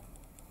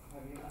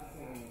Have you ever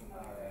seen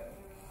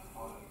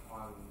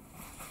on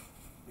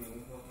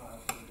Beanville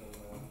Times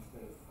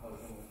there's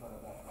posing in front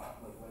of that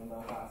like window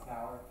glass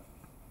tower?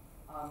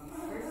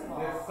 First of all,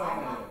 There's so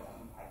many of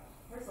them.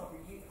 First of all,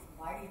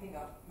 why do you think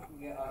I'm?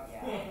 Yeah.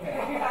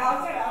 I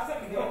was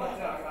trying to do a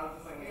joke. I was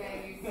just like,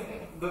 Yeah, you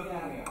did. look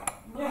at me.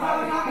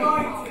 I'm not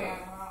going to.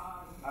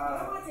 Wrong. I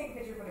don't want to take a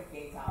picture from a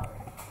gate tower.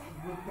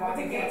 That's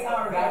It's a gate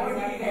tower. That Why would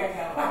would be you there.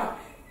 there?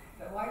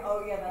 Why?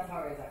 Oh yeah, that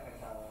tower is at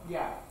Coachella.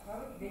 Yeah. Why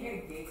would they get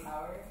a gate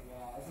tower?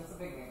 Yeah, it's just a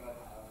big rainbow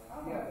tower. I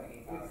don't Yeah, know a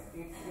gate tower.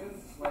 it's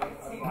just like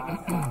a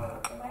glass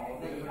tower. And all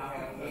Then you the have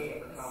to cameras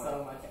pay are so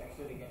coming. much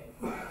extra to get it.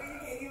 You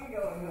can't even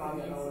go in on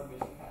the lower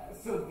vision pass.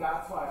 So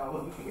that's why all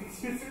of the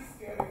pictures are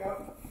standing up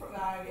from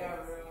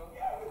real.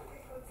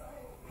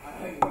 I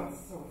think that's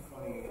so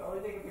funny. Only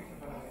take a picture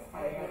from it. I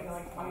got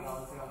like $20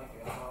 to go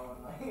on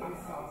my phone. I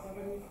saw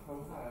somebody's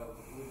profiles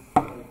with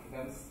like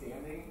them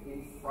standing in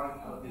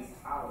front of this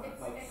tower.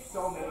 Like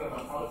so many of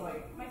them. I was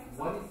like,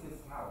 what is this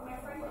tower? my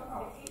friend Like, owns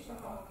a vacation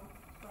home,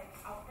 like,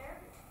 out there.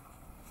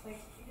 Like,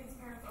 his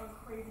parents are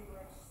crazy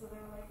rich, so they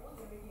were like, we'll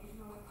get a vacation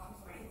home in Palm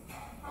Springs.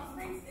 Palm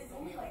Springs is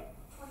only, like,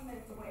 20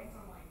 minutes away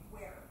from, like,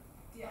 where,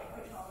 like,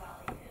 Coachella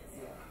Valley is.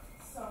 Yeah.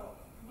 So,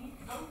 we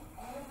drove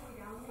all the way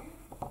down there.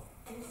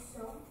 It is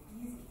so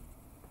easy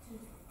to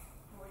just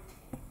break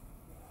in.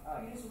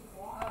 You just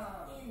walk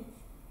in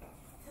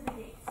to the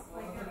gates.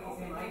 Well, Like, the they're gates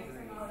open. in my Like, dream.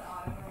 they're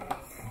not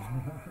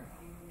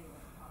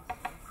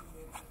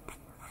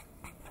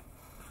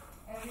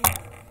Every year,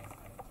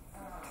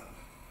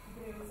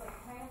 but it was like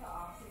kind of the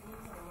opposite. We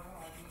used to learn a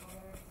lot of people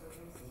there, so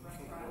there's this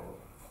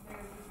restaurant.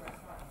 There's this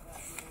restaurant that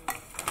we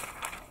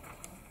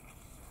were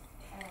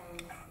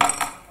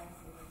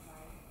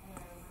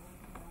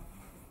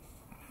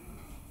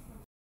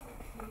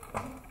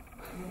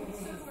and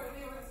this is where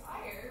they were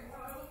tired.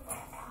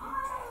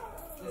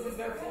 This is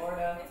their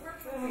Florida. It's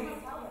virtual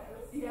hotel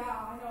is. Yeah,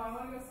 I know. I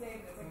want to go stay,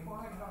 but it's like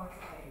 $400 a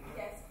night.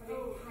 Yes, but it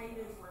kind of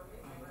is worth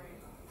it in my brain.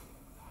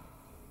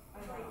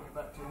 I know.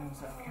 Back to you in a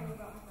second. I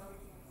know.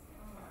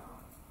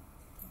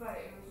 But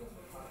it was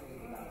just really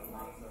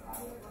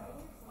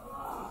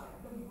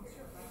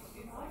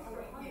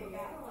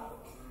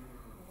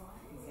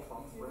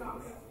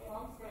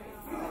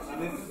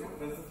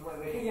This is where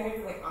they. Yeah,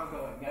 you're like, I'm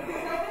going.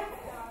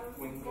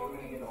 When you're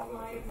gonna get all the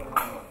kids on the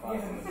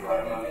bus and it's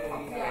right on the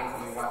Yeah.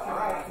 and you got your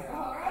right.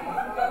 Alright.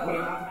 Put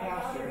them out to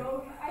pasture.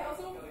 I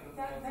also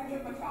that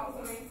trip of Palm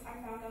Springs, I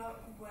found out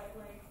what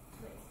like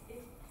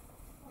it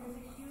there's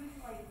a huge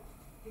like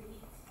date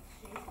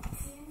shape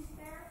scene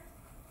there.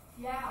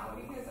 Yeah,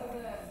 because of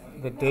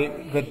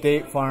The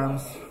date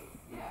farms,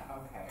 Yeah.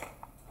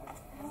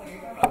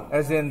 Okay.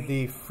 as in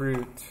the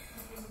fruit.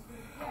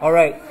 All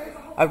right,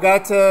 I've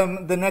got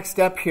the next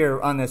step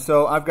here on this.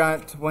 So I've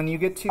got, when you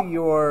get to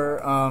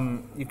your,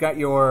 you've got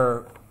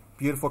your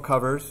beautiful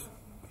covers.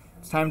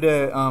 It's time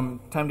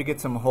to get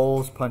some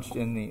holes punched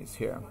in these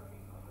here.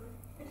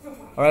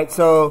 All right,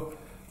 so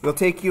you'll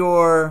take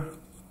your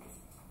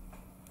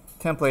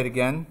template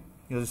again.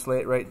 You'll just lay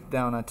it right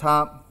down on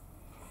top.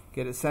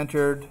 Get it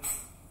centered.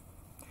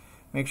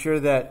 Make sure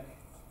that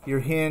your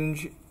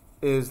hinge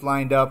is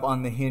lined up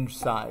on the hinge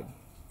side.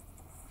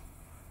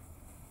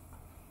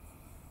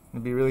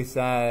 It'd be really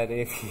sad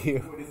if you,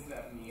 What does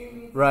that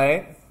mean?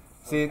 right?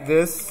 See Okay.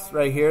 this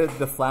right here,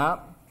 the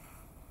flap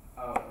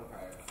Oh, okay.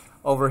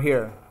 over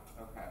here.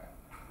 Okay.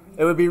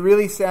 It would be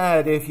really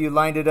sad if you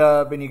lined it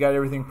up and you got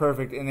everything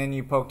perfect and then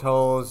you poked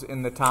holes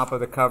in the top of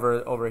the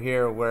cover over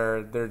here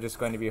where they're just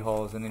going to be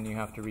holes and then you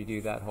have to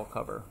redo that whole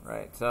cover,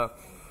 right? So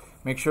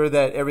make sure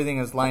that everything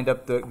is lined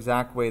up the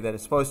exact way that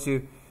it's supposed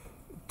to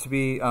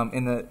be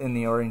in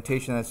the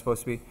orientation that it's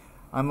supposed to be.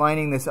 I'm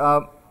lining this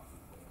up.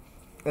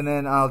 And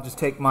then I'll just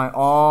take my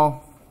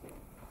awl,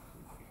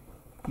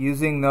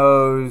 using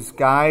those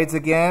guides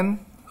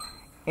again.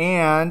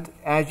 And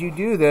as you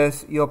do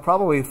this, you'll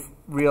probably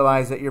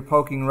realize that you're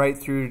poking right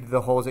through the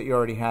holes that you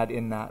already had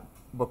in that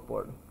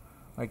bookboard.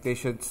 Like they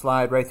should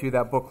slide right through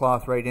that book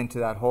cloth right into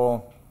that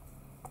hole.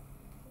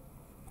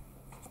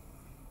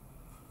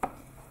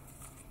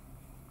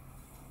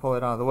 Pull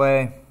it out of the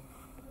way.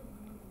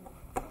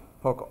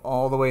 Poke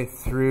all the way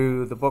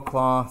through the book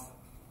cloth,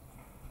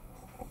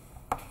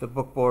 the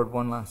book board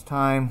one last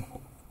time,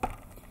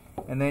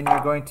 and then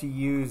you're going to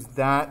use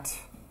that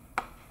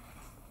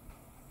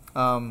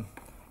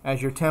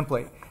as your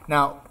template.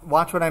 Now,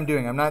 watch what I'm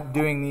doing. I'm not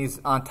doing these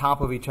on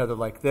top of each other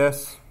like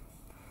this.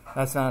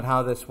 That's not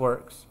how this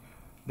works.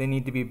 They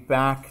need to be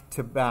back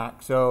to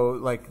back. So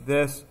like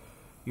this,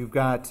 you've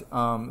got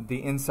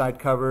the inside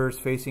covers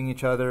facing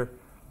each other,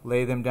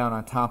 lay them down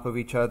on top of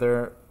each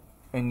other,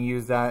 and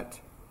use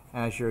that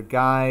as your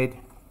guide.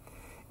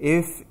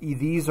 If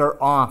these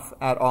are off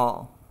at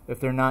all, if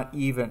they're not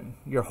even,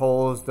 your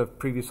holes, the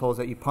previous holes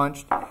that you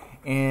punched,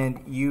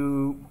 and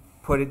you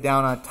put it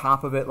down on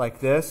top of it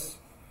like this,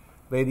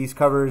 lay these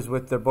covers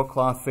with the book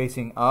cloth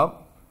facing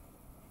up,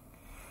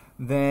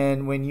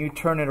 then when you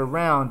turn it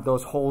around,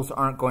 those holes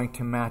aren't going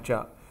to match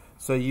up.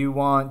 So you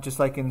want, just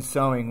like in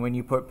sewing, when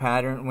you put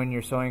pattern, when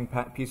you're sewing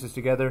pieces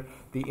together,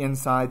 the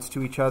insides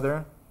to each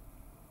other.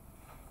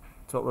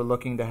 That's what we're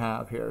looking to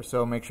have here.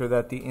 So make sure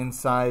that the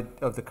inside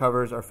of the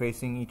covers are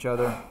facing each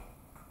other.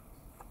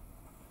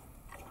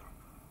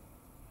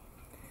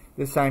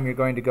 This time you're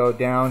going to go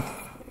down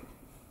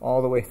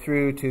all the way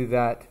through to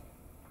that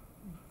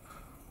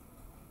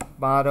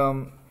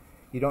bottom.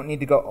 You don't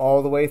need to go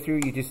all the way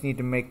through, you just need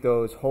to make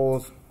those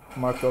holes,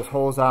 mark those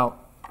holes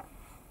out.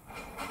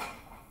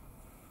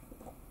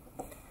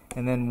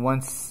 And then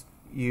once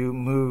you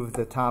move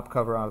the top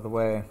cover out of the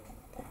way,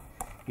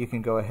 you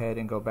can go ahead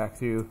and go back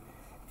through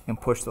and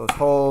push those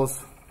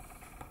holes.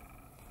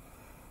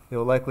 They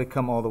will likely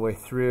come all the way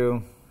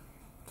through,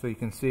 so you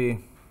can see.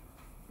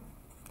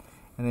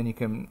 And then you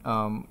can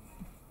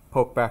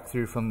poke back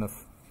through from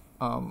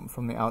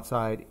the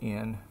outside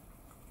in.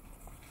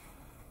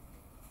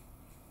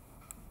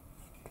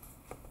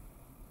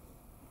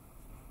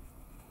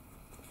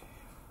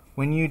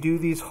 When you do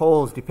these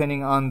holes,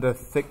 depending on the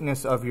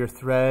thickness of your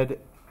thread,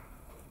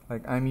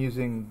 like I'm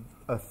using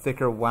a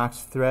thicker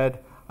wax thread,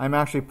 I'm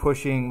actually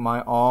pushing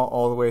my awl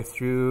all the way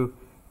through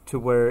to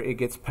where it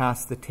gets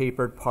past the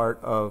tapered part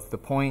of the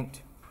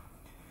point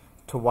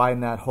to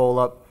widen that hole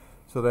up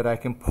so that I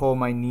can pull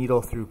my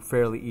needle through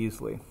fairly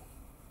easily.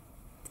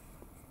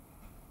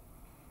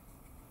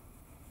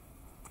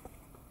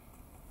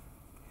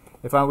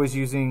 If I was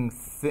using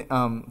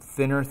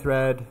thinner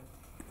thread,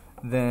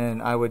 then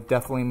I would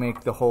definitely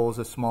make the holes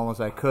as small as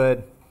I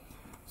could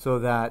so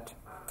that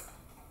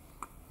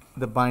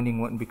the binding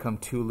wouldn't become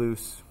too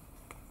loose.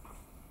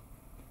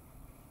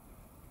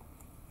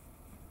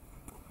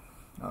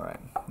 Alright,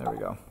 there we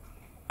go.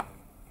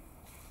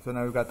 So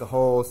now we've got the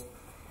holes,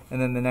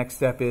 and then the next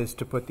step is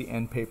to put the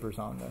end papers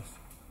on this.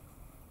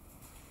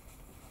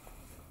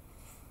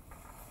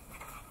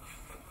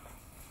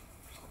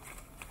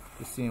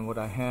 Just seeing what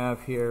I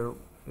have here.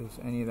 Is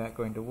any of that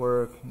going to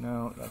work?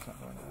 No, that's not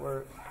going to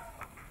work.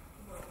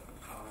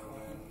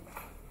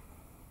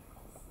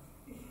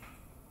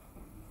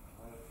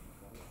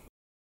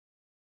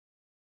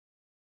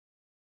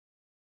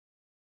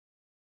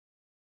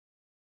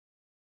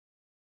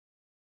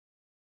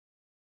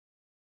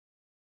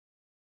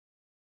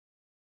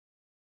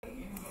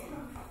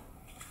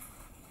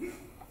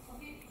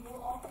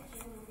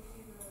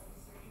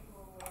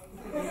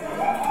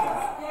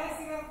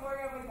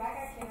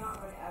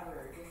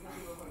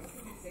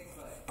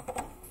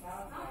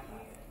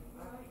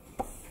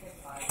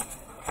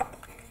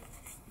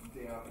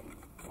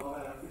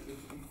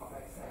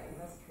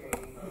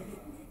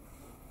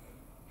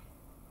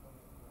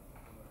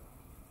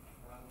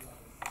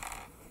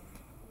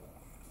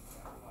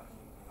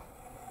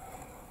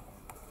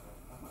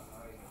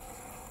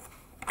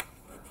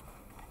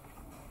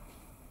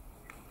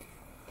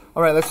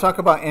 All right, let's talk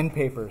about end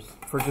papers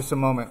for just a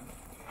moment.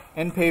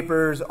 End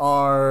papers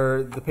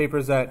are the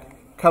papers that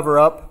cover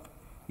up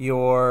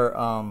your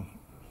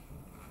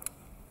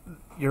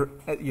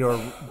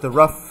the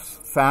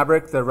rough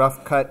fabric, the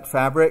rough cut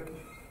fabric.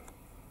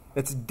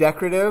 It's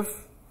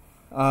decorative.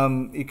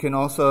 You can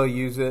also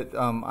use it.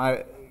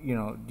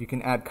 You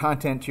can add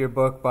content to your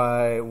book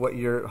by what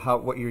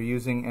you're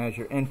using as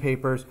your end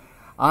papers.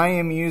 I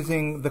am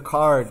using the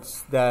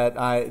cards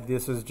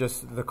this is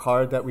just the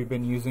card that we've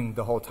been using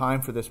the whole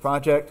time for this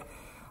project.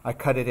 I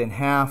cut it in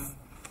half,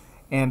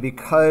 and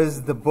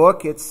because the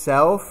book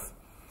itself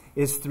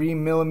is 3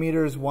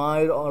 millimeters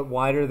wide or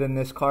wider than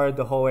this card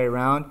the whole way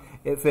around,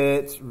 it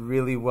fits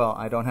really well.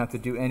 I don't have to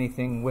do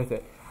anything with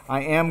it.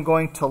 I am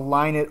going to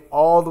line it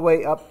all the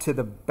way up to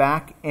the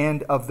back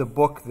end of the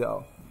book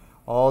though,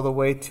 all the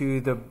way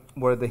to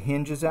where the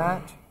hinge is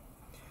at,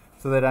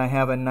 so that I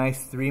have a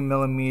nice 3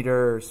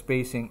 millimeter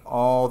spacing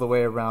all the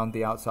way around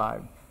the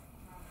outside.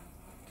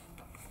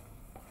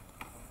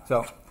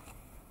 So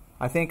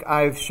I think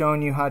I've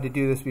shown you how to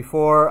do this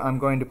before. I'm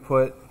going to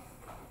put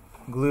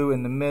glue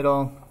in the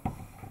middle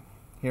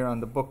here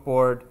on the book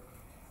board.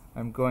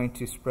 I'm going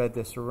to spread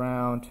this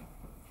around.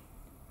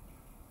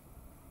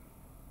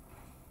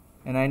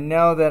 And I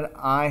know that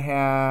I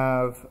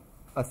have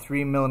a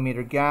 3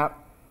 millimeter gap,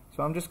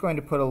 so I'm just going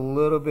to put a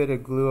little bit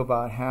of glue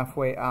about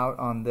halfway out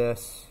on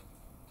this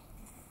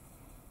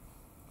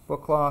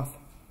book cloth.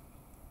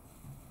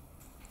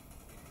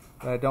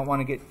 but I don't want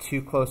to get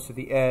too close to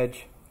the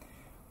edge.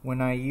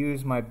 When I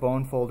use my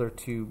bone folder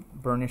to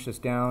burnish this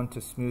down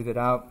to smooth it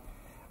out,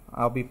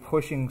 I'll be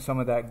pushing some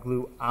of that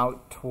glue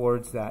out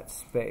towards that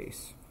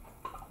space.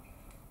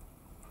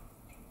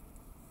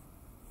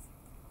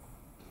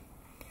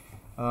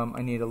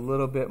 I need a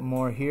little bit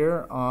more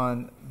here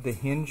on the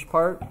hinge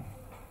part.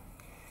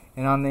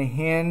 And on the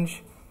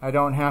hinge, I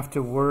don't have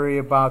to worry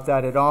about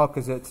that at all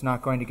because it's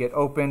not going to get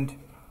opened.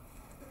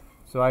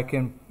 So I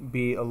can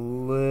be a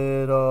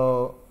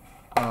little,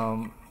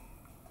 I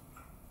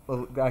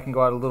can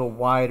go out a little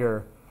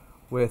wider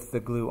with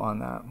the glue on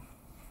that.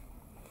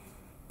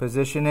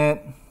 Position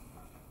it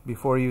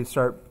before you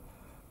start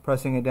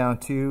pressing it down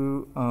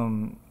too,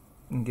 and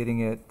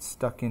getting it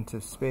stuck into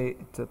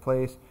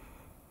place.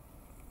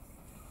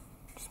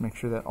 Just make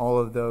sure that all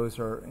of those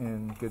are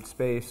in good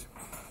space.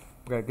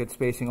 We've got good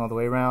spacing all the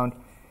way around.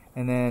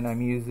 And then I'm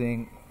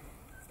using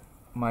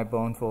my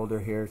bone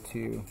folder here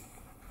to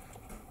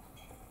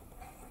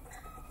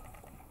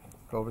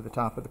go over the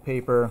top of the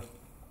paper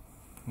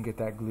and get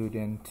that glued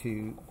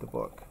into the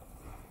book.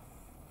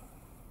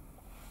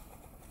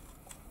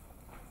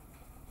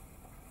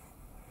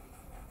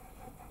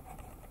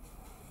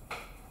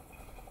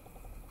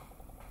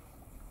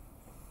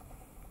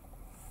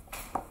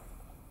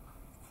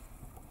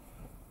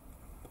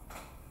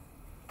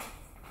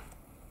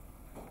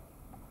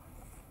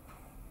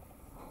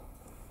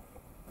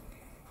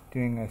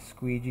 Doing a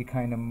squeegee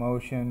kind of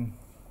motion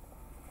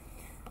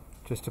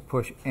just to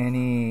push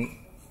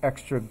any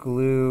extra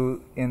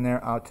glue in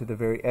there out to the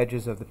very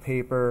edges of the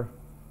paper.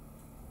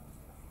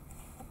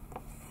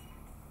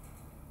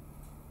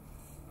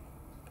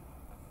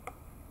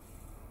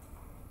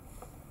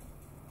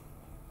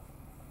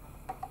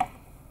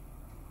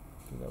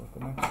 Do that with the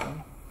next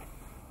one.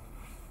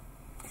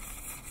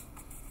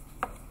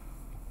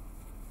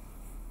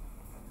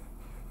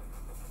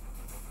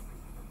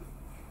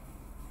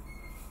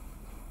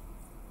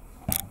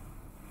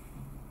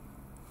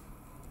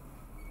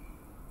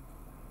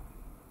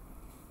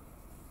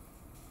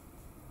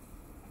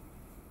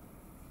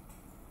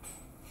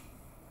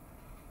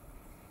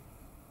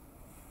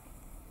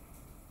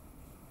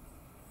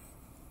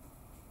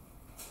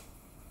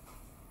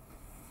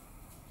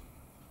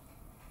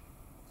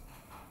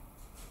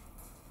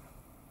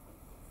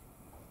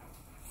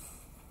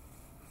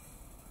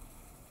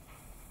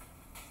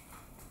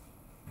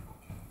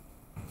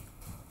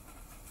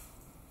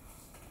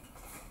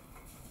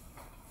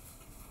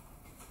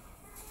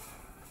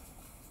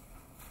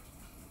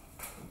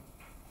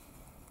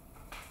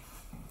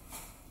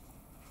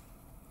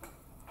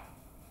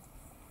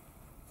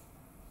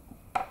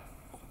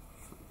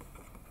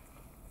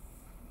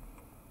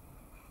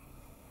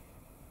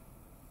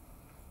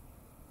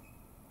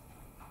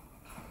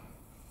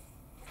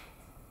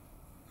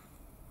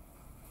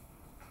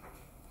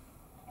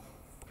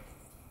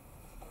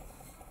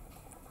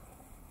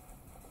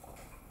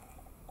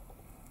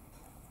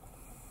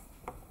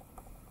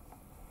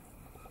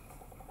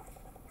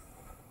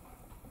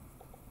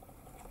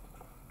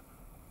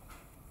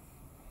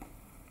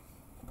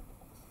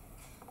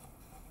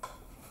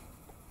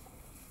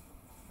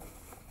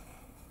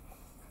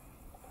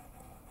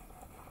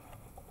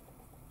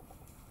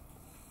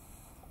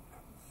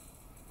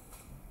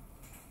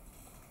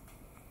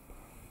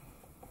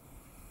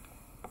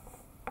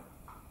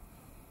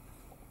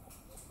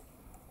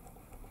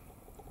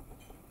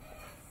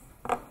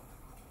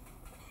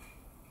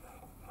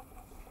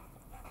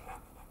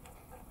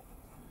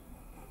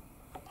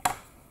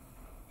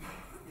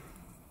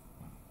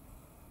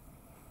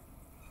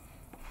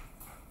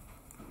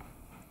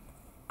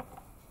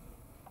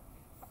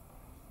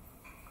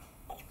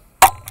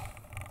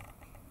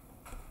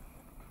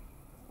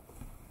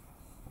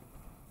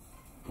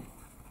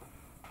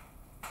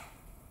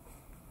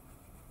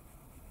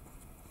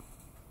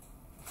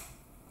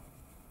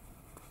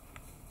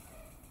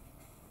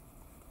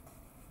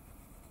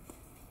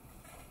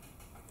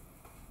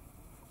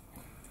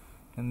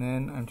 And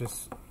then I'm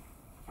just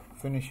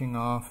finishing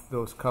off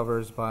those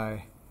covers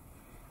by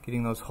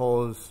getting those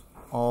holes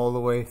all the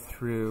way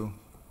through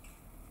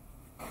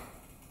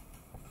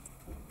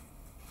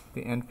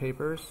the end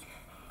papers.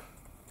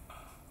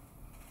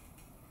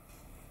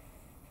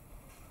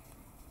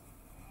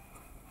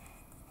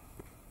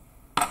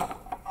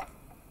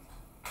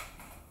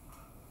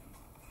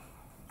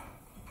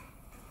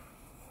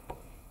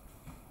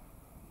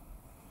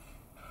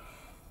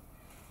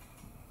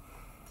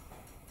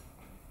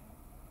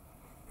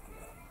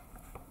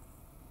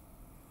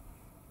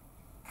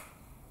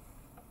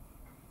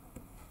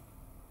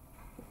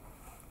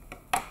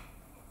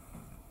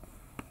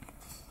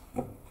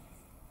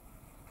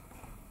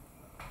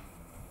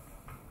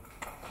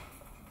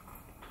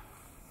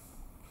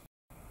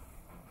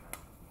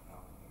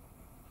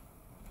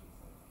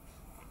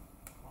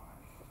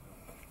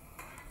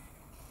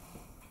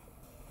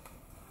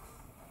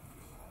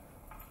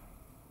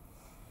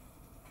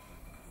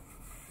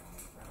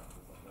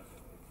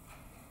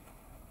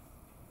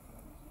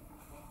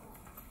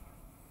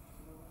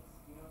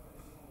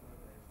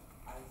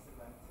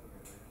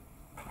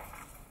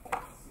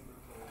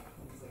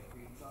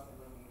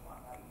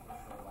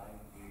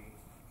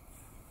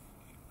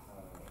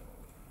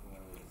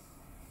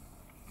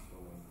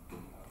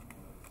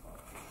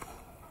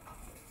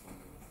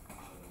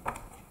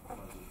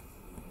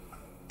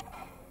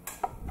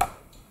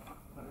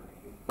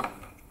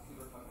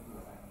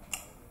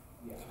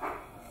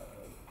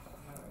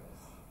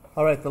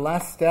 All right, the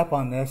last step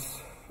on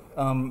this,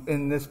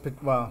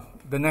 the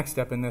next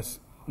step in this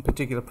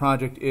particular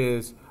project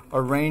is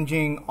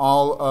arranging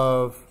all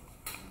of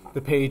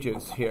the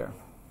pages here.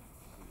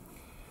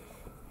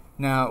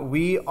 Now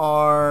we've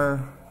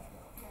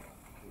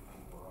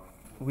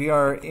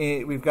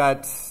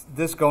got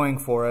this going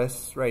for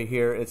us right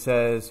here. It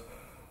says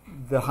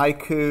the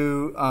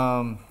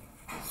Haiku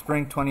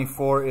Spring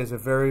 24 is a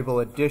variable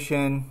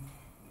edition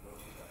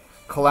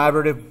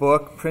collaborative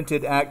book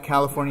printed at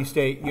California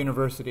State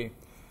University.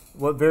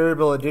 What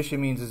variable edition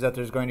means is that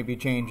there's going to be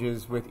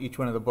changes with each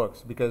one of the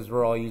books because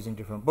we're all using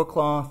different book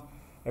cloth,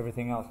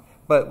 everything else.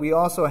 But we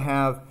also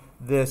have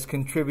this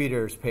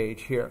contributors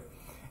page here.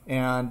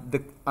 And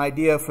the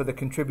idea for the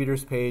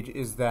contributors page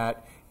is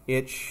that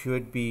it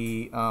should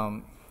be,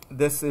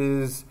 this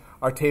is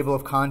our table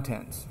of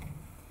contents.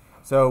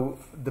 So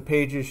the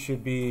pages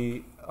should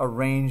be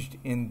arranged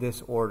in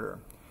this order.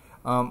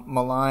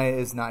 Malaya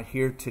is not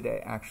here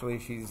today, actually.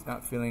 She's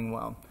not feeling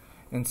well.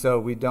 And so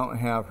we don't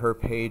have her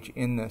page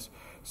in this.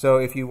 So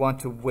if you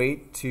want to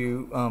wait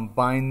to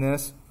bind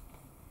this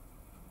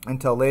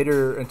until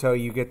later, until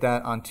you get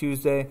that on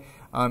Tuesday,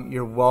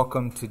 you're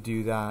welcome to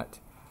do that.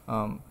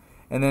 And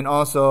then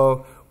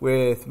also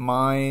with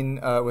mine,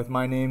 with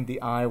my name,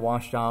 the I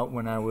washed out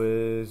when I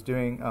was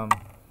doing,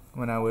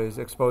 when I was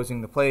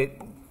exposing the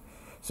plate.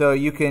 So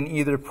you can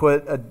either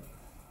put a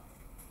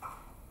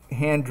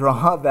hand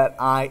draw that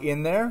I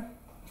in there,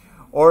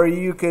 or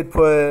you could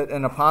put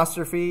an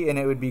apostrophe and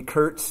it would be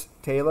Kurtz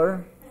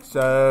Taylor.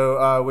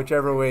 So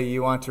whichever way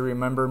you want to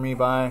remember me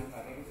by. I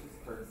think it's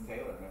just Kurtz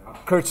Taylor now.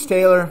 Kurtz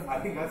Taylor. I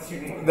think that's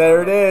your name.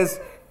 There it is.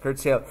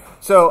 Kurtz Taylor.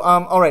 So,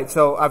 all right,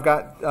 so I've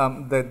got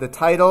the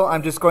title.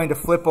 I'm just going to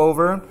flip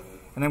over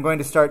and I'm going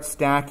to start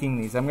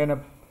stacking these. I'm going to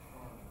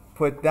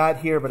put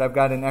that here, but I've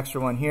got an extra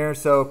one here.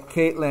 So,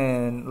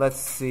 Caitlin, let's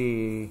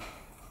see.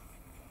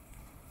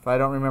 If I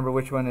don't remember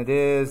which one it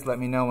is, let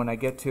me know when I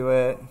get to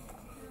it.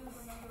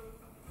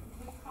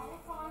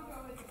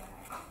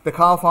 The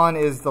colophon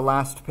is the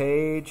last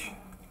page.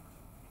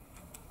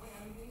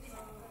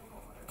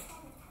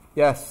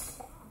 Yes.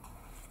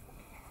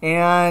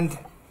 And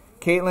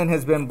Caitlin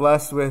has been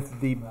blessed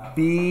with the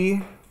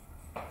B.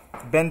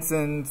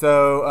 Benson.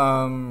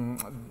 So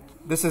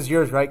this is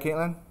yours, right,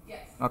 Caitlin?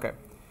 Yes. Okay.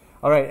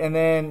 All right. And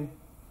then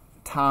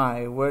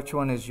Ty, which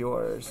one is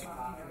yours?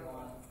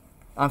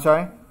 I'm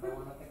sorry? The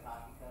one with the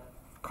coffee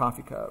cup.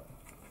 Coffee cup.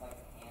 It's like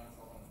a hand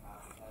holding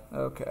coffee cup.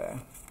 Okay.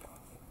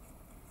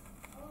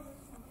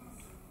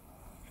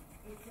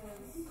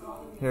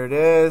 Here it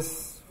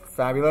is.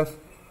 Fabulous.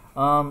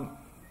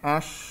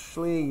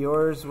 Ashley,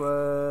 yours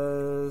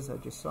was, I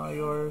just saw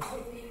yours.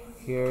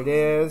 Here it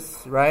is,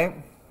 right?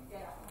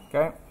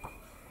 Okay.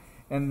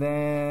 And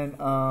then,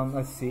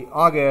 let's see,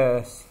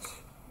 August.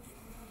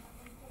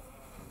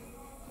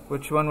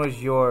 Which one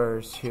was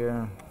yours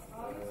here?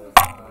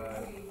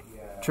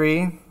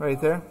 Tree, right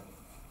there.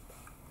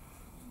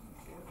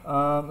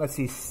 Let's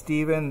see,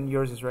 Stephen,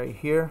 yours is right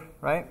here,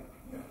 right?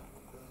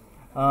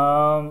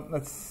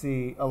 Let's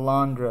see,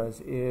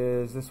 Alondra's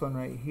is this one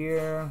right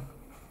here.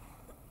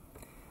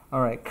 All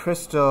right,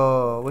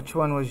 Crystal, which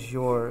one was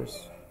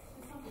yours?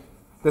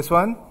 This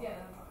one?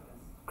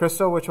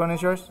 Crystal, which one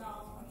is yours?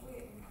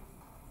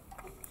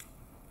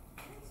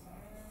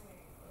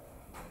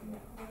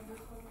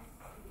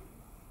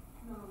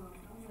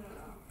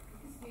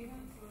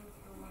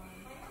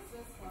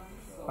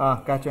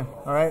 Gotcha.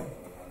 All right.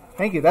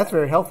 Thank you. That's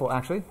very helpful,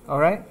 actually. All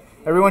right.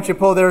 Everyone should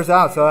pull theirs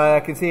out so I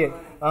can see it.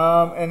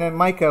 And then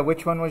Micah,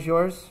 which one was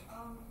yours?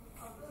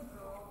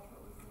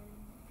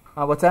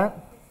 What's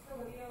that?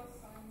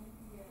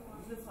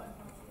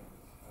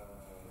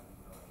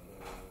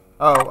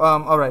 Oh,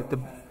 all right.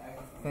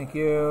 Thank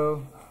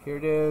you. Here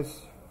it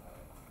is.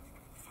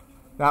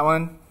 That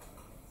one?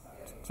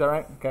 Is that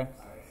right? Okay.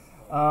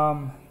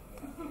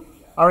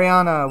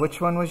 Ariana, which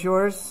one was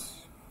yours?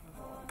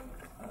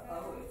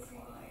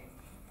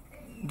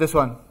 This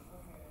one.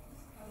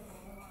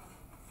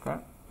 Okay.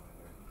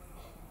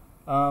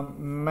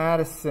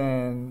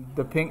 Madison,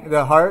 the pink,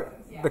 the heart,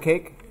 the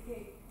cake.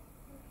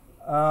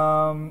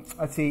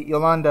 Let's see,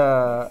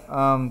 Yolanda.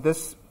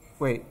 This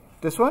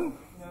one?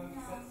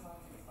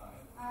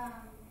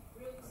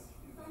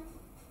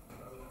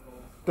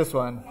 This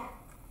one.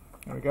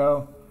 There we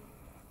go.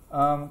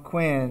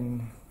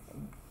 Quinn.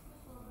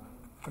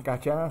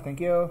 Gotcha.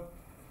 Thank you.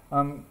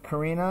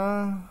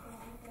 Karina.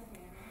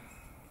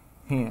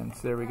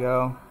 Hands. There we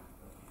go.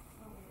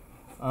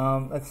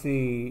 Let's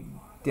see.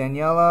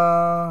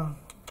 Daniela.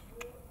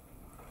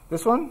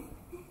 This one?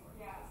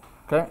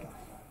 Okay.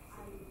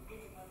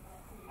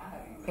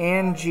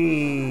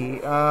 Angie.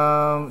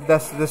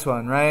 That's this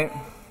one, right?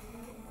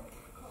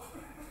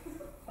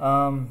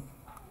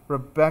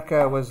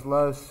 Rebecca was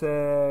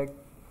lovesick.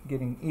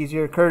 Getting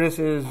easier. Curtis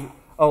is.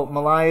 Oh,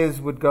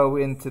 Malaya's would go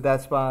into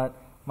that spot.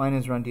 Mine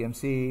is Run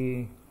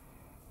DMC.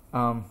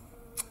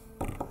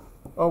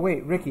 Oh,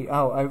 wait, Ricky.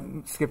 Oh, I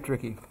skipped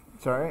Ricky.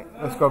 Sorry.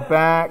 Let's go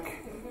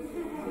back.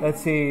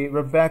 Let's see.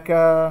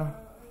 Rebecca,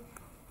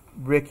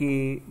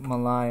 Ricky,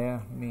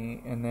 Malaya,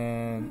 me, and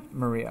then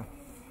Maria.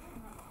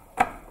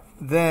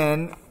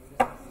 then,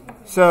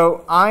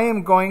 so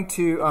I'm going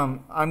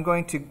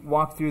to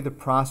walk through the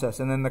process,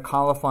 and then the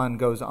colophon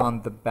goes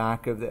on the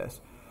back of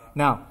this.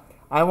 Now,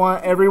 I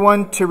want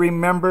everyone to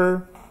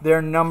remember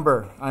their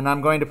number, and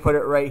I'm going to put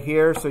it right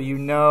here so you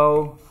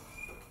know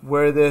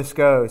where this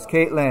goes.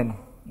 Caitlin,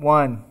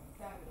 1.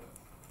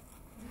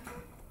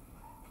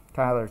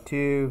 Tyler,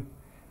 2.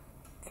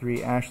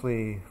 3.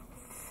 Ashley,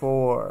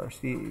 4.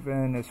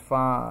 Stephen is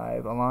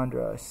 5.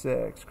 Alondra,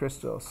 6.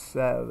 Crystal,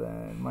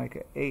 7.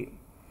 Micah, 8.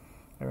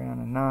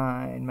 Ariana,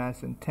 9.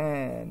 Madison,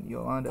 10.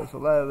 Yolanda is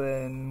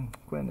 11.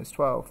 Quinn is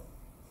 12.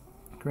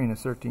 Karina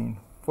is 13.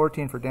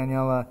 14 for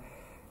Daniela.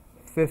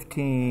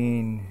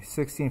 15.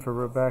 16 for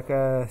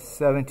Rebecca.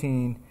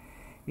 17.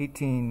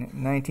 18.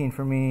 19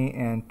 for me.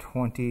 And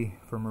 20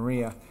 for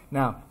Maria.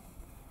 Now,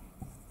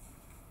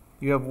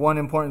 you have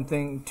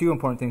two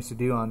important things to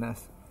do on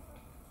this.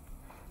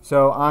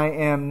 So I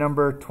am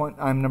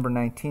I'm number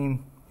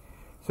 19.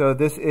 So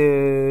this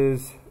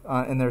is,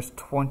 and there's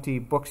 20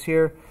 books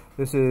here.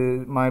 This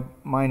is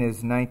mine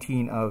is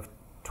 19 of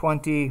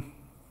 20.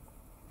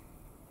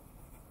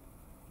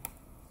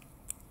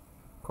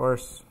 Of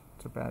course,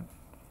 it's a bad.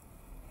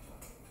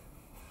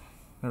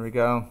 There we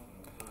go.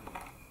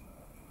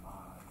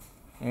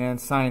 And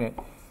sign it.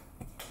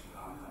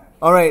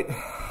 All right.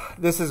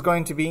 This is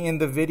going to be in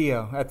the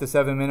video at the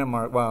 7-minute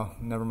mark. Well,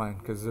 never mind,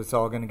 because it's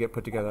all going to get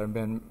put together. I've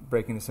been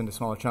breaking this into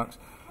smaller chunks.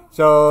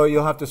 So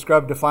you'll have to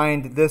scrub to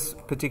find this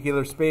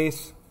particular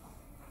space.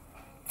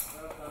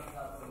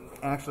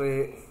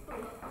 Actually,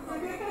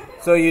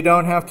 so you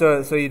don't have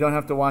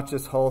to watch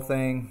this whole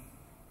thing.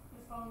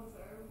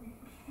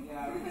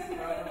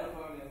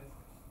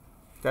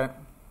 Okay.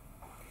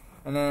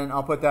 And then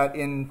I'll put that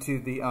into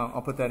the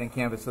I'll put that in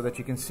Canvas so that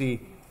you can see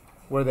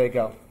where they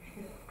go.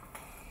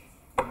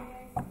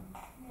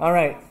 All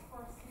right.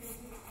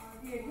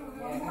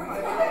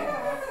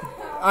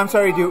 I'm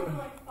sorry,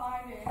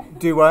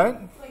 do what?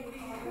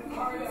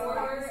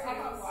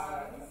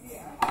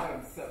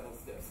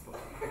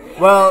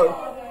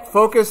 Well,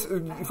 focus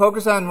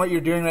on what you're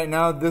doing right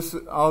now.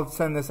 I'll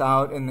send this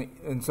out,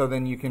 and so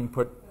then you can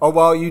put. Oh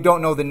well, you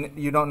don't know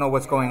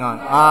what's going on.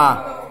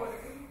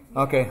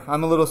 Okay.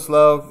 I'm a little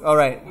slow. All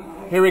right,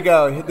 here we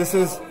go. This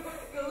is.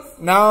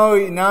 Now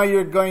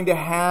you're going to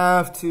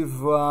have to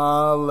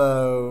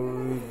follow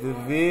the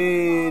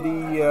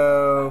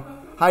video.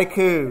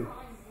 Haiku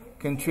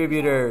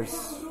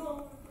contributors.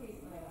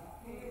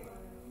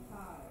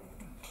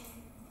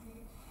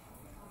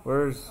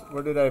 Where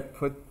did I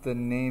put the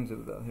names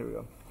of them? Here we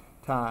go.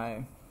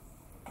 Ty.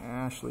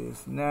 Ashley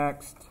is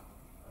next.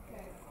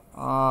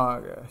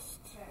 August.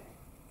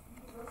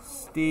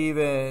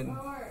 Steven.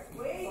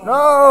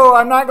 No,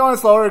 I'm not going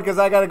slower because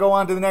I got to go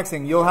on to the next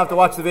thing. You'll have to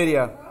watch the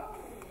video.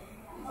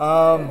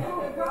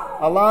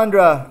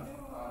 Alondra,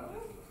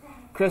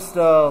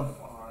 Crystal,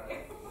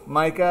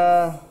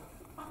 Micah,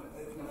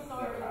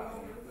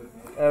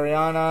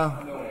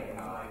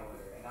 Ariana,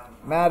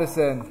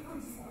 Madison,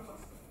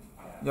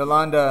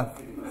 Yolanda,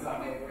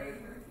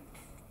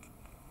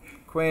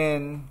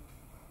 Quinn,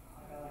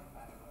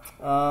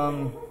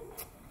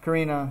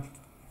 Karina,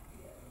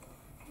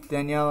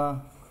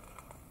 Daniela,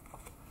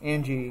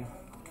 Angie,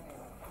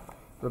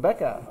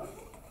 Rebecca,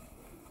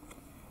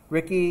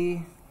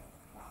 Ricky.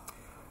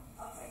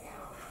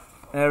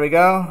 There we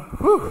go.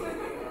 Whew.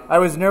 I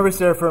was nervous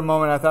there for a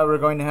moment. I thought we were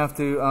going to have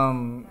to.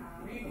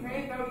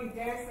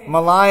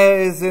 Malaya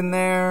is in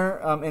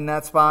there, in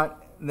that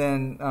spot.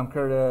 Then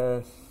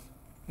Curtis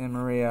and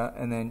Maria,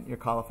 and then your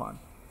colophon.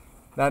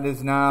 That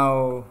is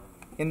now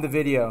in the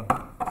video.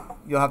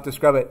 You'll have to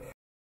scrub it.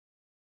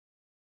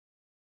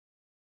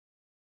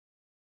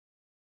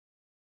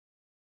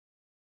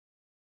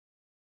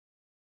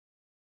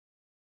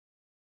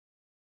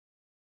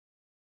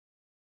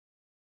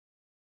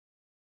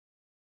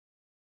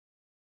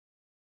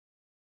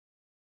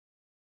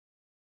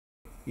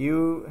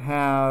 You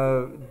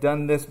have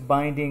done this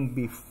binding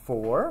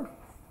before,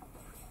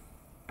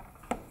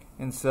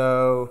 and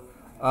so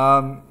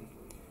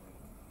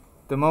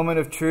the moment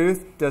of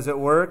truth, does it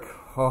work?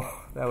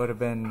 Oh, that would have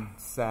been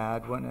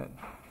sad, wouldn't it?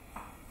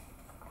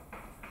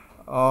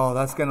 Oh,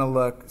 that's going to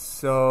look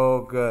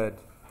so good.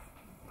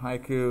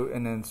 Haiku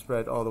and then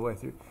spread all the way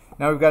through.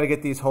 Now we've got to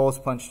get these holes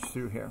punched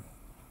through here.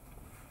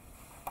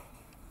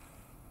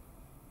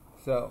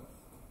 So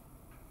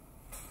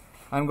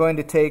I'm going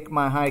to take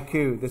my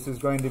haiku. This is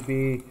going to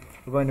be,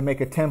 we're going to make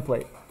a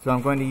template. So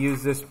I'm going to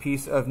use this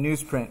piece of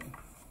newsprint.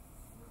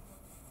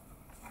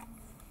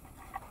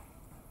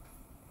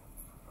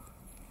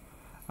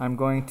 I'm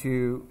going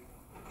to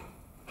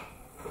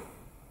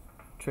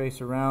trace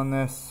around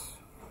this.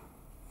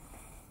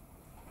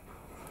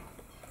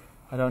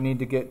 I don't need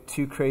to get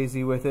too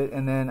crazy with it.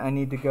 And then I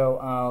need to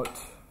go out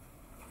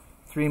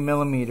 3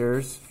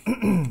 millimeters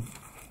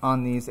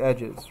on these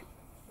edges.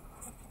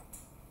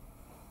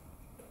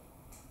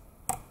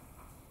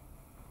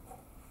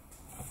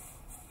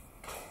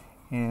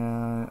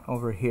 And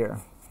over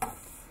here,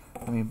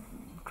 let me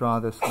draw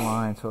this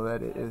line so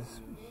that it is.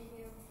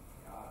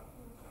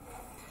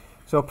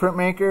 So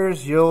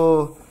printmakers,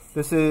 you'll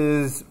This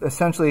is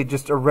essentially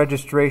just a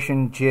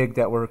registration jig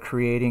that we're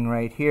creating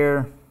right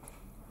here.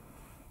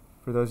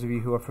 For those of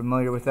you who are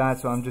familiar with that,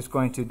 so I'm just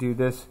going to do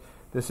this.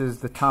 This is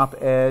the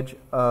top edge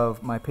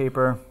of my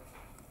paper.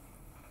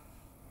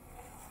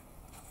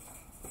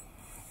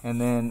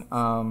 And then,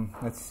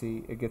 let's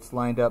see, it gets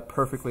lined up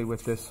perfectly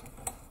with this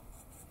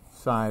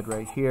side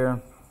right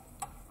here,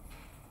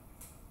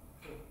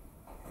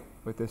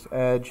 with this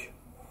edge.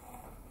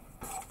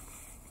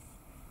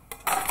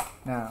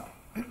 Now,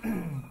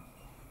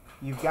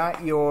 you've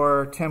got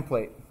your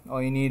template.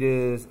 All you need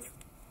is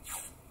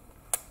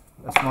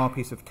a small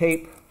piece of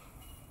tape.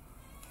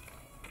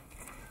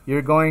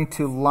 You're going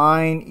to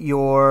line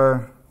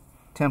your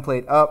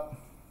template up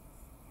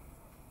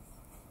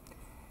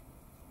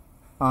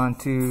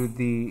onto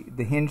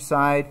the hinge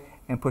side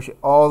and push it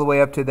all the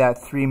way up to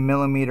that 3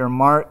 millimeter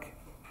mark.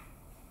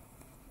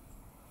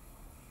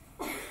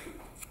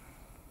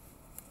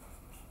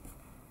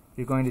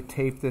 You're going to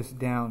tape this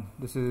down.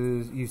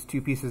 Use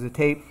 2 pieces of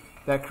tape.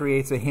 That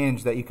creates a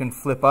hinge that you can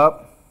flip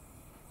up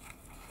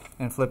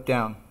and flip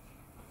down.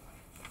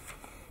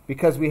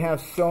 Because we have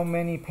so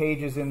many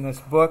pages in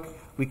this book,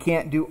 we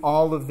can't do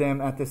all of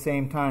them at the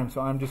same time. So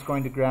I'm just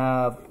going to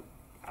grab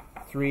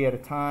 3 at a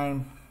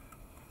time.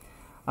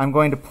 I'm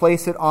going to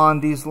place it on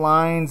these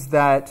lines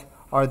that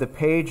are the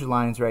page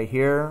lines right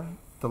here,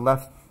 the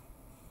left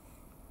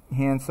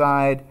hand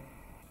side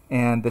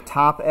and the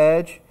top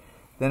edge.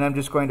 Then I'm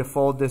just going to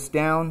fold this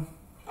down.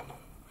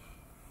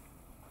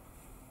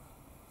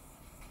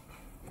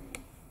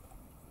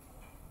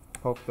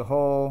 Poke the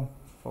hole,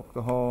 poke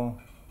the hole,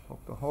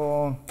 poke the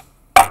hole.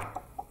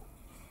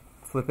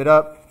 Flip it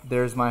up,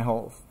 there's my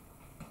holes.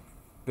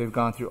 They've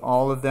gone through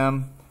all of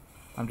them.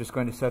 I'm just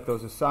going to set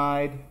those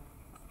aside.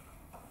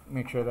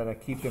 Make sure that I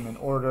keep them in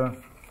order.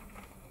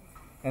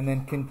 And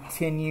then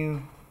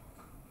continue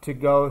to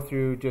go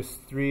through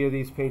just 3 of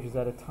these pages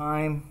at a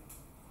time.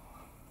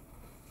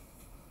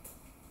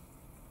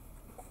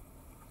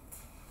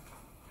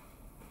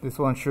 This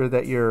will ensure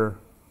that your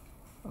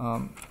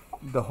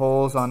the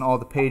holes on all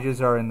the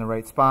pages are in the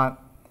right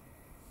spot,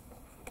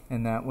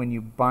 and that when you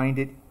bind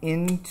it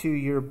into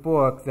your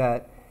book,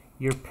 that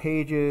your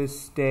pages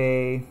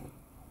stay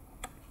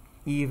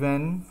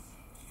even.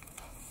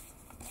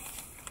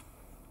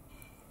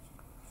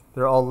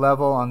 They're all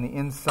level on the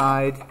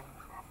inside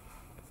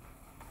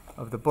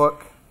of the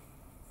book,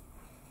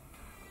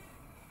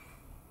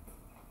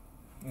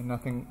 and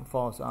nothing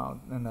falls out,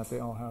 and that they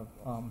all have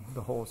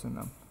the holes in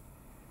them.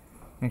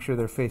 Make sure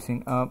they're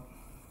facing up.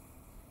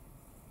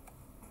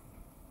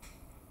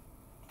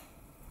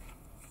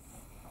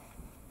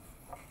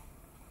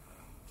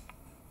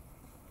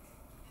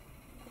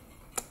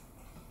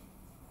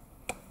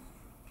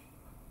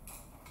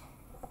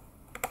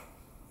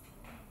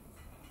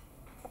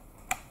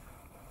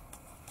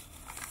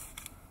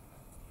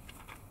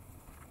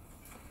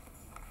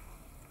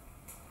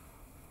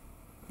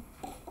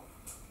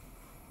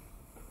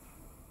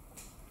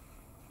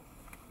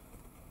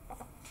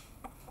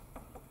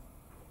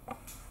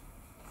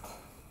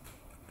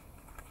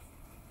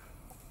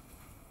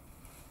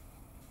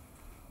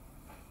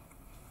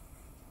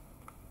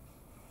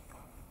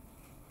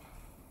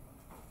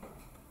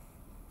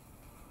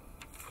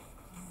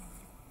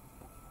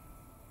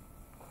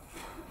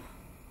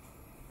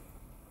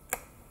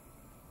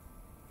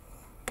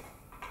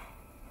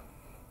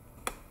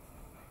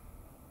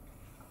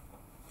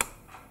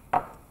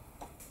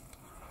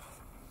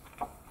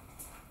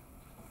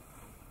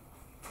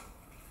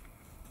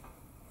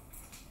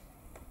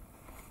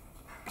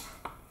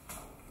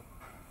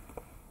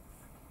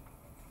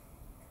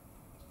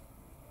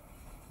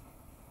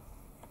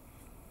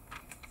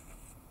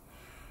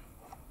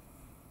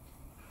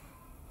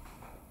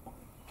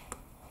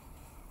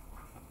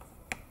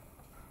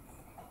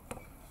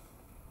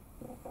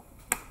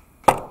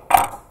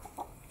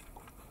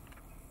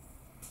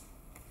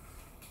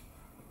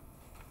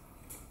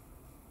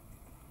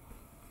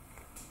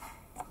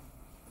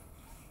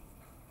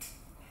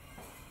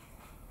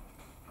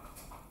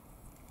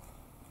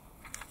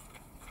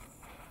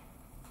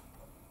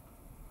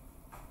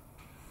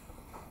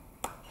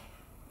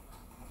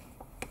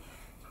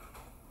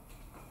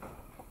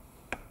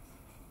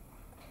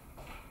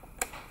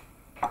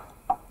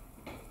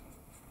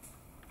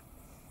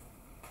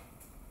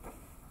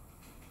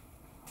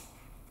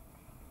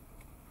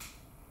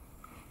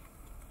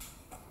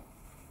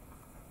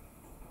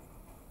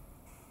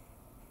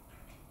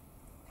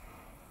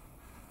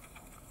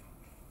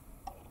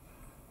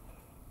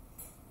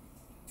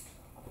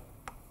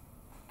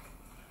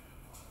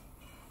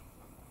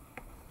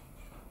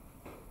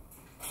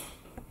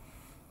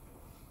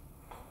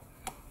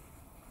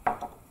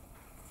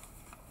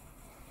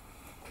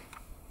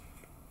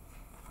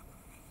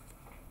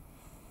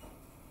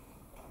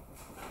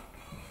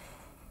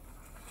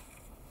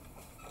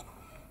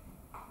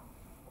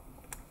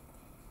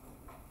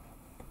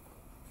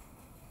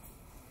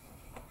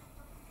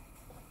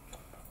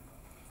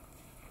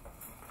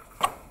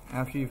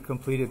 After you've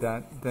completed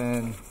that,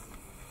 then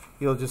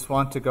you'll just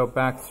want to go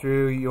back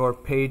through your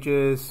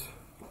pages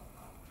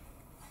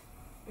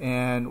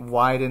and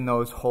widen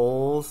those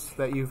holes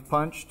that you've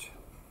punched.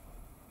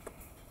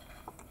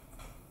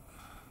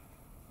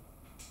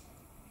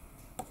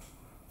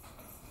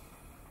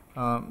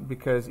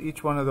 Because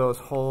each one of those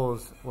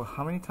holes, well,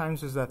 how many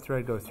times does that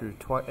thread go through?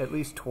 At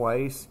least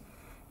twice.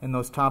 In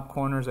those top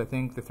corners, I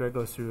think the thread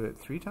goes through it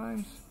 3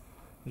 times.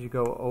 As you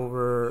go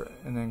over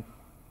and then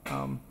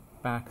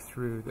back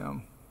through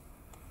them.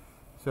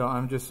 So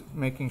I'm just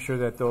making sure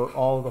that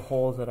all the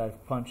holes that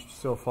I've punched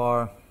so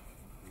far,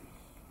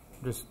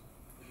 just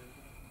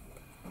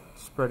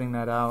spreading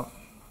that out.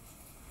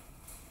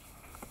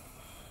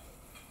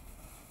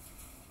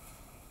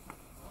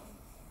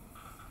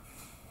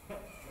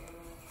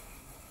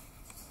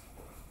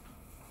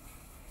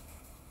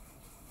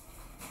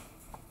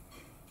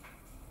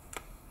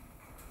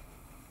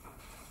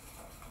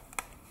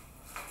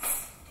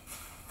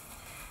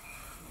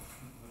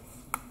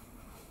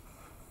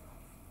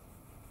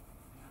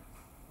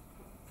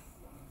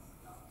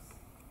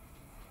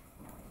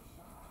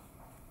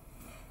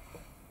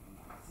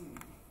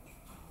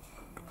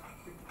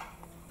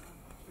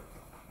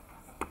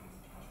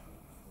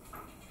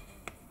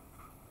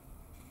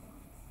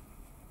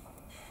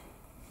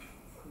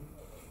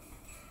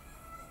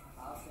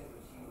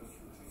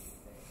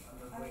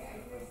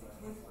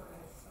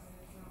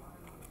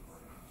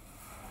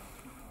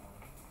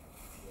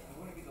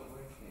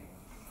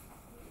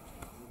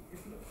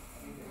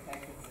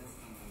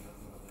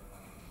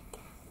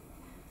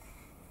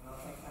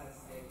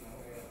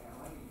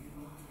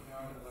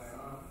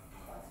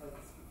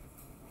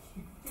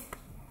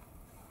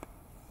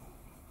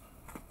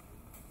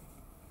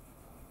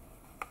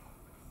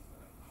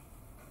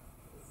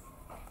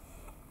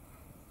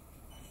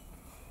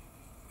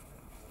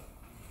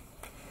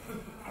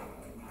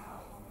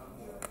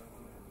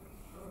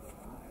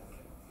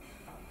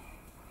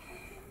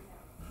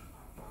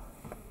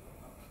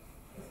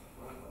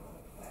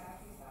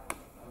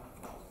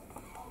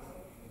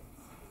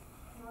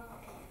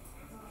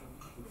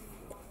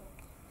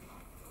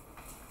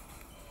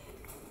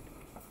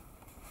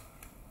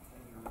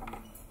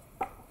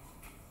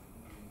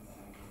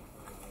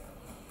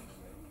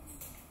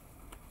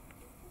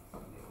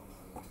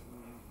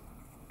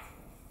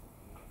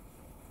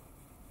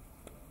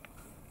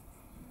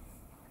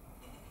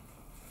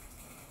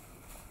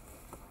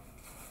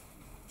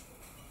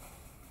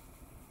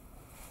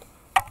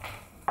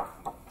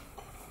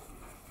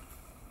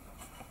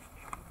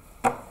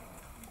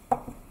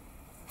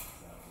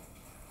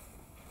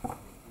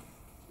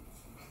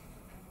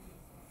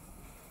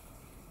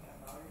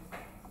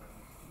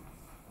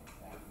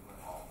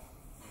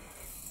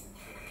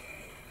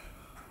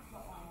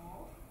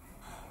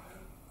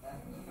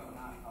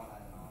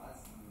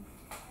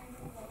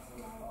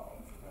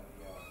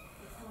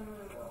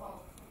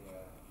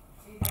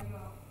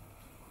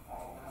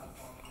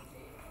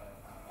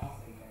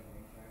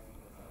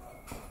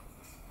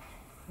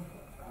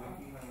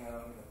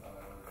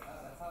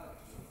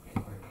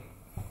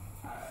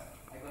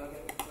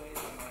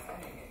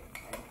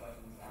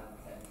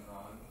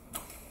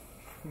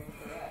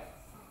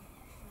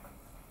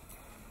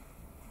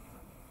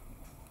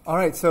 All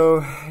right,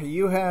 so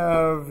you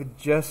have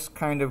just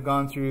kind of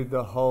gone through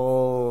the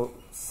whole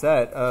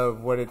set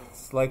of what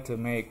it's like to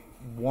make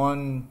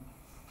one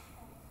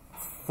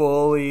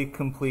fully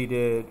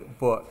completed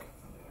book.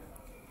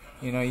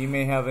 You know, you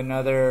may have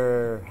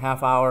another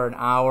half hour, an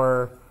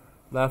hour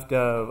left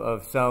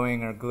of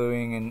sewing or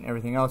gluing and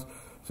everything else.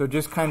 So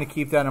just kind of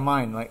keep that in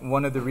mind. Like,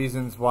 one of the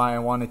reasons why I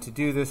wanted to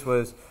do this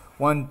was,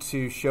 one,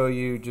 to show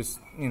you just,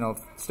 you know,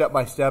 step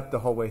by step the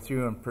whole way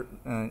through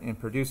in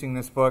producing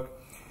this book.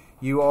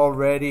 You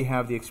already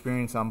have the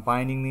experience on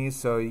binding these,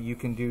 so you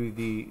can do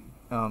the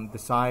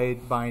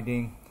side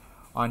binding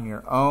on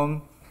your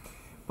own.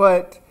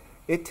 But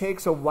it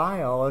takes a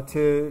while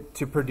to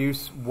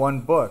produce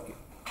one book.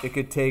 It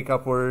could take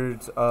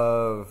upwards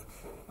of,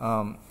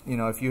 you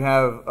know, if you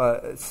have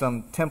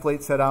some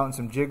templates set out and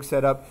some jigs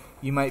set up,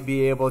 you might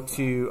be able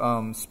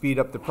to speed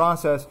up the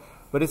process,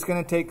 but it's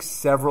going to take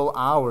several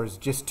hours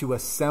just to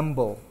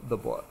assemble the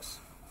books.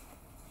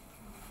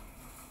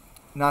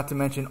 Not to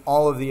mention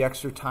all of the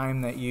extra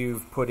time that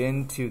you've put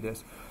into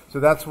this.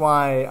 So that's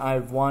why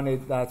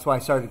that's why I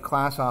started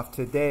class off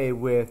today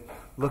with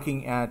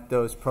looking at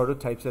those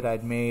prototypes that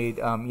I'd made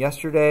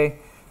yesterday,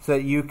 so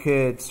that you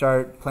could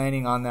start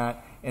planning on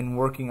that and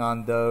working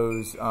on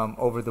those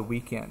over the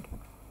weekend.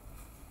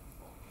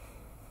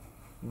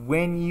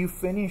 When you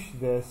finish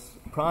this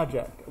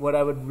project, what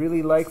I would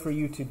really like for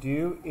you to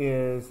do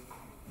is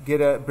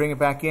bring it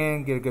back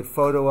in, get a good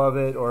photo of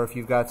it, or if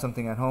you've got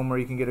something at home where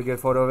you can get a good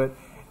photo of it,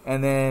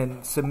 and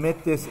then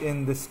submit this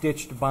in the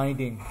stitched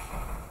binding.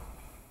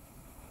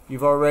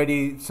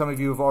 Some of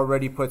you have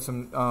already put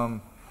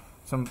some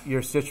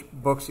your stitch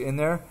books in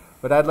there,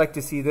 but I'd like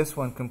to see this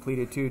one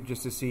completed too,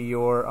 just to see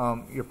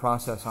your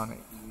process on it.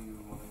 Do you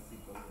want to see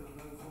both of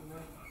those in there?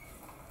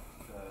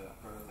 The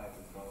prototype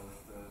as well as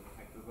the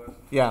Haiku book?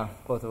 Yeah,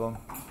 both of them.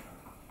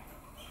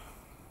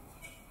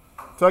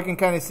 So I can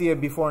kind of see a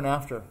before and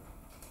after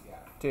Yeah.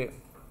 too.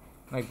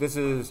 Like, this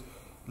is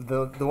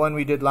the one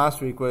we did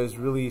last week was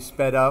really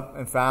sped up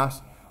and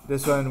fast.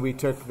 This one we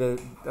took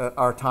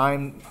our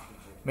time,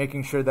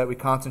 making sure that we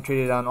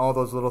concentrated on all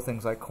those little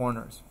things like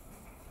corners.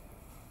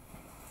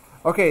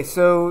 Okay,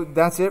 so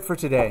that's it for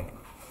today.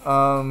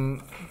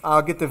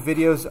 I'll get the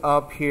videos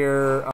up here.